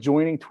things like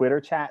joining Twitter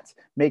chats,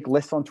 make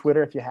lists on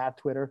Twitter if you have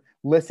Twitter,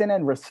 listen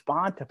and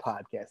respond to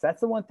podcasts. That's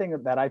the one thing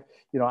that I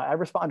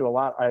respond to a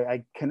lot.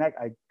 I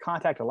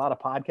contact a lot of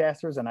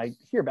podcasters, and I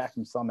hear back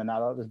from some and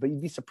not others, but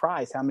you'd be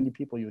surprised how many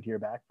people you would hear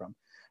back from,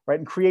 right?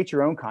 And create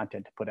your own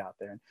content to put out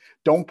there. And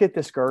don't get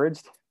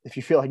discouraged if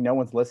you feel like no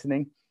one's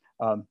listening.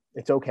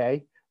 It's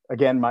okay.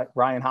 Again,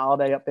 Ryan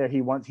Holiday up there,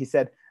 he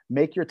said,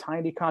 make your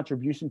tiny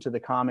contribution to the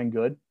common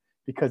good,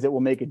 because it will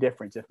make a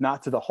difference. If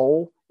not to the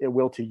whole, it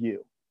will to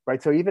you,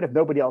 right? So even if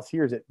nobody else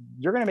hears it,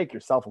 you're going to make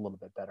yourself a little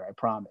bit better, I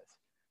promise.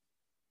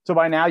 So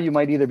by now you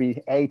might either be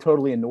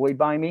totally annoyed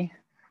by me,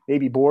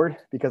 maybe bored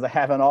because I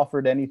haven't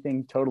offered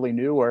anything totally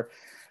new, or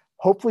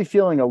hopefully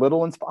feeling a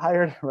little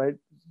inspired, right?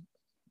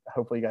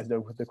 Hopefully you guys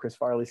know the Chris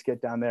Farley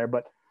skit down there,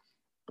 but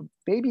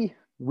maybe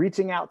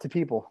reaching out to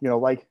people,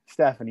 like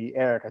Stephanie,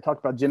 Eric. I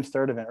talked about Jim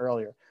Sturdivant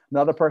earlier.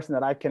 Another person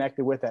that I've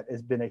connected with that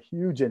has been a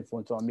huge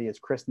influence on me is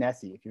Chris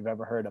Nesi, if you've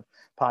ever heard of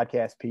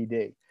Podcast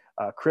PD.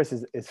 Chris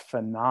is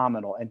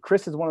phenomenal. And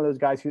Chris is one of those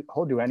guys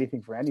who'll do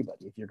anything for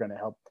anybody if you're going to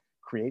help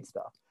create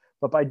stuff.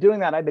 But by doing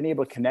that, I've been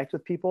able to connect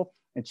with people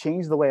and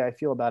change the way I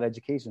feel about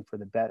education for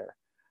the better,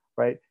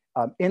 right?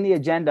 In the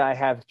agenda, I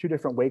have 2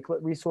 different Wakelet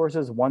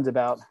resources. One's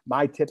about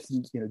my tips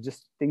and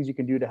just things you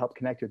can do to help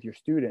connect with your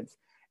students,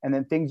 and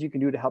then things you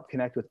can do to help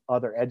connect with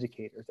other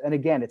educators. And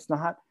again, it's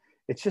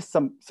just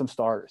some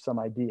starters, some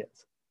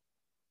ideas.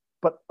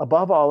 But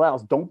above all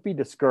else, don't be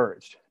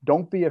discouraged.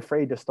 Don't be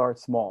afraid to start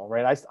small,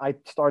 right? I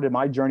started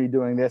my journey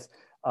doing this.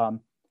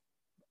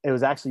 It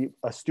was actually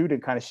a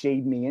student kind of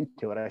shaded me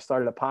into it. I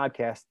started a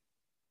podcast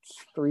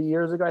 3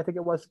 years ago, I think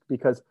it was,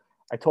 because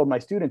I told my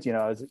students, you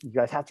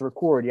guys have to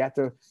record, you have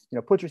to,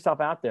 put yourself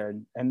out there.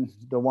 And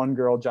the one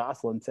girl,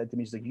 Jocelyn, said to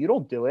me, she's like, you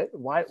don't do it.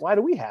 Why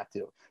do we have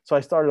to? So I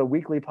started a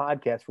weekly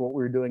podcast for what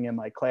we were doing in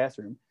my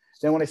classroom.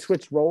 Then when I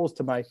switched roles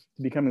to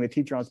becoming the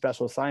teacher on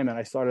special assignment,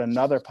 I started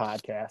another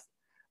podcast,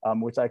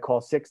 which I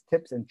call 6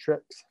 Tips and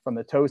Trips from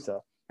the TOSA.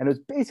 And it was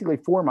basically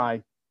for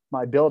my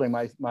building,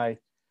 my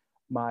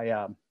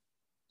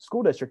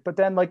school district. But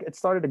then like it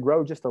started to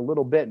grow just a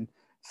little bit. And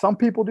some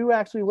people do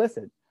actually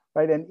listen,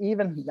 right? And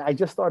even I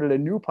just started a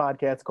new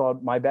podcast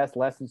called My Best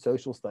Lesson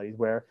Social Studies,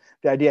 where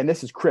the idea, and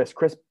this is Chris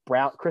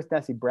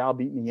Nesi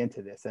browbeat me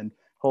into this, and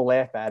he'll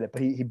laugh at it,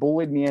 but he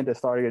bullied me into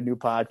starting a new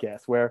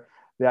podcast where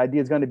the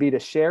idea is going to be to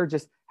share,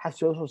 just have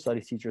social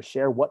studies teachers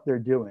share what they're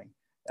doing.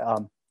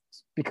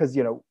 Because,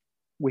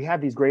 we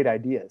have these great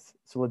ideas,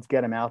 so let's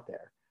get them out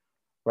there,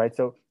 right?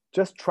 So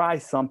just try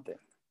something,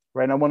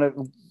 right? And I want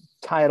to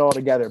tie it all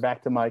together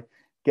back to my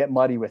get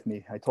muddy with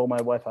me. I told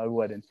my wife I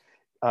would. And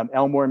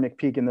Elmore and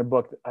McPeak in their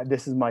book,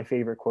 this is my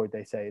favorite quote.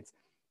 They say it's,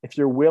 if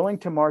you're willing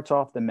to march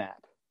off the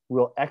map,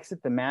 we'll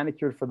exit the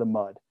manicured for the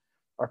mud.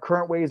 Our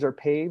current ways are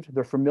paved.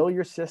 They're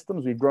familiar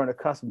systems we've grown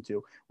accustomed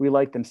to. We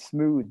like them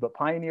smooth, but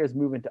pioneers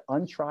move into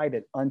untried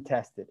and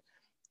untested.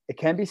 It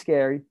can be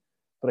scary,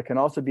 but it can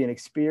also be an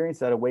experience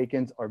that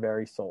awakens our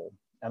very soul.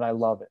 And I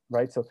love it,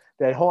 right? So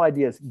the whole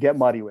idea is get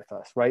muddy with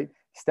us, right?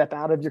 Step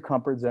out of your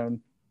comfort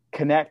zone,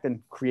 connect,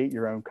 and create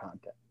your own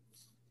content.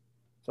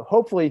 So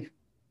hopefully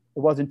it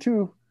wasn't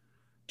too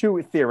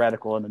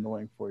theoretical and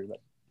annoying for you,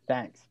 but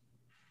thanks.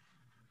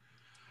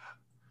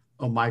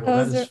 Oh, Michael,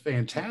 that is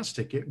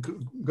fantastic.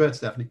 Go ahead,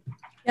 Stephanie.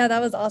 Yeah,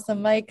 that was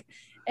awesome, Mike.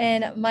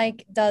 And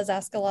Mike does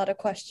ask a lot of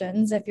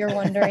questions, if you're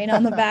wondering,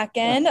 on the back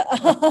end,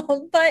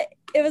 but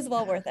it was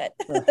well worth it.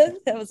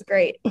 That was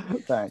great.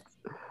 Thanks.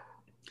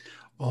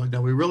 Well,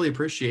 no, we really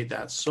appreciate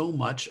that so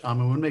much. I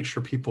want to make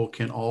sure people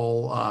can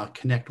all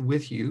connect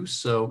with you.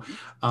 So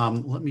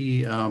let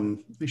me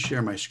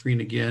share my screen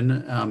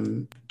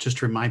again, just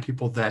to remind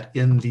people that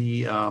in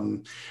the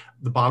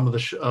bottom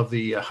of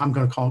the I'm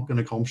going to call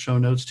them show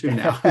notes too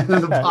now.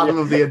 The bottom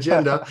of the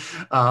agenda,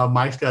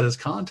 Mike's got his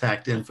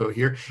contact info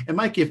here. And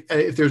Mike,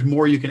 if there's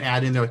more you can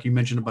add in there, like you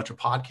mentioned a bunch of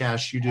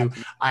podcasts you do.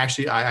 I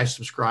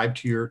subscribe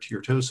to your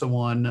TOSA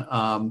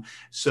one.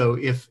 So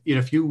if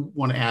you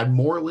want to add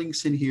more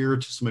links in here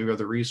to some of your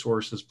other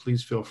resources,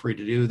 please feel free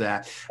to do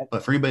that.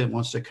 But for anybody that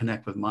wants to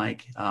connect with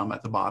Mike,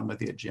 at the bottom of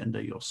the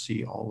agenda, you'll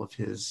see all of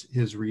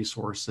his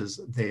resources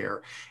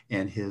there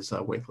and his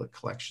Wakelet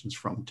collections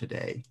from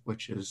today,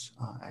 which is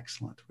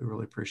excellent. We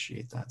really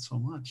appreciate that so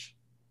much.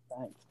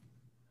 Thanks.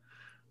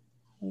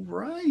 All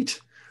right.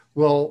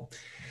 Well,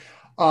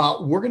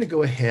 we're going to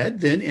go ahead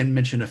then and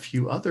mention a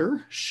few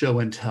other show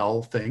and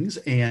tell things.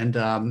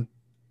 And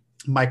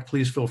Mike,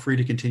 please feel free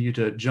to continue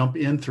to jump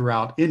in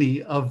throughout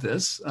any of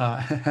this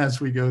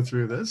as we go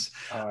through this.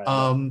 All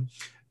right.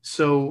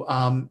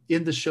 So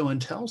in the show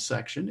and tell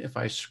section, if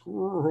I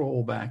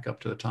scroll back up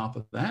to the top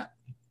of that,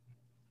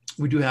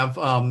 we do have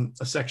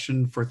a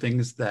section for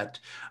things that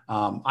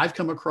I've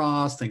come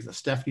across, things that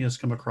Stephanie has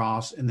come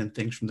across, and then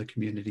things from the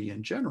community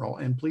in general.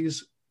 And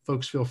please,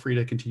 folks, feel free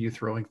to continue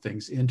throwing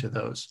things into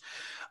those.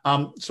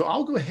 So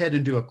I'll go ahead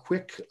and do a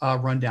quick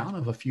rundown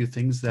of a few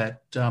things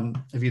that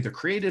I've either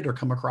created or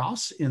come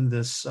across in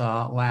this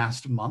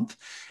last month,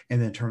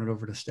 and then turn it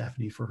over to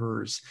Stephanie for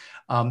hers.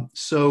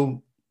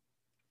 So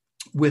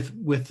with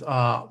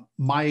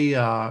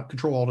my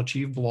Control Alt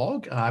Achieve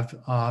blog, I've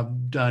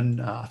done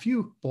a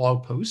few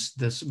blog posts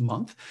this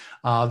month.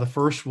 The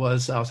first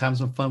was I was having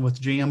some fun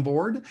with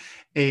Jamboard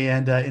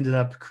and ended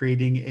up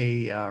creating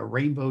a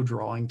rainbow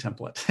drawing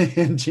template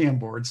in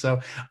Jamboard.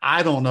 So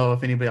I don't know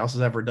if anybody else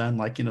has ever done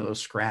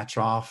those scratch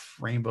off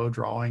rainbow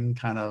drawing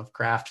kind of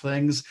craft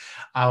things.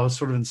 I was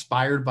sort of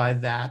inspired by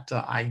that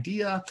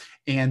idea,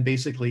 and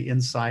basically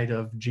inside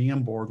of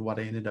Jamboard, what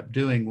I ended up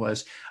doing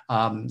was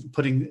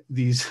putting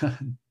these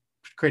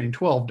creating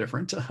 12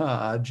 different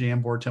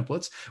Jamboard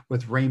templates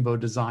with rainbow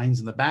designs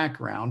in the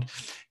background.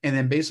 And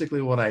then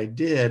basically what I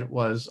did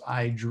was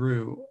I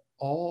drew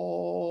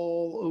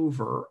all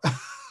over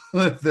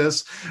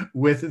this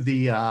with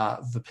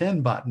the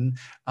pen button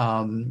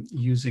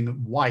using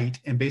white,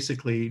 and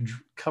basically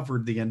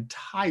covered the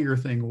entire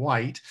thing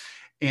white.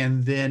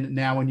 And then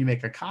now when you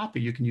make a copy,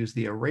 you can use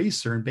the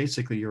eraser, and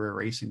basically you're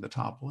erasing the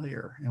top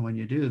layer. And when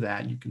you do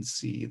that, you can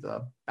see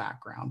the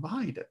background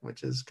behind it,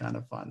 which is kind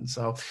of fun.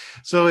 So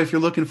if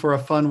you're looking for a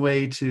fun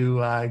way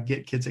to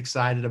get kids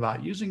excited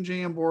about using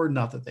Jamboard,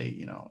 not that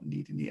they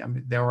need, I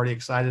mean, they're already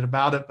excited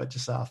about it, but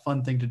just a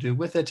fun thing to do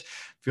with it,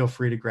 feel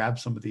free to grab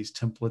some of these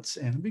templates,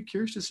 and I'd be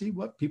curious to see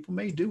what people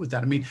may do with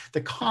that. I mean,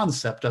 the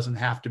concept doesn't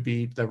have to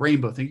be the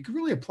rainbow thing. You could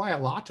really apply a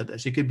lot to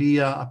this. It could be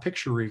a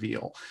picture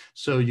reveal.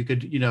 So you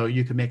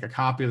could make a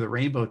copy of the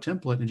rainbow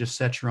template and just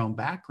set your own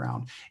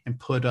background and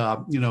put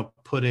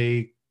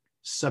a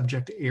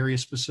subject area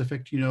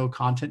specific,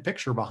 content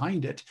picture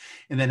behind it.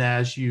 And then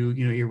as you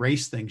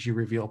erase things, you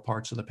reveal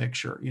parts of the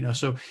picture,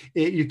 so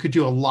you could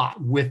do a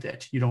lot with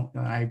it.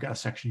 I've got a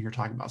section here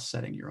talking about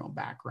setting your own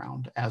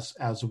background as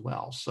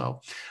well.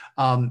 So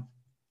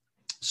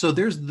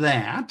there's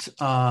that.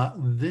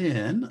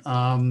 Then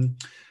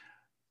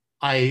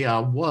I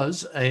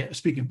was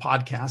speaking of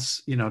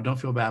podcasts, don't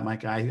feel bad,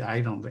 Mike.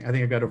 I don't think, I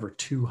think I got over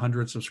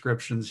 200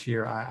 subscriptions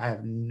here. I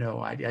have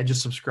no idea. I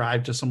just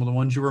subscribed to some of the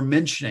ones you were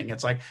mentioning.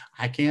 It's like,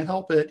 I can't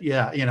help it.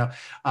 Yeah.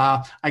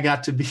 I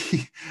got to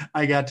be,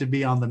 I got to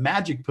be on the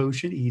Magic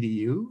Potion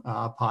EDU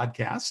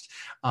podcast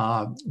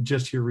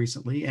just here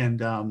recently. And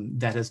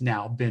that has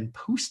now been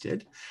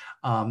posted.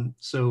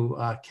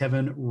 So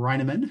Kevin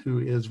Reineman, who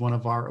is one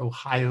of our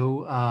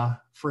Ohio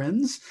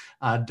friends,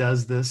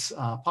 does this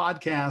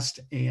podcast,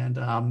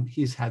 and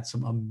he's had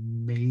some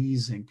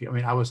amazing people. I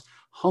mean, I was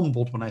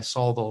humbled when I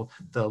saw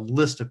the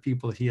list of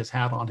people that he has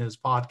had on his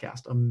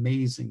podcast.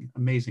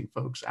 Amazing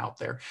folks out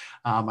there.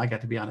 I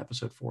got to be on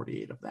episode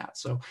 48 of that.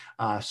 So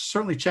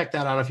certainly check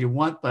that out if you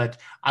want, but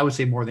I would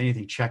say more than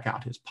anything, check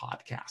out his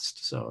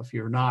podcast. So if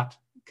you're not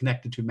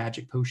connected to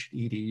Magic Potion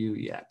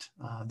EDU yet,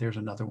 there's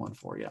another one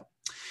for you.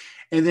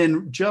 And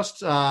then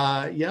just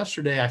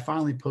yesterday, I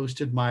finally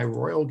posted my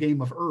Royal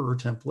Game of Ur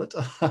template.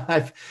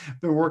 I've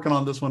been working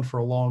on this one for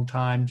a long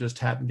time, just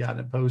hadn't gotten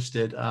it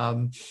posted.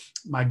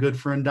 My good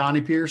friend Donnie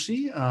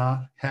Piercy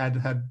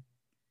had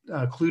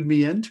clued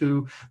me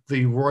into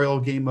the Royal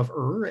Game of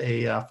Ur,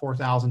 a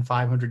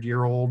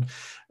 4,500-year-old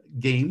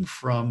game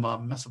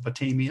from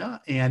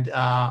Mesopotamia. And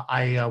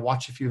I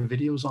watched a few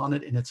videos on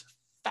it, and it's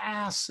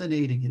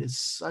fascinating. It is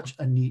such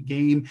a neat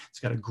game. It's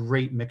got a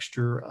great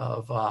mixture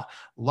of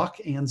luck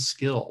and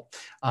skill,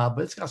 but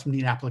it's got some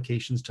neat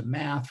applications to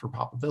math for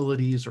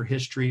probabilities or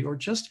history, or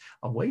just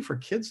a way for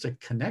kids to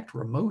connect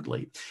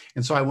remotely.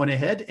 And so I went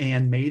ahead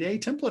and made a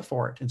template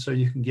for it. And so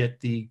you can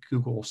get the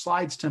Google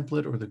Slides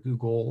template or the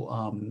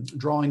Google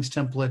Drawings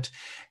template,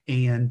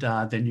 and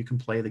then you can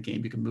play the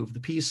game. You can move the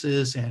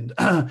pieces. And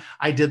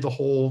I did the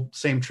whole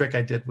same trick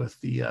I did with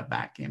the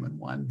backgammon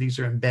one. These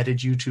are embedded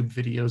YouTube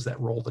videos that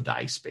roll the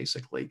dice,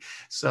 basically.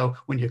 So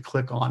when you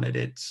click on it,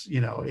 it's,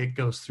 it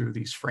goes through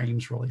these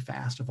frames really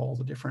fast of all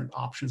the different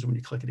options. And when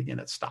you click it again,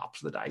 it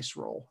stops the dice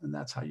roll. And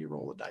that's how you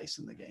roll the dice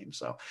in the game.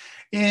 So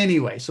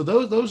anyway, so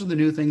those are the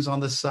new things on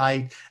the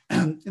site.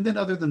 And then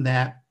other than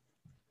that,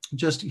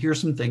 just here's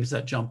some things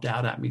that jumped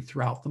out at me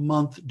throughout the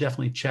month.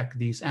 Definitely check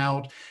these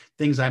out.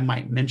 Things I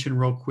might mention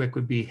real quick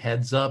would be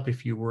heads up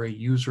if you were a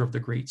user of the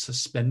Great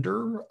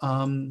Suspender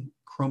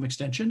Chrome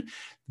extension,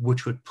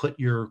 which would put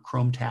your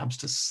Chrome tabs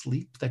to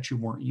sleep that you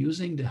weren't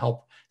using to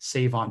help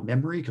save on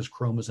memory, because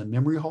Chrome is a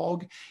memory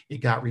hog.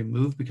 It got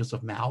removed because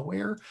of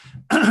malware.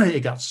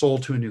 It got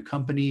sold to a new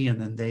company, and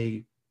then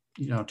they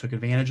took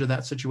advantage of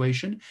that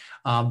situation.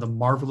 The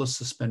Marvelous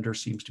Suspender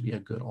seems to be a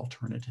good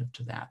alternative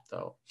to that,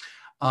 though.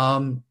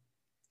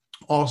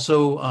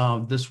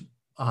 Also, this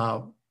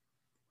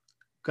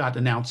got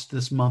announced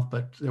this month,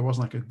 but there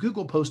wasn't like a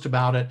Google post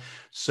about it.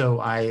 So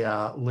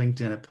I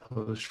linked in a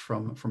post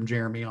from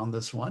Jeremy on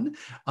this one.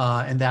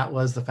 And that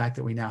was the fact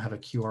that we now have a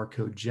QR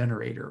code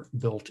generator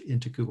built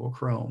into Google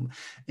Chrome.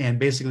 And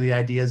basically the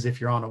idea is if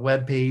you're on a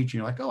web page,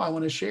 you're like, oh, I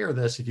want to share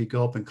this. If you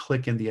go up and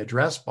click in the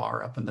address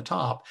bar up in the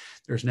top,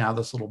 there's now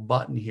this little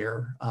button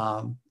here.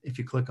 If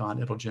you click on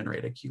it, it'll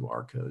generate a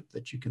QR code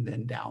that you can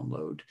then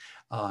download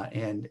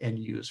and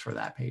use for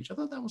that page. I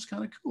thought that was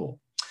kind of cool.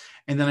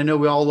 And then I know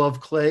we all love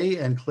Clay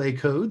and Clay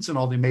Codes and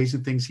all the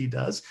amazing things he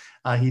does.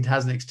 He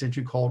has an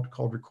extension called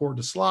Record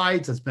to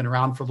Slides that's been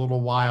around for a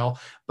little while,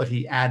 but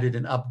he added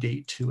an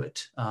update to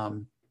it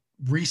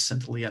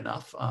recently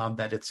enough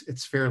that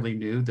it's fairly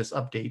new, this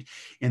update.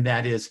 And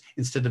that is,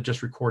 instead of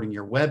just recording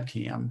your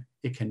webcam,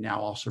 it can now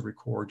also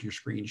record your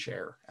screen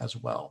share as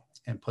well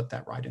and put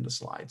that right into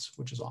Slides,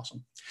 which is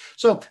awesome.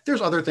 So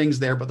there's other things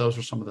there, but those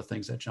are some of the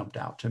things that jumped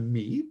out to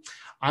me.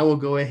 I will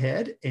go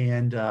ahead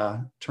and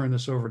turn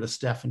this over to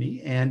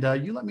Stephanie. And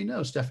you let me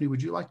know, Stephanie,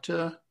 would you like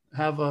to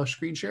have a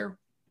screen share?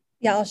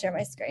 Yeah, I'll share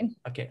my screen.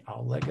 Okay,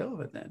 I'll let go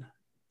of it then.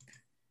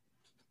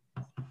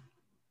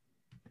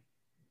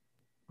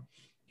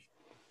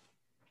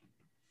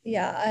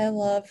 Yeah, I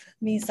love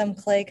me some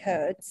Clay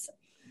Codes.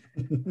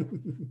 All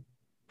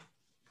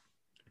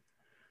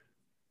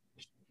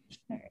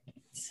right.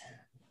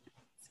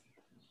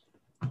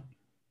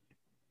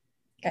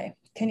 Okay,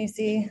 can you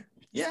see?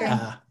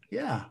 Yeah.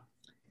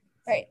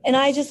 All right, and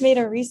I just made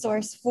a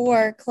resource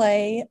for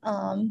Clay,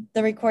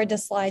 the Record to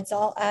Slides.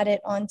 I'll add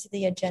it onto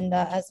the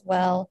agenda as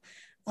well.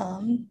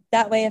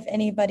 That way, if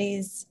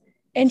anybody's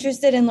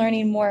interested in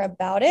learning more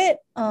about it,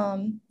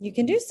 you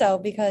can do so,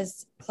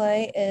 because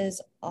Clay is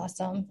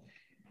awesome.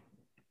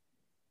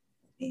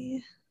 Let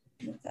me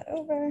move that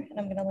over, and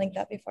I'm going to link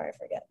that before I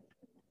forget.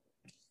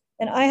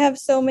 And I have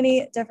so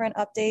many different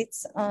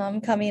updates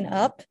coming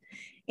up.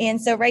 And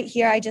so right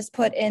here, I just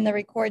put in the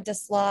Record to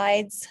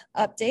Slides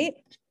update.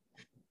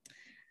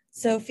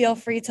 So feel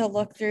free to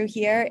look through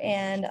here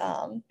and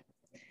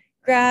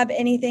grab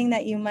anything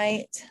that you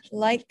might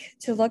like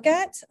to look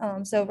at.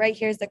 So right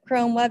here is the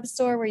Chrome Web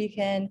Store where you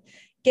can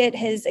get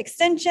his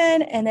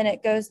extension, and then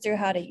it goes through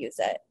how to use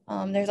it.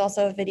 There's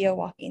also a video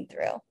walking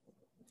through.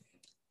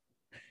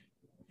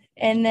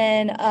 And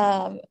then,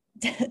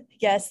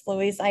 yes,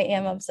 Louise, I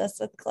am obsessed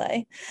with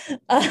Clay.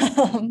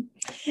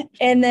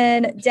 And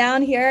then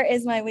down here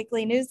is my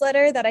weekly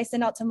newsletter that I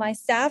send out to my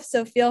staff.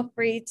 So feel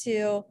free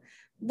to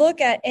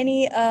look at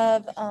any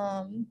of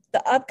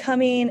the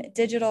upcoming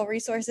digital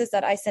resources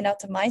that I send out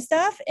to my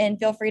staff, and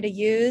feel free to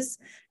use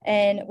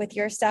and with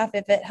your staff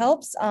if it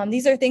helps.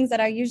 These are things that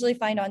I usually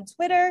find on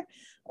Twitter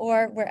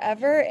or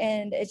wherever,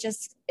 and it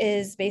just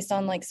is based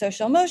on like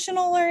social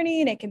emotional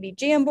learning. It can be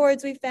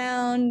Jamboards we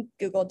found,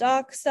 Google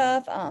Doc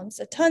stuff,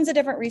 so tons of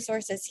different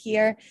resources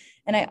here.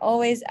 And I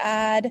always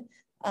add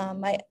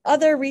my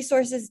other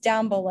resources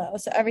down below,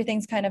 so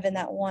everything's kind of in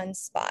that one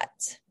spot.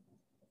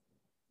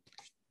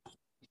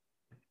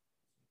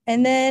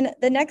 And then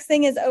the next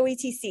thing is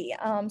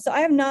OETC. So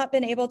I have not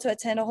been able to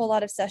attend a whole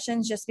lot of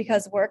sessions just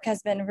because work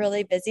has been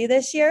really busy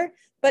this year.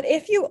 But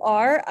if you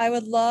are, I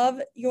would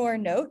love your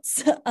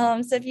notes.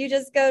 So if you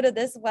just go to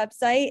this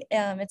website,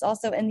 it's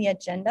also in the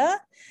agenda,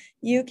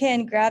 you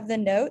can grab the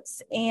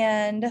notes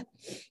and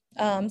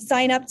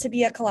sign up to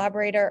be a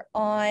collaborator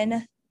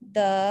on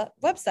the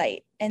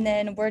website. And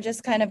then we're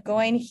just kind of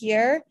going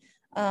here.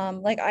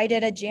 Like I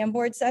did a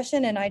Jamboard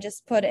session and I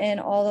just put in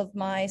all of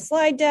my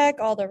slide deck,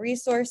 all the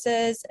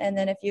resources. And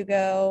then if you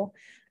go,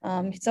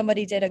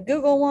 somebody did a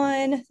Google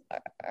one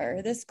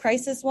or this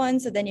crisis one,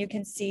 so then you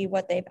can see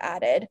what they've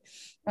added.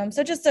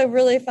 So just a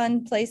really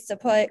fun place to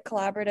put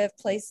collaborative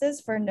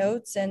places for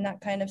notes and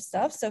that kind of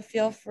stuff. So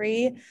feel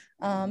free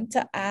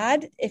to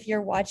add. If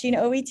you're watching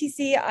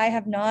OETC, I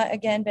have not,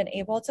 again, been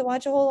able to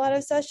watch a whole lot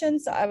of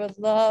sessions. So I would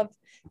love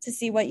to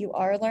see what you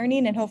are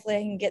learning, and hopefully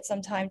I can get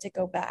some time to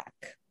go back.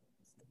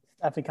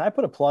 Stephanie, can I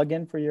put a plug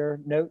in for your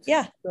notes?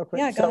 Yeah. Real quick?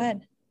 Yeah, go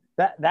ahead.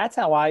 That's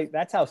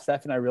how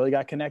Steph and I really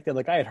got connected.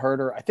 Like I had heard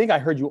her, I think I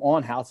heard you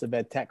on House of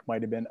Ed Tech,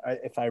 might've been,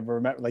 if I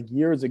remember, like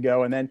years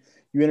ago. And then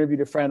you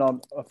interviewed a friend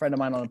of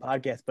mine on the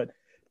podcast, but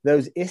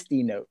those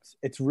ISTE notes,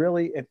 it's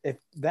really, if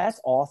that's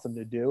awesome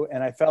to do.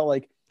 And I felt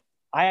like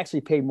I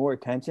actually paid more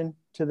attention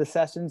to the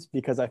sessions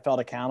because I felt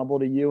accountable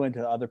to you and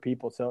to other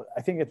people. So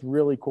I think it's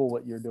really cool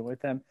what you're doing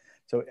with them.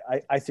 So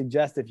I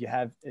suggest if you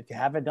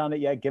haven't done it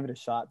yet, give it a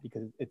shot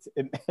because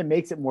it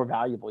makes it more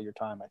valuable, your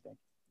time, I think.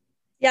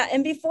 Yeah.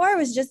 And before I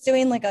was just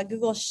doing like a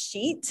Google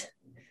Sheet,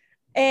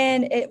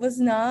 and it was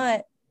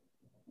not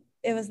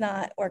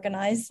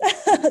organized.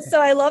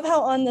 So I love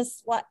how on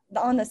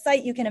the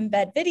site, you can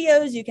embed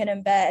videos, you can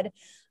embed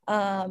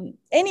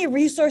any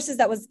resources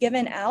that was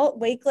given out,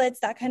 Wakelets,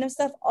 that kind of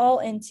stuff, all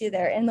into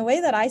there. And the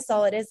way that I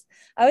saw it is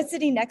I was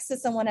sitting next to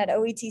someone at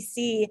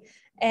OETC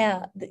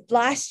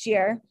last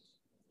year,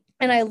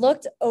 and I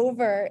looked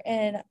over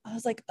and I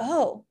was like,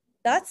 oh,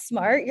 that's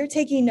smart. You're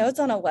taking notes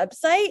on a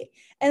website.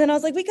 And then I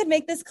was like, we could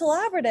make this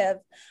collaborative.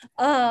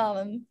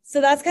 So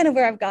that's kind of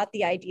where I've got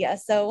the idea.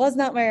 So it was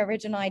not my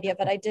original idea,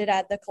 but I did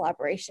add the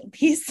collaboration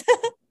piece.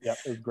 Yep,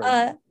 it was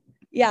great.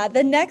 Yeah,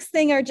 the next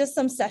thing are just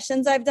some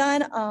sessions I've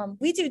done.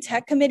 We do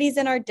tech committees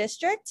in our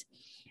district,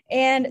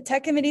 and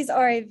tech committees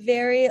are a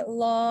very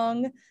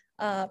long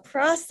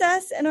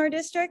process in our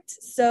district.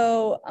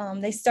 So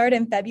they start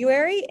in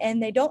February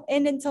and they don't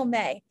end until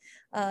May.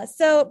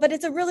 But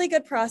it's a really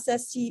good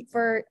process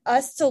for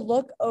us to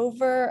look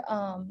over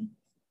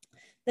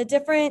the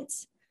different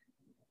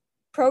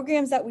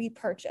programs that we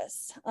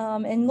purchase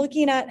and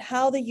looking at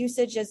how the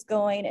usage is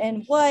going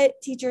and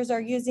what teachers are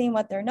using,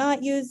 what they're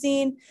not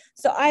using.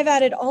 So I've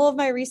added all of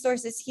my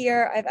resources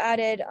here. I've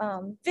added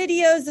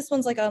videos. This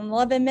one's like an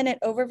 11-minute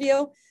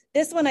overview.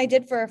 This one I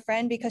did for a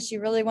friend because she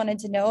really wanted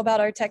to know about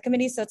our tech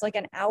committee. So it's like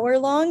an hour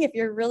long if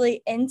you're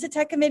really into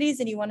tech committees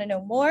and you want to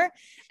know more.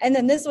 And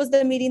then this was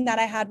the meeting that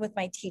I had with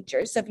my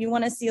teachers. So if you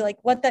want to see like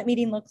what that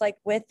meeting looked like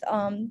with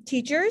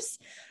teachers,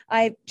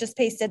 I just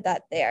pasted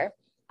that there.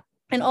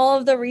 And all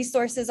of the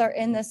resources are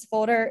in this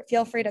folder.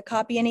 Feel free to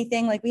copy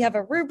anything. Like we have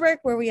a rubric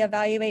where we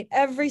evaluate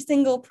every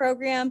single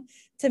program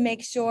to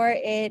make sure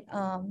it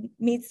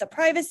meets the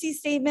privacy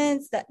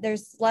statements, that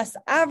there's less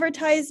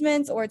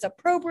advertisements or it's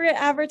appropriate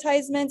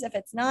advertisements. If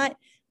it's not,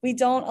 we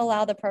don't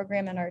allow the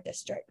program in our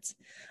district.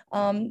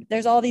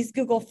 There's all these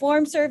Google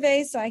Form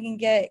surveys so I can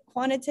get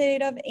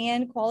quantitative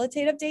and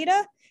qualitative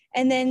data.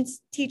 And then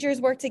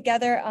teachers work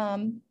together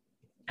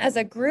as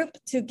a group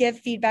to give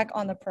feedback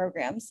on the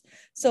programs.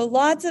 So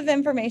lots of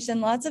information,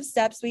 lots of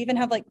steps. We even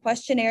have like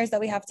questionnaires that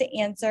we have to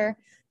answer.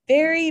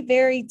 Very,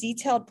 very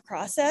detailed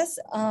process,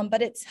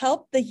 but it's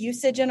helped the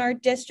usage in our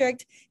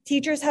district.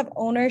 Teachers have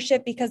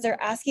ownership because they're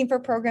asking for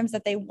programs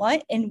that they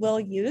want and will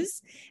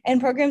use,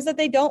 and programs that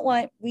they don't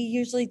want, we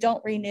usually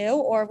don't renew,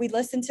 or we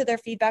listen to their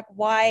feedback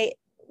why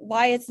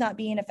it's not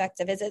being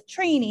effective. Is it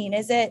training?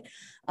 Is it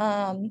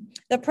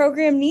the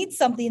program needs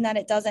something that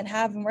it doesn't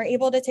have? And we're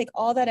able to take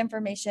all that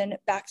information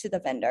back to the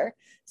vendor.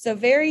 So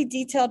very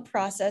detailed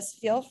process.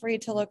 Feel free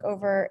to look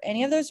over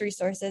any of those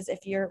resources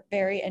if you're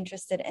very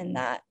interested in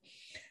that.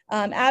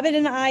 Abbott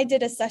and I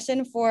did a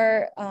session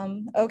for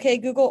OK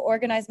Google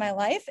Organize My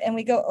Life, and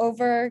we go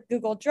over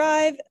Google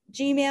Drive,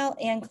 Gmail,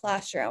 and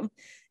Classroom.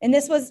 And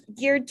this was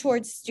geared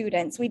towards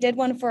students. We did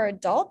one for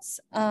adults.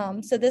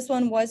 So this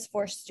one was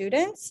for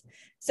students.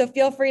 So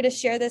feel free to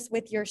share this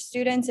with your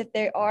students if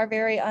they are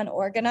very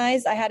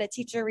unorganized. I had a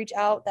teacher reach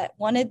out that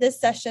wanted this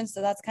session,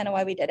 so that's kind of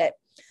why we did it.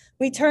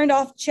 We turned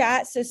off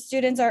chat so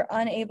students are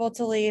unable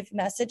to leave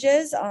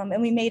messages,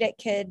 and we made it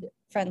kid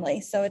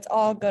friendly. So it's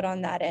all good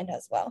on that end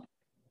as well.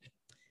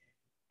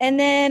 And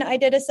then I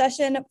did a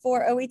session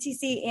for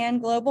OETC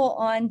and Global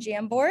on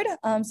Jamboard.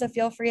 So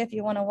feel free if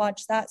you want to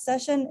watch that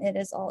session, it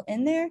is all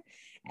in there.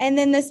 And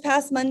then this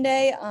past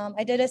Monday,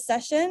 I did a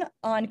session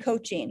on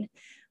coaching.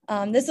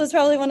 This was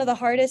probably one of the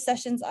hardest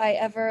sessions I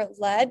ever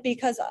led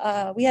because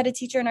we had a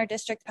teacher in our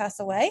district pass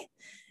away.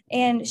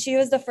 And she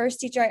was the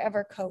first teacher I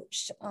ever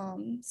coached.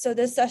 So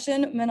this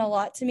session meant a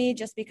lot to me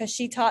just because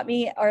she taught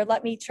me or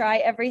let me try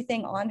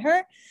everything on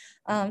her.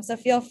 So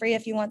feel free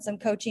if you want some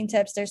coaching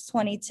tips. There's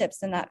 20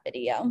 tips in that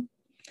video.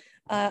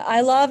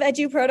 I love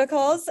Edu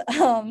Protocols.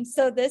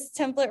 So this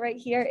template right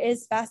here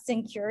is Fast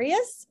and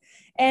Curious.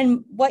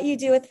 And what you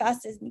do with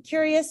Fast and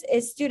Curious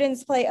is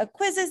students play a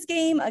quizzes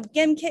game, a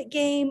GimKit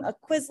game, a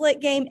Quizlet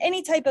game,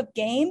 any type of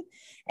game.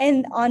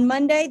 And on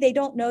Monday, they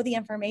don't know the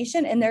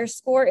information and their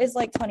score is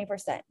like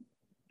 20%.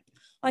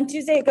 On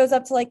Tuesday, it goes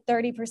up to like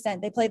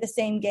 30%. They play the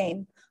same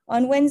game.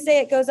 On Wednesday,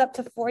 it goes up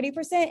to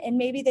 40% and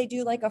maybe they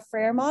do like a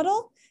FRAIR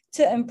model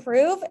to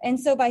improve. And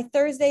so by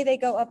Thursday, they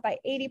go up by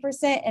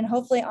 80% and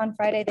hopefully on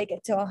Friday, they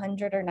get to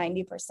 100 or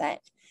 90%.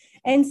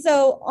 And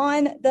so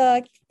on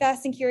the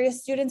Fast and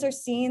Curious, students are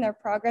seeing their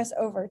progress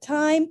over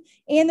time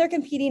and they're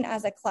competing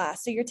as a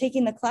class. So you're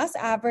taking the class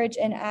average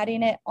and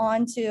adding it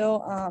onto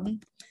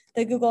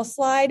the Google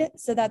slide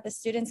so that the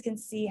students can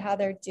see how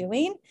they're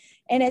doing.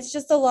 And it's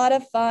just a lot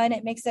of fun.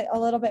 It makes it a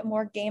little bit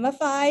more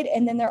gamified.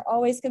 And then they're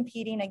always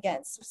competing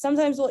against.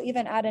 Sometimes we'll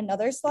even add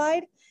another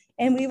slide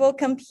and we will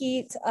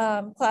compete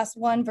class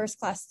 1 versus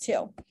class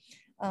 2.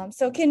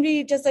 So it can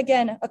be just,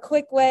 again, a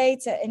quick way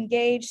to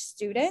engage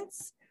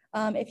students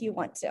if you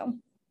want to.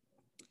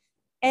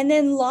 And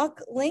then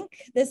LockLink,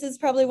 this is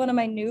probably one of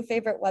my new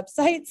favorite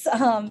websites.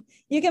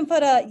 You can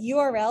put a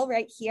URL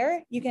right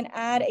here. You can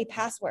add a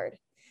password.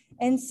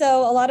 And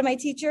so a lot of my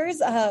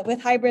teachers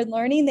with hybrid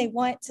learning, they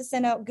want to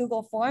send out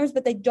Google Forms,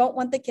 but they don't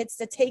want the kids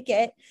to take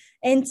it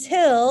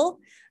until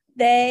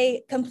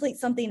they complete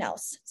something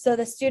else. So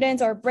the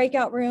students or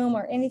breakout room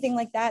or anything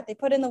like that, they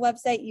put in the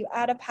website, you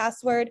add a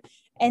password,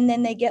 and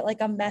then they get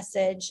like a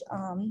message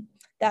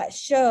that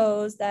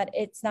shows that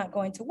it's not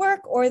going to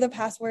work or the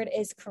password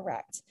is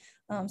correct.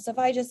 So if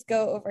I just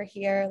go over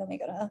here, let me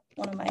go to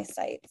one of my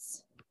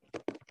sites.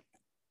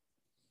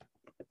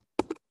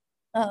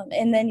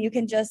 And then you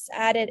can just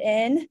add it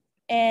in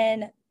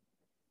and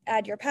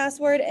add your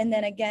password. And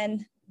then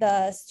again,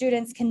 the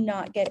students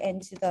cannot get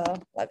into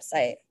the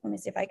website. Let me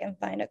see if I can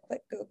find a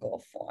quick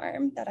Google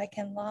form that I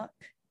can lock.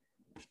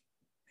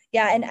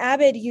 Yeah, and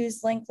Abid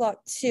used LinkLock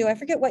too. I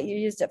forget what you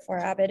used it for,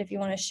 Abid, if you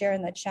want to share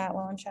in the chat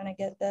while I'm trying to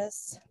get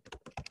this.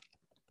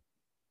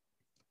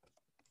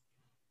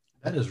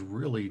 That is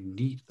really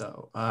neat,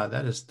 though.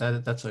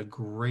 That's a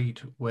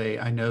great way.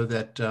 I know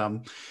that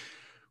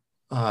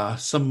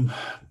some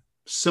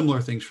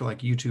similar things for like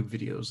YouTube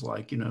videos,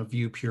 like,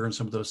 ViewPure and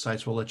some of those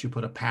sites will let you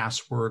put a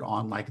password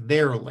on like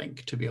their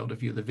link to be able to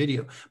view the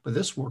video. But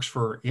this works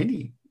for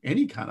any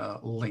kind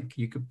of link.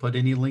 You could put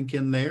any link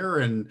in there,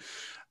 and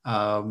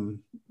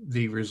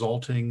the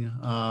resulting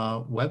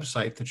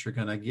website that you're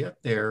going to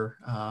get there.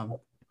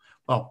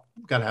 Well,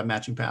 got to have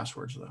matching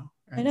passwords though.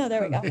 Right? I know,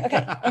 there we go.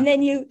 Okay. And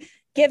then you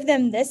give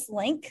them this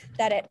link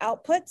that it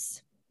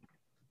outputs.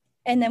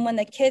 And then when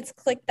the kids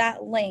click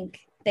that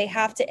link, they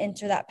have to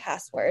enter that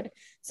password.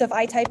 So if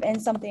I type in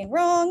something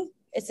wrong,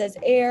 it says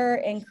error,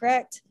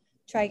 incorrect,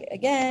 try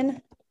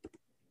again.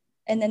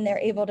 And then they're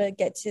able to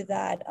get to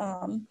that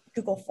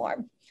Google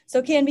form. So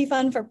it can be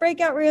fun for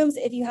breakout rooms.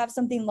 If you have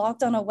something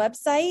locked on a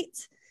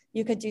website,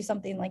 you could do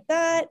something like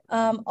that.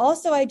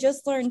 Also, I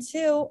just learned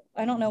too,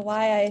 I don't know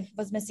why I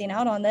was missing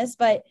out on this,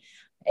 but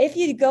if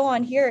you go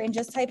on here and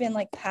just type in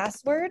like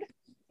password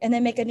and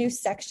then make a new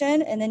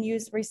section and then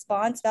use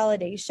response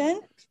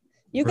validation,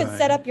 you could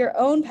set up your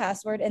own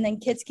password and then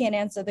kids can't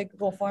answer the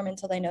Google form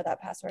until they know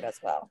that password as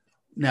well.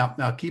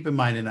 Now keep in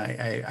mind, and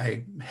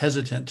I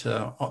hesitant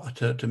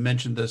to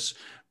mention this,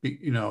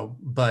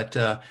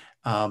 but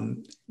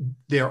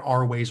there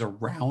are ways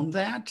around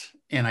that.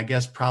 And I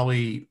guess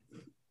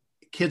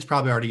kids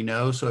probably already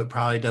know, so it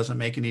probably doesn't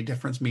make any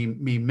difference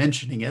me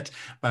mentioning it.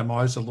 But I'm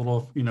always a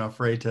little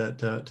afraid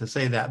to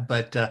say that.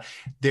 But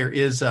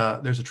there's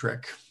a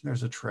trick.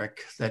 There's a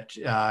trick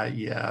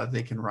that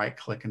they can right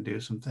click and do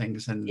some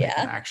things, and they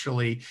can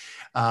actually.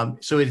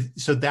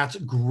 So that's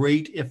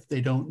great if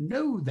they don't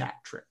know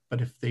that trick,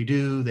 but if they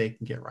do, they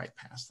can get right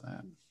past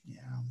that. Yeah.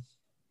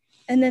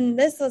 And then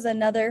this was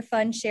another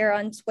fun share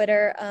on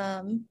Twitter.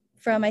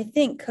 From, I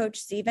think, Coach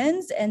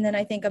Stevens, and then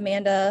I think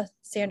Amanda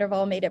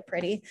Sandoval made it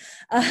pretty.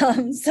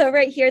 So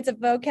right here, it's a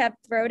vocab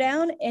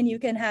throwdown, and you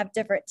can have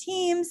different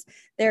teams.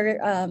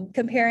 They're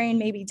comparing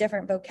maybe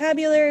different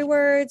vocabulary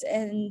words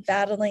and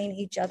battling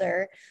each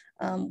other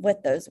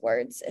with those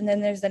words. And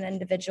then there's an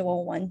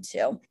individual one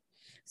too.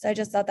 So I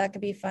just thought that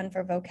could be fun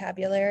for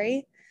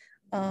vocabulary.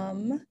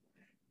 Let's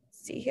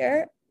see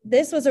here.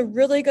 This was a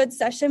really good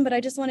session, but I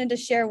just wanted to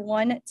share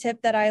one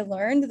tip that I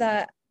learned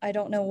that I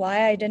don't know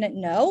why I didn't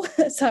know.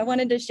 So I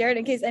wanted to share it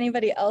in case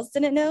anybody else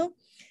didn't know.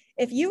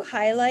 if you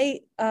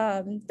highlight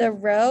the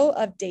row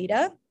of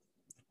data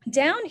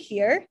down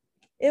here,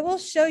 it will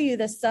show you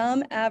the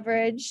sum,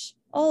 average,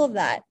 all of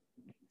that.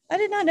 I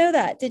did not know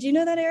that. Did you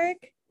know that,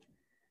 Eric?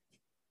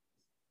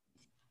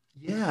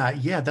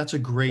 Yeah, that's a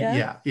great,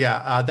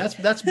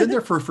 that's been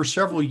there for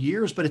several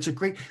years, but it's a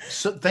great,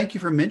 so thank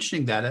you for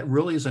mentioning that. It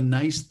really is a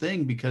nice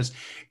thing because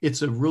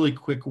it's a really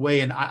quick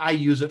way, and I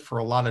use it for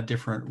a lot of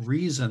different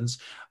reasons.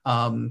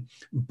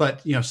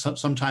 But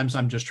sometimes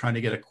I'm just trying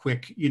to get a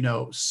quick,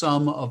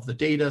 sum of the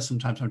data.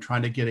 Sometimes I'm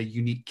trying to get a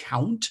unique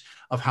count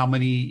of how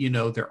many,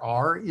 there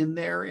are in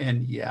there,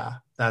 and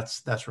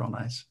that's real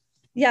nice.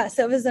 Yeah,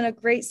 so it was in a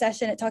great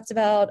session. It talked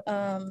about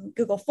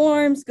Google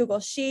Forms,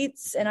 Google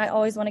Sheets, and I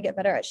always want to get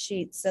better at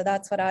Sheets. So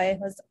that's what I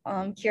was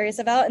curious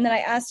about. And then I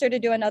asked her to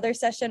do another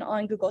session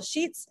on Google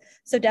Sheets.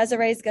 So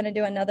Desiree is going to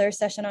do another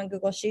session on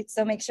Google Sheets.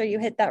 So make sure you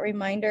hit that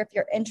reminder if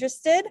you're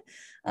interested.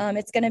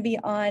 It's going to be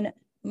on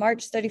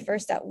March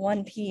 31st at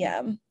 1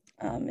 p.m.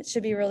 It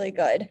should be really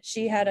good.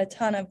 She had a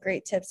ton of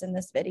great tips in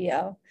this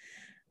video.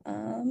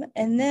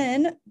 And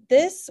then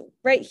this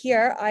right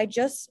here, I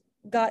just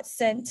got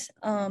sent.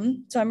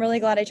 So I'm really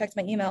glad I checked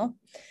my email.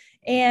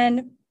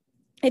 And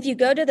if you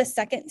go to the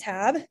second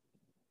tab,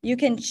 you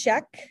can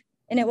check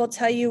and it will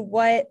tell you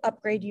what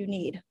upgrade you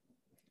need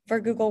for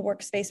Google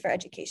Workspace for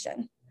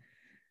Education.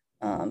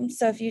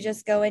 So if you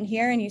just go in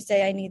here and you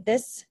say, I need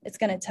this, it's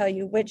going to tell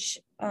you which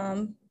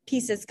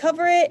pieces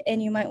cover it.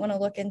 And you might want to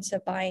look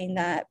into buying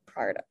that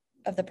part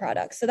of the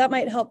product. So that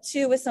might help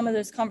too with some of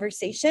those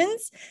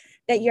conversations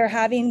that you're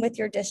having with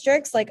your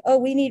districts, like, oh,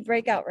 we need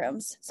breakout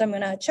rooms. So I'm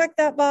going to check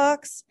that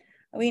box.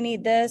 We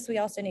need this. We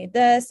also need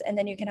this. And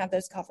then you can have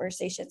those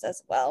conversations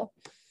as well.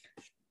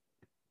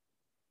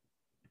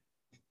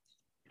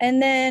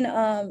 And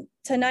then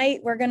tonight,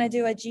 we're going to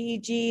do a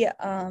GEG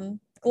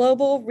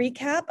global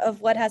recap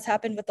of what has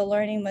happened with the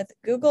Learning with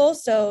Google.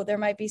 So there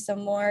might be some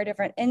more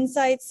different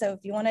insights. So if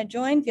you want to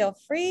join, feel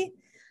free.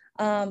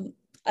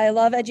 I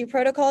love Edu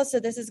Protocols. So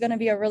this is going to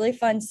be a really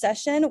fun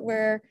session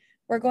where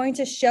we're going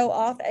to show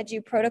off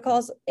Edu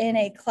Protocols in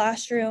a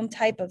classroom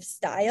type of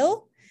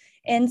style.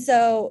 And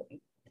so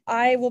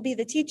I will be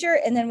the teacher,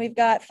 and then we've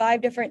got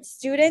 5 different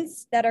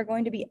students that are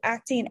going to be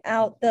acting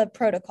out the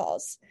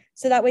protocols.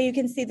 So that way you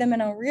can see them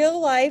in a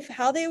real life,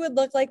 how they would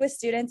look like with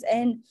students.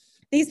 And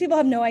these people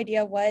have no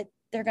idea what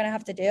they're going to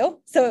have to do.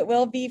 So it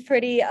will be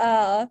pretty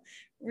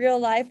real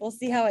life. We'll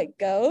see how it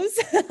goes.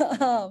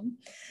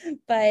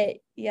 But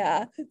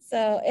yeah,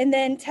 so, and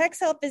then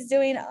TextHelp is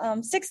doing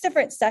 6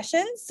 different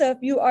sessions. So if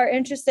you are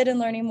interested in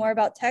learning more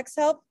about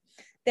TextHelp,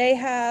 they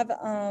have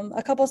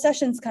a couple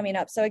sessions coming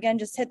up. So again,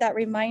 just hit that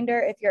reminder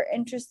if you're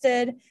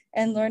interested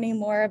in learning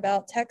more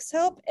about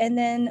TextHelp. And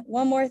then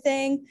one more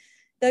thing,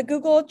 the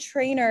Google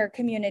Trainer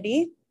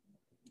community,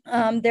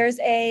 there's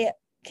a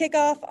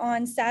kickoff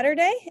on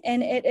Saturday,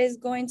 and it is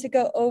going to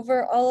go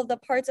over all of the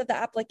parts of the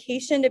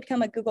application to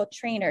become a Google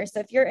trainer.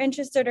 So if you're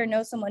interested or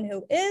know someone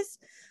who is,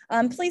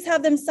 please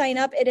have them sign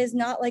up. It is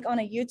not like on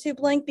a YouTube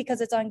link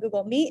because it's on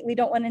Google Meet. We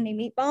don't want any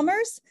meet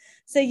bombers.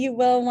 So you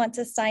will want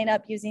to sign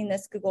up using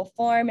this Google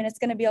form, and it's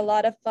going to be a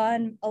lot of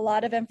fun, a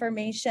lot of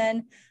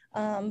information,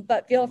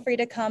 but feel free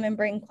to come and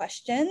bring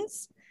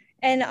questions.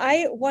 And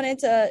I wanted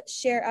to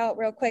share out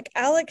real quick.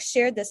 Alex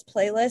shared this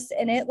playlist,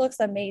 and it looks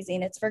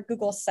amazing. It's for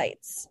Google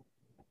Sites.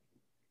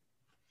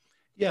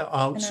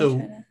 Yeah.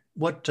 So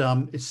what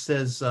it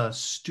says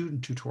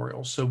student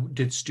tutorials. So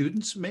did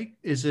students make?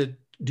 Is it?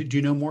 Do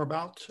you know more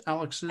about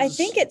Alex's? I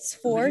think it's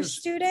for videos?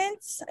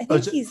 Students. I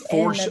think he's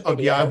for, in the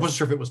videos. Yeah, I wasn't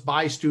sure if it was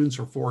by students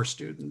or for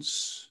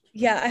students.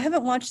 Yeah, I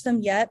haven't watched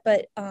them yet,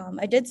 but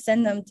I did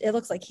send them. It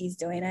looks like he's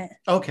doing it.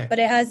 Okay. But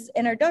it has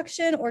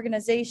introduction,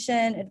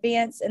 organization,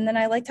 advanced, and then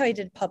I liked how he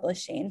did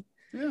publishing.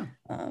 Yeah.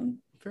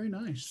 Very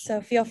nice.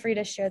 So feel free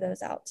to share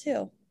those out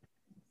too.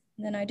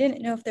 And then I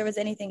didn't know if there was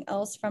anything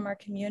else from our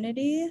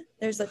community.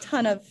 There's a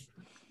ton of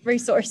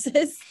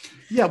resources.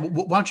 Yeah,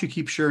 well, why don't you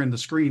keep sharing the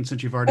screen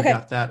since you've already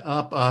got that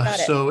up.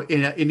 So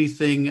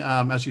anything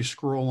as you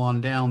scroll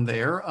on down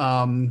there,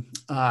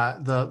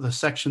 the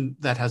section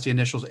that has the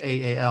initials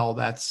AAL,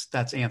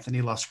 that's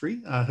Anthony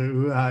Luscri,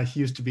 who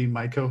used to be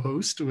my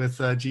co-host with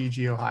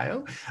GEG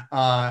Ohio.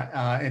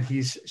 And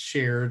he's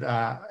shared,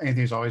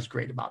 Anthony's always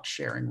great about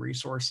sharing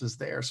resources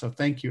there. So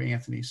thank you,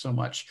 Anthony, so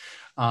much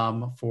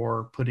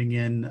for putting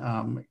in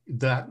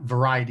that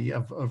variety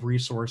of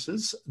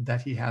resources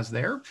that he has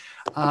there.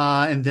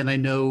 And then I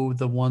know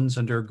the ones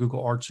under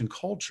Google Arts and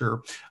Culture,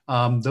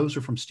 those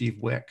are from Steve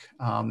Wick.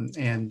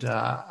 And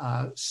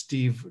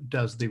Steve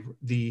does the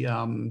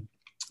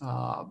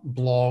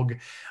blog,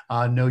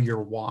 Know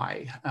Your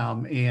Why.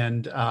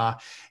 And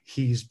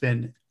he's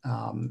been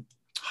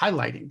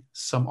highlighting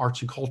some arts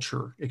and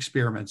culture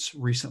experiments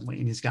recently,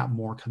 and he's got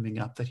more coming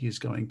up that he's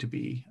going to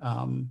be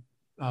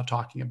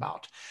talking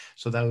about.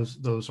 So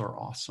those are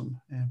awesome,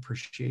 and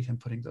appreciate him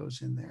putting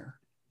those in there.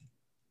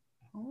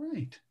 All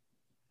right.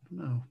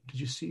 No, did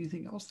you see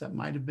anything else that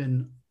might have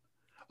been?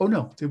 Oh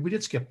no, we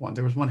did skip one.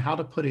 There was one, how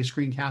to put a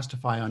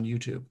Screencastify on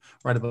YouTube,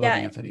 right above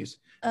Anthony's.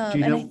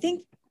 And I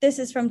think this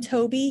is from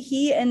Toby.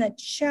 He in the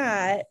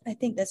chat, I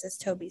think this is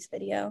Toby's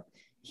video.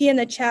 he in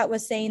the chat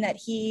was saying that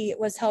he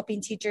was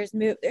helping teachers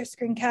move their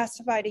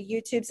Screencastify to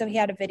YouTube. So he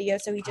had a video.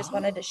 So he just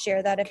wanted to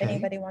share that if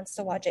anybody wants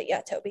to watch it.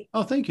 Yeah, Toby.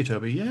 Oh, thank you,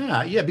 Toby.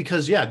 Yeah,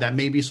 because that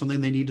may be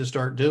something they need to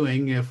start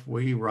doing if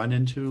we run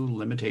into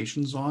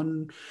limitations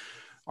on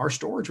our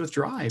storage with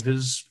Drive,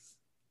 is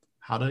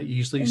how to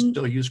easily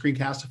still use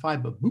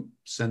Screencastify, but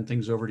send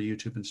things over to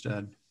YouTube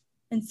instead.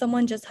 And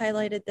someone just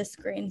highlighted the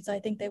screen, so I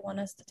think they want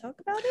us to talk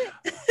about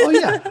it. Oh,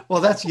 yeah.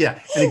 Well,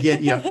 and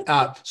again,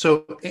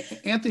 so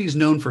Anthony's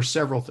known for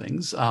several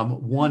things.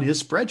 One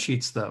is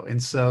spreadsheets, though.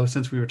 And so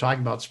since we were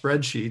talking about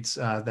spreadsheets,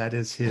 that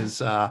is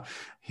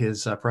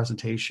his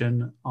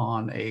presentation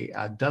on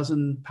a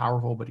dozen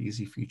powerful but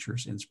easy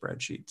features in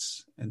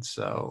spreadsheets. And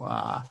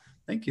so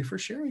thank you for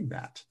sharing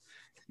that.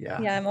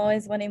 Yeah, I'm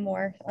always wanting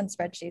more on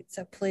spreadsheets,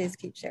 so please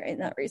keep sharing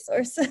that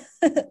resource.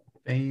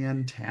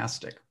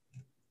 Fantastic.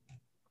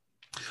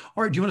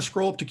 All right, do you want to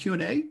scroll up to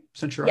Q&A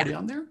since you're already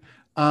on there?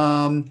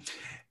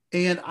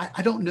 And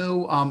I don't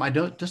know,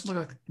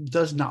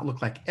 does not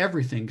look like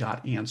everything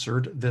got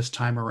answered this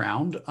time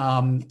around.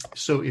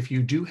 So if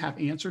you do have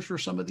answers for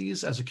some of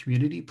these as a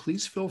community,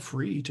 please feel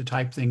free to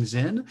type things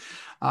in.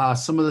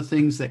 Some of the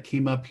things that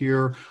came up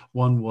here,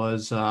 one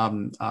was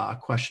a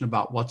question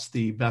about what's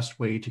the best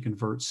way to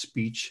convert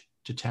speech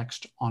to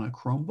text on a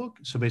Chromebook.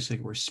 So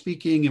basically we're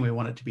speaking and we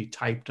want it to be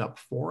typed up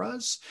for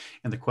us.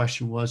 And the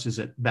question was, is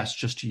it best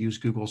just to use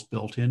Google's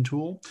built-in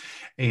tool?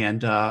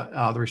 And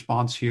the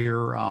response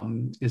here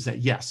is that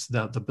yes,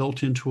 the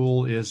built-in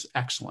tool is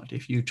excellent.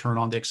 If you turn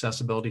on the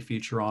accessibility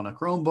feature on a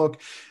Chromebook,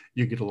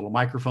 you get a little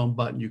microphone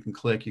button, you can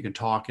click, you can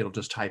talk, it'll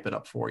just type it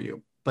up for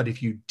you. But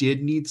if you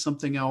did need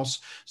something else,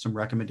 some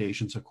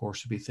recommendations, of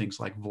course, would be things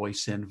like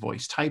voice in,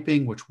 voice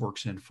typing, which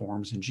works in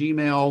Forms and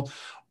Gmail,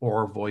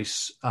 or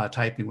voice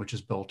typing, which is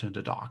built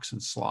into Docs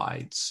and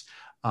Slides.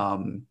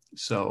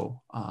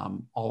 So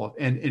all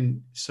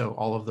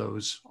of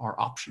those are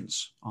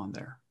options on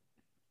there.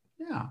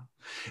 Yeah.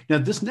 Now,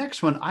 this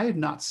next one, I have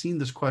not seen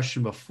this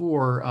question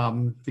before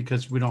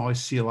because we don't always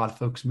see a lot of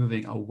folks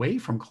moving away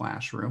from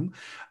classroom.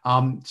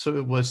 So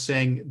it was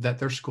saying that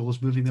their school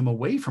is moving them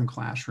away from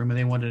classroom and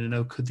they wanted to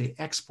know, could they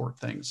export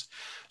things?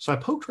 So I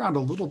poked around a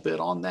little bit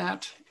on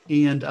that,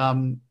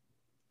 and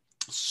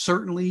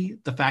certainly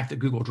the fact that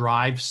Google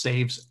Drive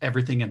saves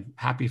everything in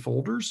happy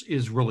folders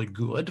is really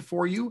good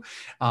for you.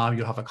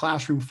 You'll have a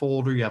classroom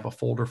folder, you have a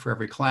folder for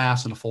every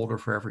class and a folder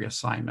for every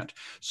assignment.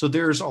 So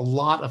there's a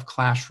lot of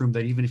classroom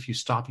that even if you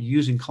stop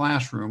using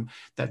classroom,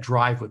 that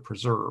Drive would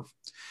preserve.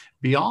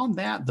 Beyond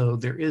that, though,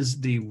 there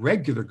is the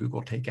regular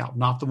Google Takeout,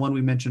 not the one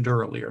we mentioned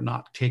earlier,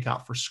 not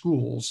Takeout for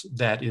schools.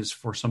 That is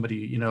for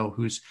somebody,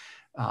 who's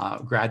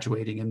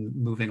graduating and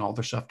moving all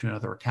their stuff to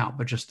another account,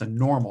 but just the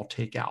normal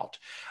Takeout.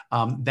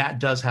 That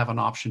does have an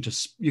option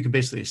you can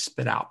basically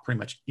spit out pretty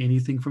much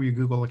anything from your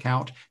Google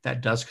account.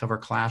 That does cover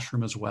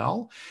Classroom as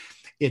well.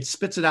 It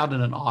spits it out in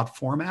an odd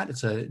format.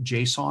 It's a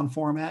JSON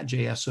format,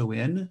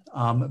 JSON,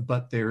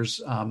 but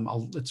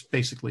it's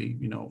basically,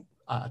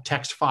 a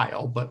text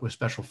file, but with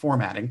special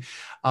formatting.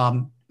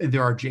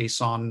 There are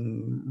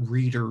JSON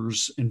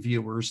readers and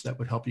viewers that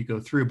would help you go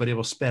through, but it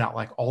will spit out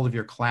like all of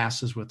your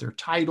classes with their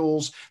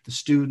titles, the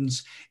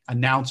students,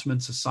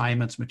 announcements,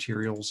 assignments,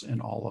 materials, and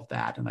all of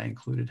that. And I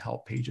included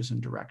help pages and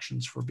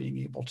directions for being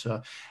able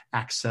to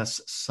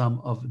access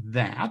some of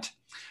that.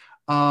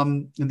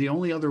 And the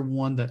only other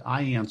one that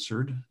I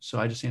answered, so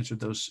I just answered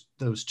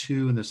those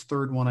two, and this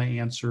third one I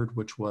answered,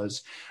 which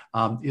was,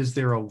 is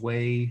there a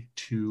way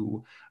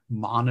to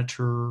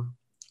monitor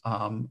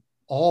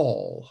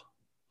all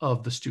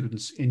of the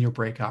students in your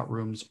breakout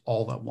rooms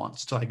all at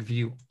once, to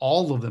view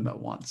all of them at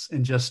once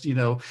and just,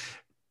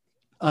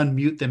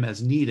 unmute them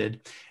as needed?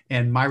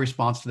 And my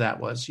response to that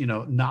was,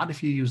 not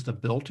if you use the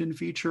built-in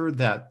feature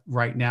that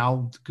right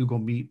now, Google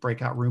Meet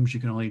breakout rooms, you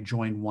can only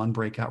join one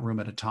breakout room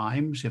at a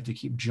time. So you have to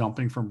keep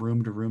jumping from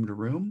room to room to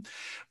room.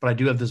 But I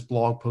do have this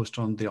blog post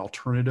on the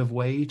alternative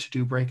way to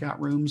do breakout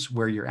rooms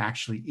where you're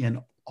actually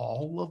in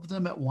all of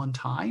them at one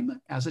time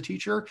as a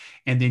teacher.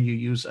 And then you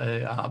use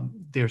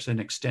there's an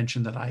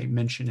extension that I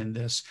mentioned in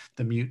this,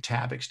 the mute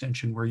tab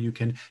extension, where you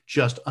can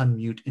just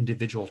unmute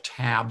individual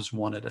tabs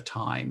one at a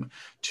time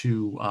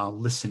to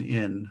listen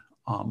in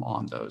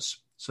on those.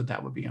 So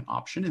that would be an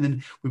option. And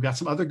then we've got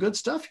some other good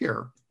stuff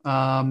here.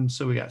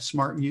 So we got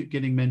Smart Mute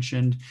getting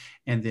mentioned,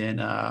 and then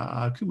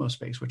Kumo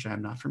Space, which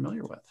I'm not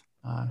familiar with.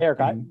 Eric,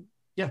 can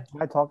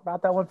I talk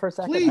about that one for a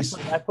second? Please.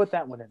 I put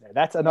that one in there.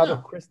 That's another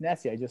Chris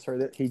Nessie. I just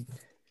heard that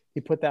he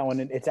put that one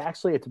in.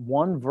 It's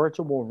one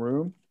virtual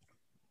room,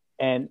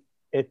 and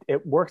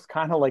it works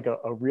kind of like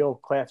a real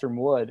classroom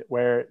would,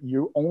 where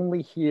you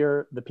only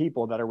hear the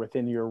people that are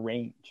within your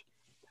range.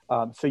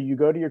 So you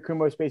go to your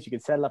Kumo Space, you can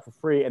set it up for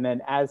free, and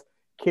then as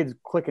kids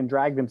click and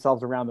drag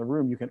themselves around the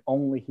room, you can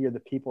only hear the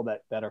people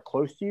that are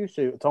close to you.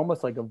 So it's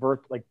almost like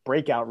like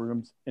breakout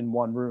rooms in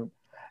one room.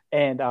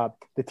 And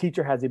the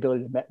teacher has the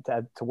ability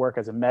to work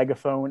as a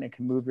megaphone and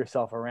can move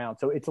yourself around.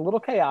 So it's a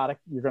little chaotic.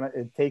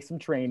 It takes some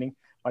training.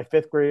 My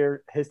fifth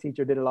grader, his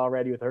teacher did it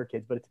already with her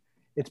kids, but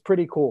it's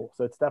pretty cool.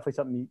 So it's definitely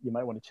something you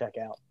might want to check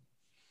out.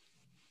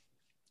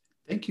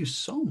 Thank you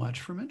so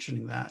much for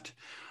mentioning that.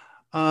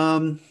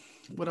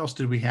 What else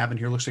did we have in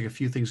here? Looks like a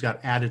few things got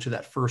added to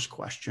that first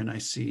question. I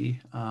see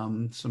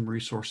some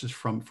resources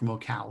from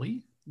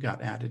Ocali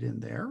got added in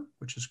there,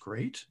 which is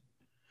great.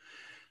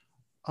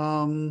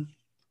 Boy,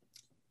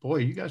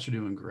 you guys are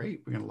doing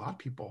great. We got a lot of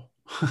people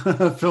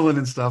filling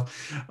in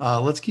stuff.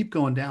 Let's keep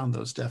going down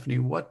though, Stephanie.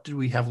 What do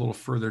we have a little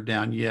further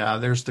down? Yeah,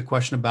 there's the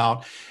question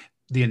about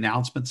the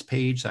announcements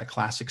page, that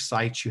classic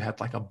sites. You had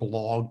like a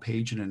blog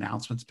page and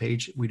announcements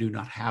page. We do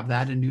not have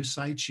that in new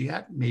sites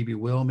yet. Maybe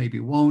will, maybe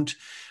won't.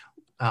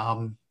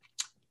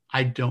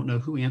 I don't know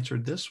who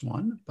answered this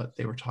one, but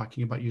they were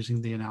talking about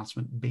using the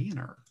announcement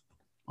banner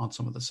on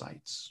some of the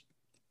sites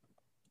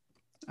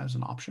as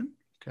an option.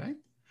 Okay.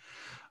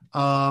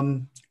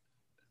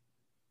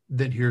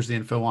 Then here's the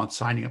info on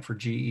signing up for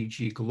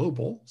GEG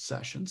Global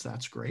sessions.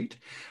 That's great.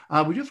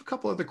 We do have a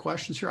couple other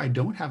questions here. I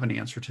don't have an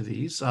answer to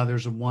these.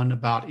 There's one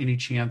about any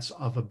chance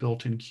of a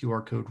built-in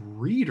QR code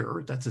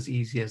reader that's as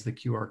easy as the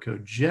QR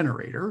code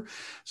generator.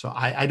 So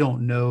I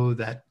don't know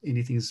that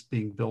anything's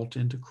being built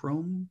into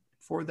Chrome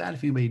for that.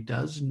 If anybody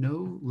does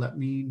know, let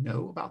me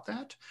know about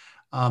that.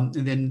 And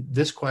then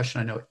this question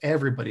I know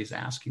everybody's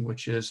asking,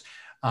 which is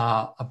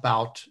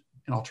about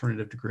an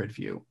alternative to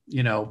GridView,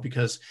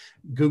 because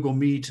Google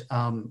Meet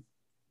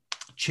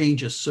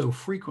changes so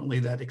frequently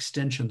that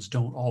extensions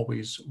don't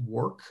always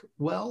work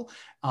well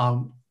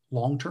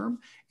long term.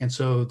 And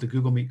so the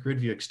Google Meet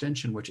GridView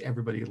extension, which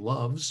everybody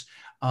loves,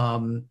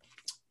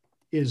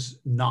 is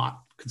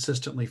not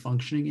consistently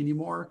functioning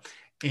anymore.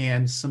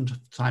 And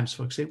sometimes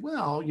folks say,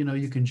 well,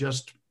 you can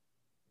just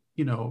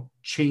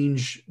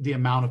change the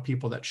amount of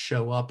people that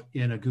show up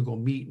in a Google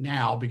Meet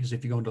now, because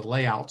if you go into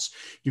layouts,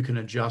 you can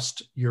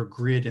adjust your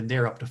grid in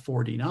there up to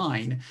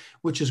 49,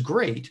 which is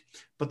great.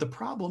 But the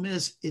problem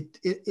is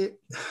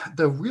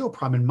the real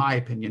problem, in my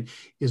opinion,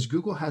 is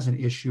Google has an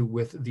issue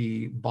with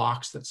the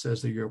box that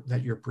says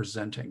that you're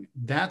presenting.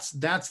 That's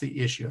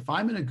the issue. If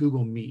I'm in a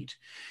Google Meet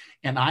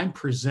and I'm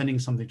presenting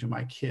something to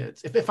my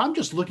kids, if I'm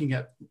just looking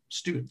at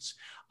students,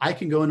 I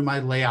can go into my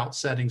layout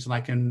settings and I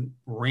can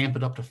ramp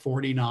it up to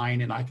 49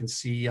 and I can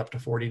see up to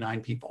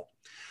 49 people.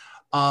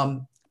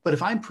 But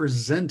if I'm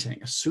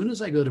presenting, as soon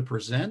as I go to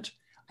present,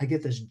 I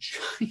get this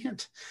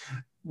giant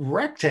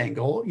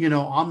rectangle,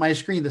 on my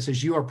screen that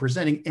says you are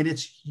presenting, and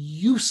it's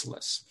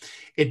useless.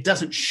 It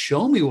doesn't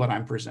show me what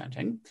I'm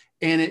presenting,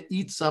 and it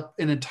eats up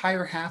an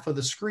entire half of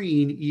the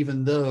screen,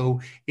 even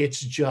though it's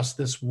just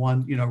this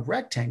one,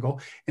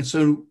 rectangle. And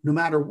so no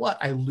matter what,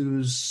 I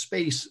lose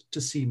space to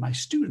see my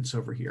students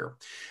over here.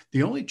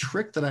 The only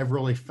trick that I've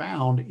really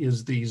found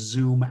is the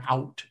zoom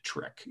out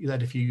trick,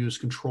 that if you use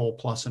Control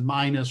plus and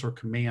minus or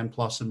Command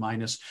plus and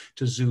minus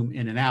to zoom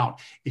in and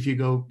out, if you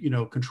go,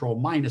 Control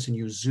minus and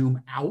you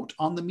zoom out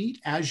on the Meet,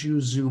 as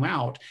you zoom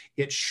out,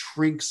 it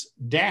shrinks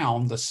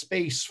down the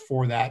space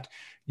for that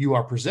you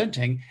are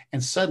presenting,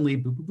 and suddenly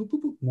boop, boop, boop,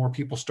 boop, boop, more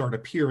people start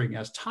appearing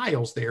as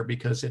tiles there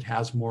because it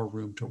has more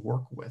room to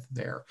work with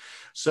there.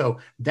 So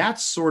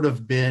that's sort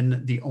of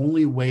been the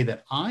only way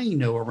that I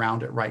know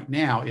around it right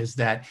now, is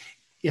that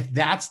if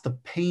that's the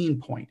pain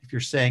point, if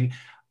you're saying,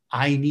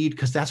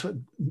 because that's what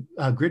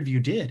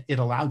GridView did. It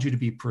allowed you to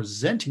be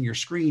presenting your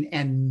screen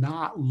and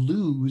not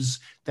lose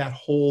that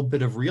whole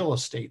bit of real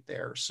estate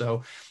there.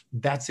 So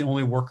that's the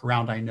only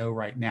workaround I know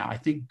right now. I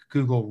think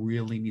Google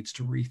really needs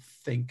to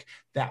rethink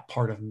that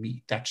part of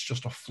Meet. That's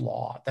just a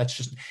flaw.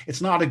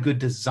 It's not a good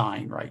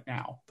design right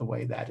now, the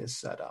way that is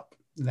set up.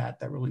 That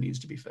really needs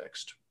to be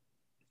fixed.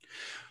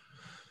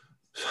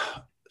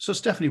 So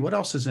Stephanie, what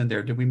else is in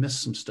there? Did we miss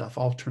some stuff?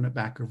 I'll turn it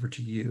back over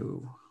to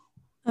you.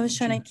 I was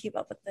trying to keep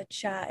up with the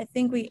chat. I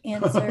think we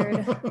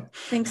answered,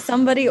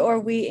 somebody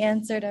or we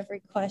answered every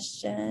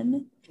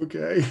question.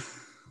 Okay.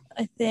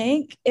 I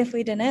think if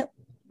we didn't,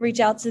 reach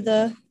out to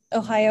the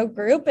Ohio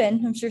group,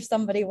 and I'm sure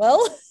somebody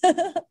will.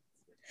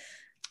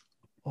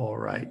 All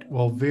right.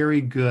 Well,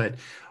 very good.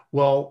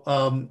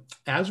 Well,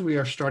 as we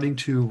are starting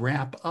to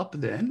wrap up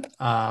then,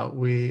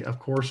 we, of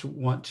course,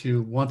 want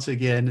to once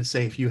again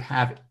say, if you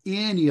have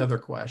any other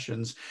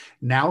questions,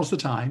 now's the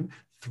time.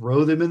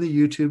 Throw them in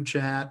the YouTube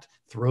chat,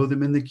 throw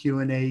them in the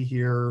Q&A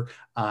here.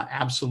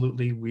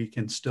 Absolutely, we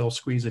can still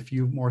squeeze a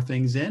few more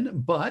things in,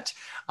 but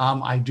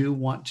I do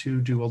want to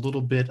do a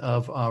little bit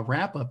of a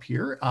wrap up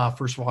here.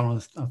 First of all, I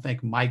want to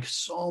thank Mike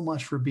so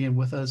much for being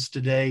with us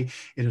today.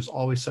 It is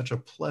always such a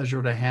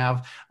pleasure to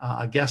have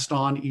a guest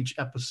on each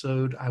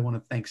episode. I want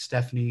to thank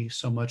Stephanie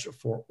so much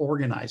for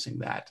organizing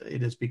that.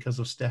 It is because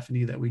of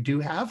Stephanie that we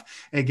do have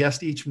a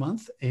guest each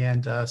month.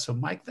 And so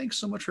Mike, thanks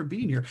so much for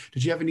being here.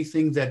 Did you have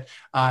anything that,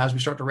 as we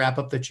start to wrap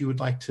up, that you would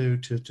like to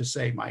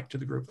say, Mike, to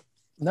the group?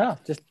 No,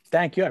 just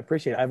thank you. I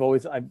appreciate it.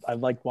 I've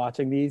liked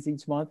watching these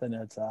each month, and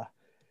it's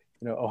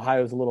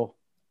Ohio's a little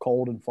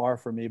cold and far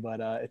from me, but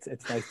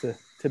it's nice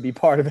to be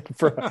part of it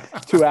for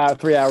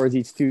 3 hours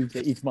each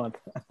Tuesday, each month.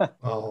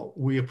 Well,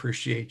 we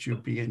appreciate you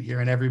being here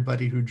and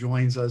everybody who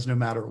joins us no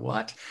matter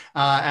what.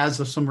 As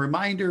of some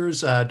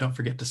reminders, don't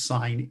forget to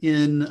sign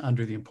in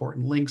under the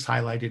important links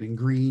highlighted in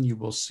green. You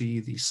will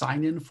see the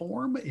sign-in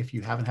form if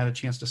you haven't had a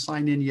chance to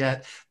sign in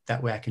yet.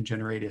 That way I can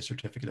generate a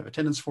certificate of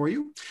attendance for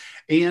you.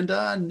 And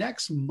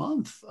next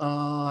month,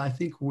 I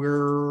think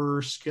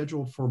we're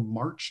scheduled for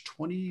March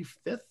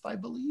 25th, I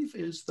believe,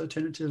 is the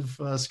tentative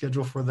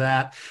schedule for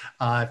that.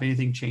 If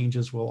anything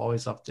changes, we'll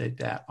always update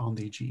that on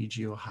the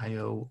GEG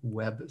Ohio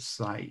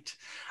website.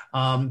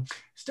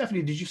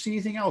 Stephanie, did you see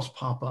anything else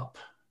pop up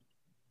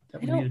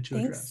that we needed to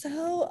address?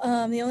 So.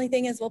 The only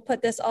thing is we'll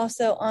put this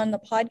also on the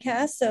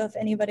podcast. So if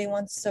anybody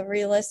wants to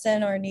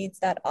re-listen or needs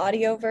that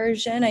audio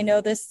version, I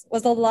know this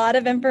was a lot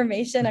of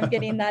information. I'm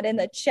getting that in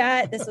the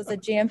chat. This was a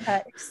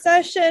jam-packed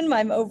session.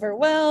 I'm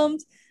overwhelmed.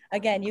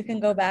 Again, you can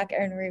go back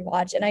and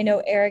rewatch. And I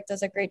know Eric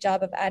does a great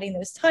job of adding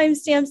those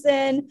timestamps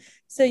in.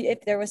 So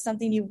if there was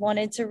something you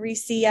wanted to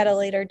re-see at a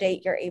later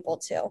date, you're able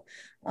to.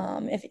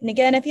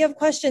 If you have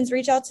questions,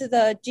 reach out to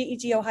the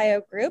GEG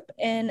Ohio group.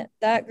 And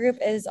that group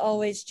is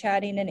always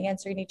chatting and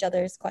answering each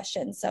other's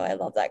questions. So I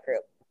love that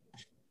group.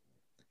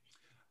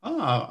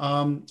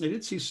 I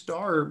did see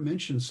Star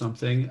mention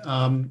something.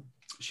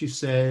 She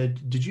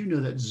said, did you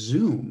know that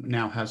Zoom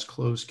now has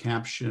closed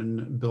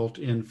caption built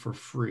in for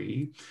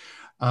free?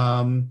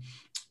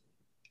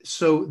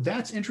 So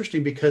that's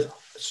interesting because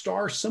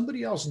Star,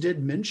 somebody else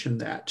did mention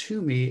that to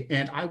me,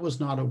 and I was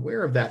not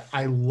aware of that.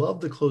 I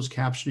love the closed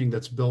captioning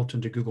that's built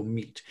into Google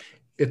Meet.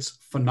 It's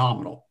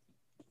phenomenal.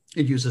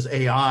 It uses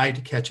AI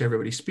to catch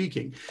everybody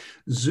speaking.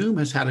 Zoom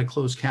has had a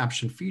closed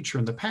caption feature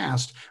in the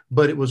past,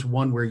 but it was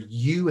one where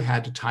you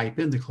had to type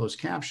in the closed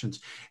captions.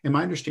 Am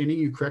I understanding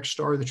you correct,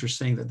 Star, that you're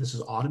saying that this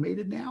is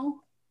automated now?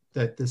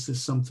 That this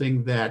is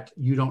something that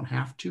you don't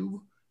have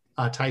to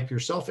type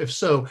yourself? If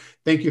so,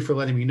 thank you for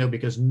letting me know,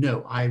 because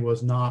no, I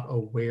was not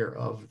aware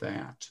of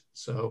that.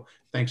 So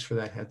thanks for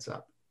that heads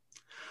up.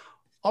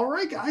 All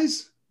right,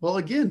 guys. Well,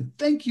 again,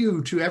 thank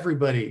you to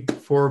everybody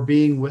for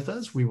being with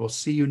us. We will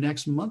see you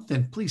next month,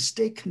 and please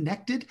stay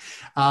connected.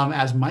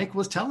 As Mike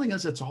was telling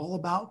us, it's all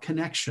about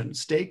connection.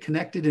 Stay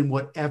connected in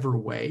whatever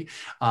way.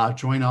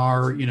 Join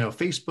our,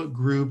 Facebook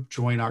group,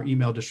 join our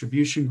email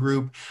distribution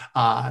group,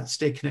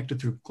 stay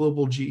connected through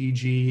Global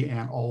GEG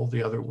and all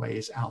the other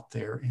ways out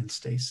there, and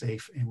stay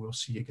safe. And we'll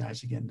see you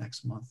guys again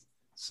next month.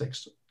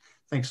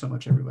 Thanks so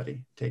much,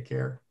 everybody. Take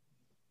care.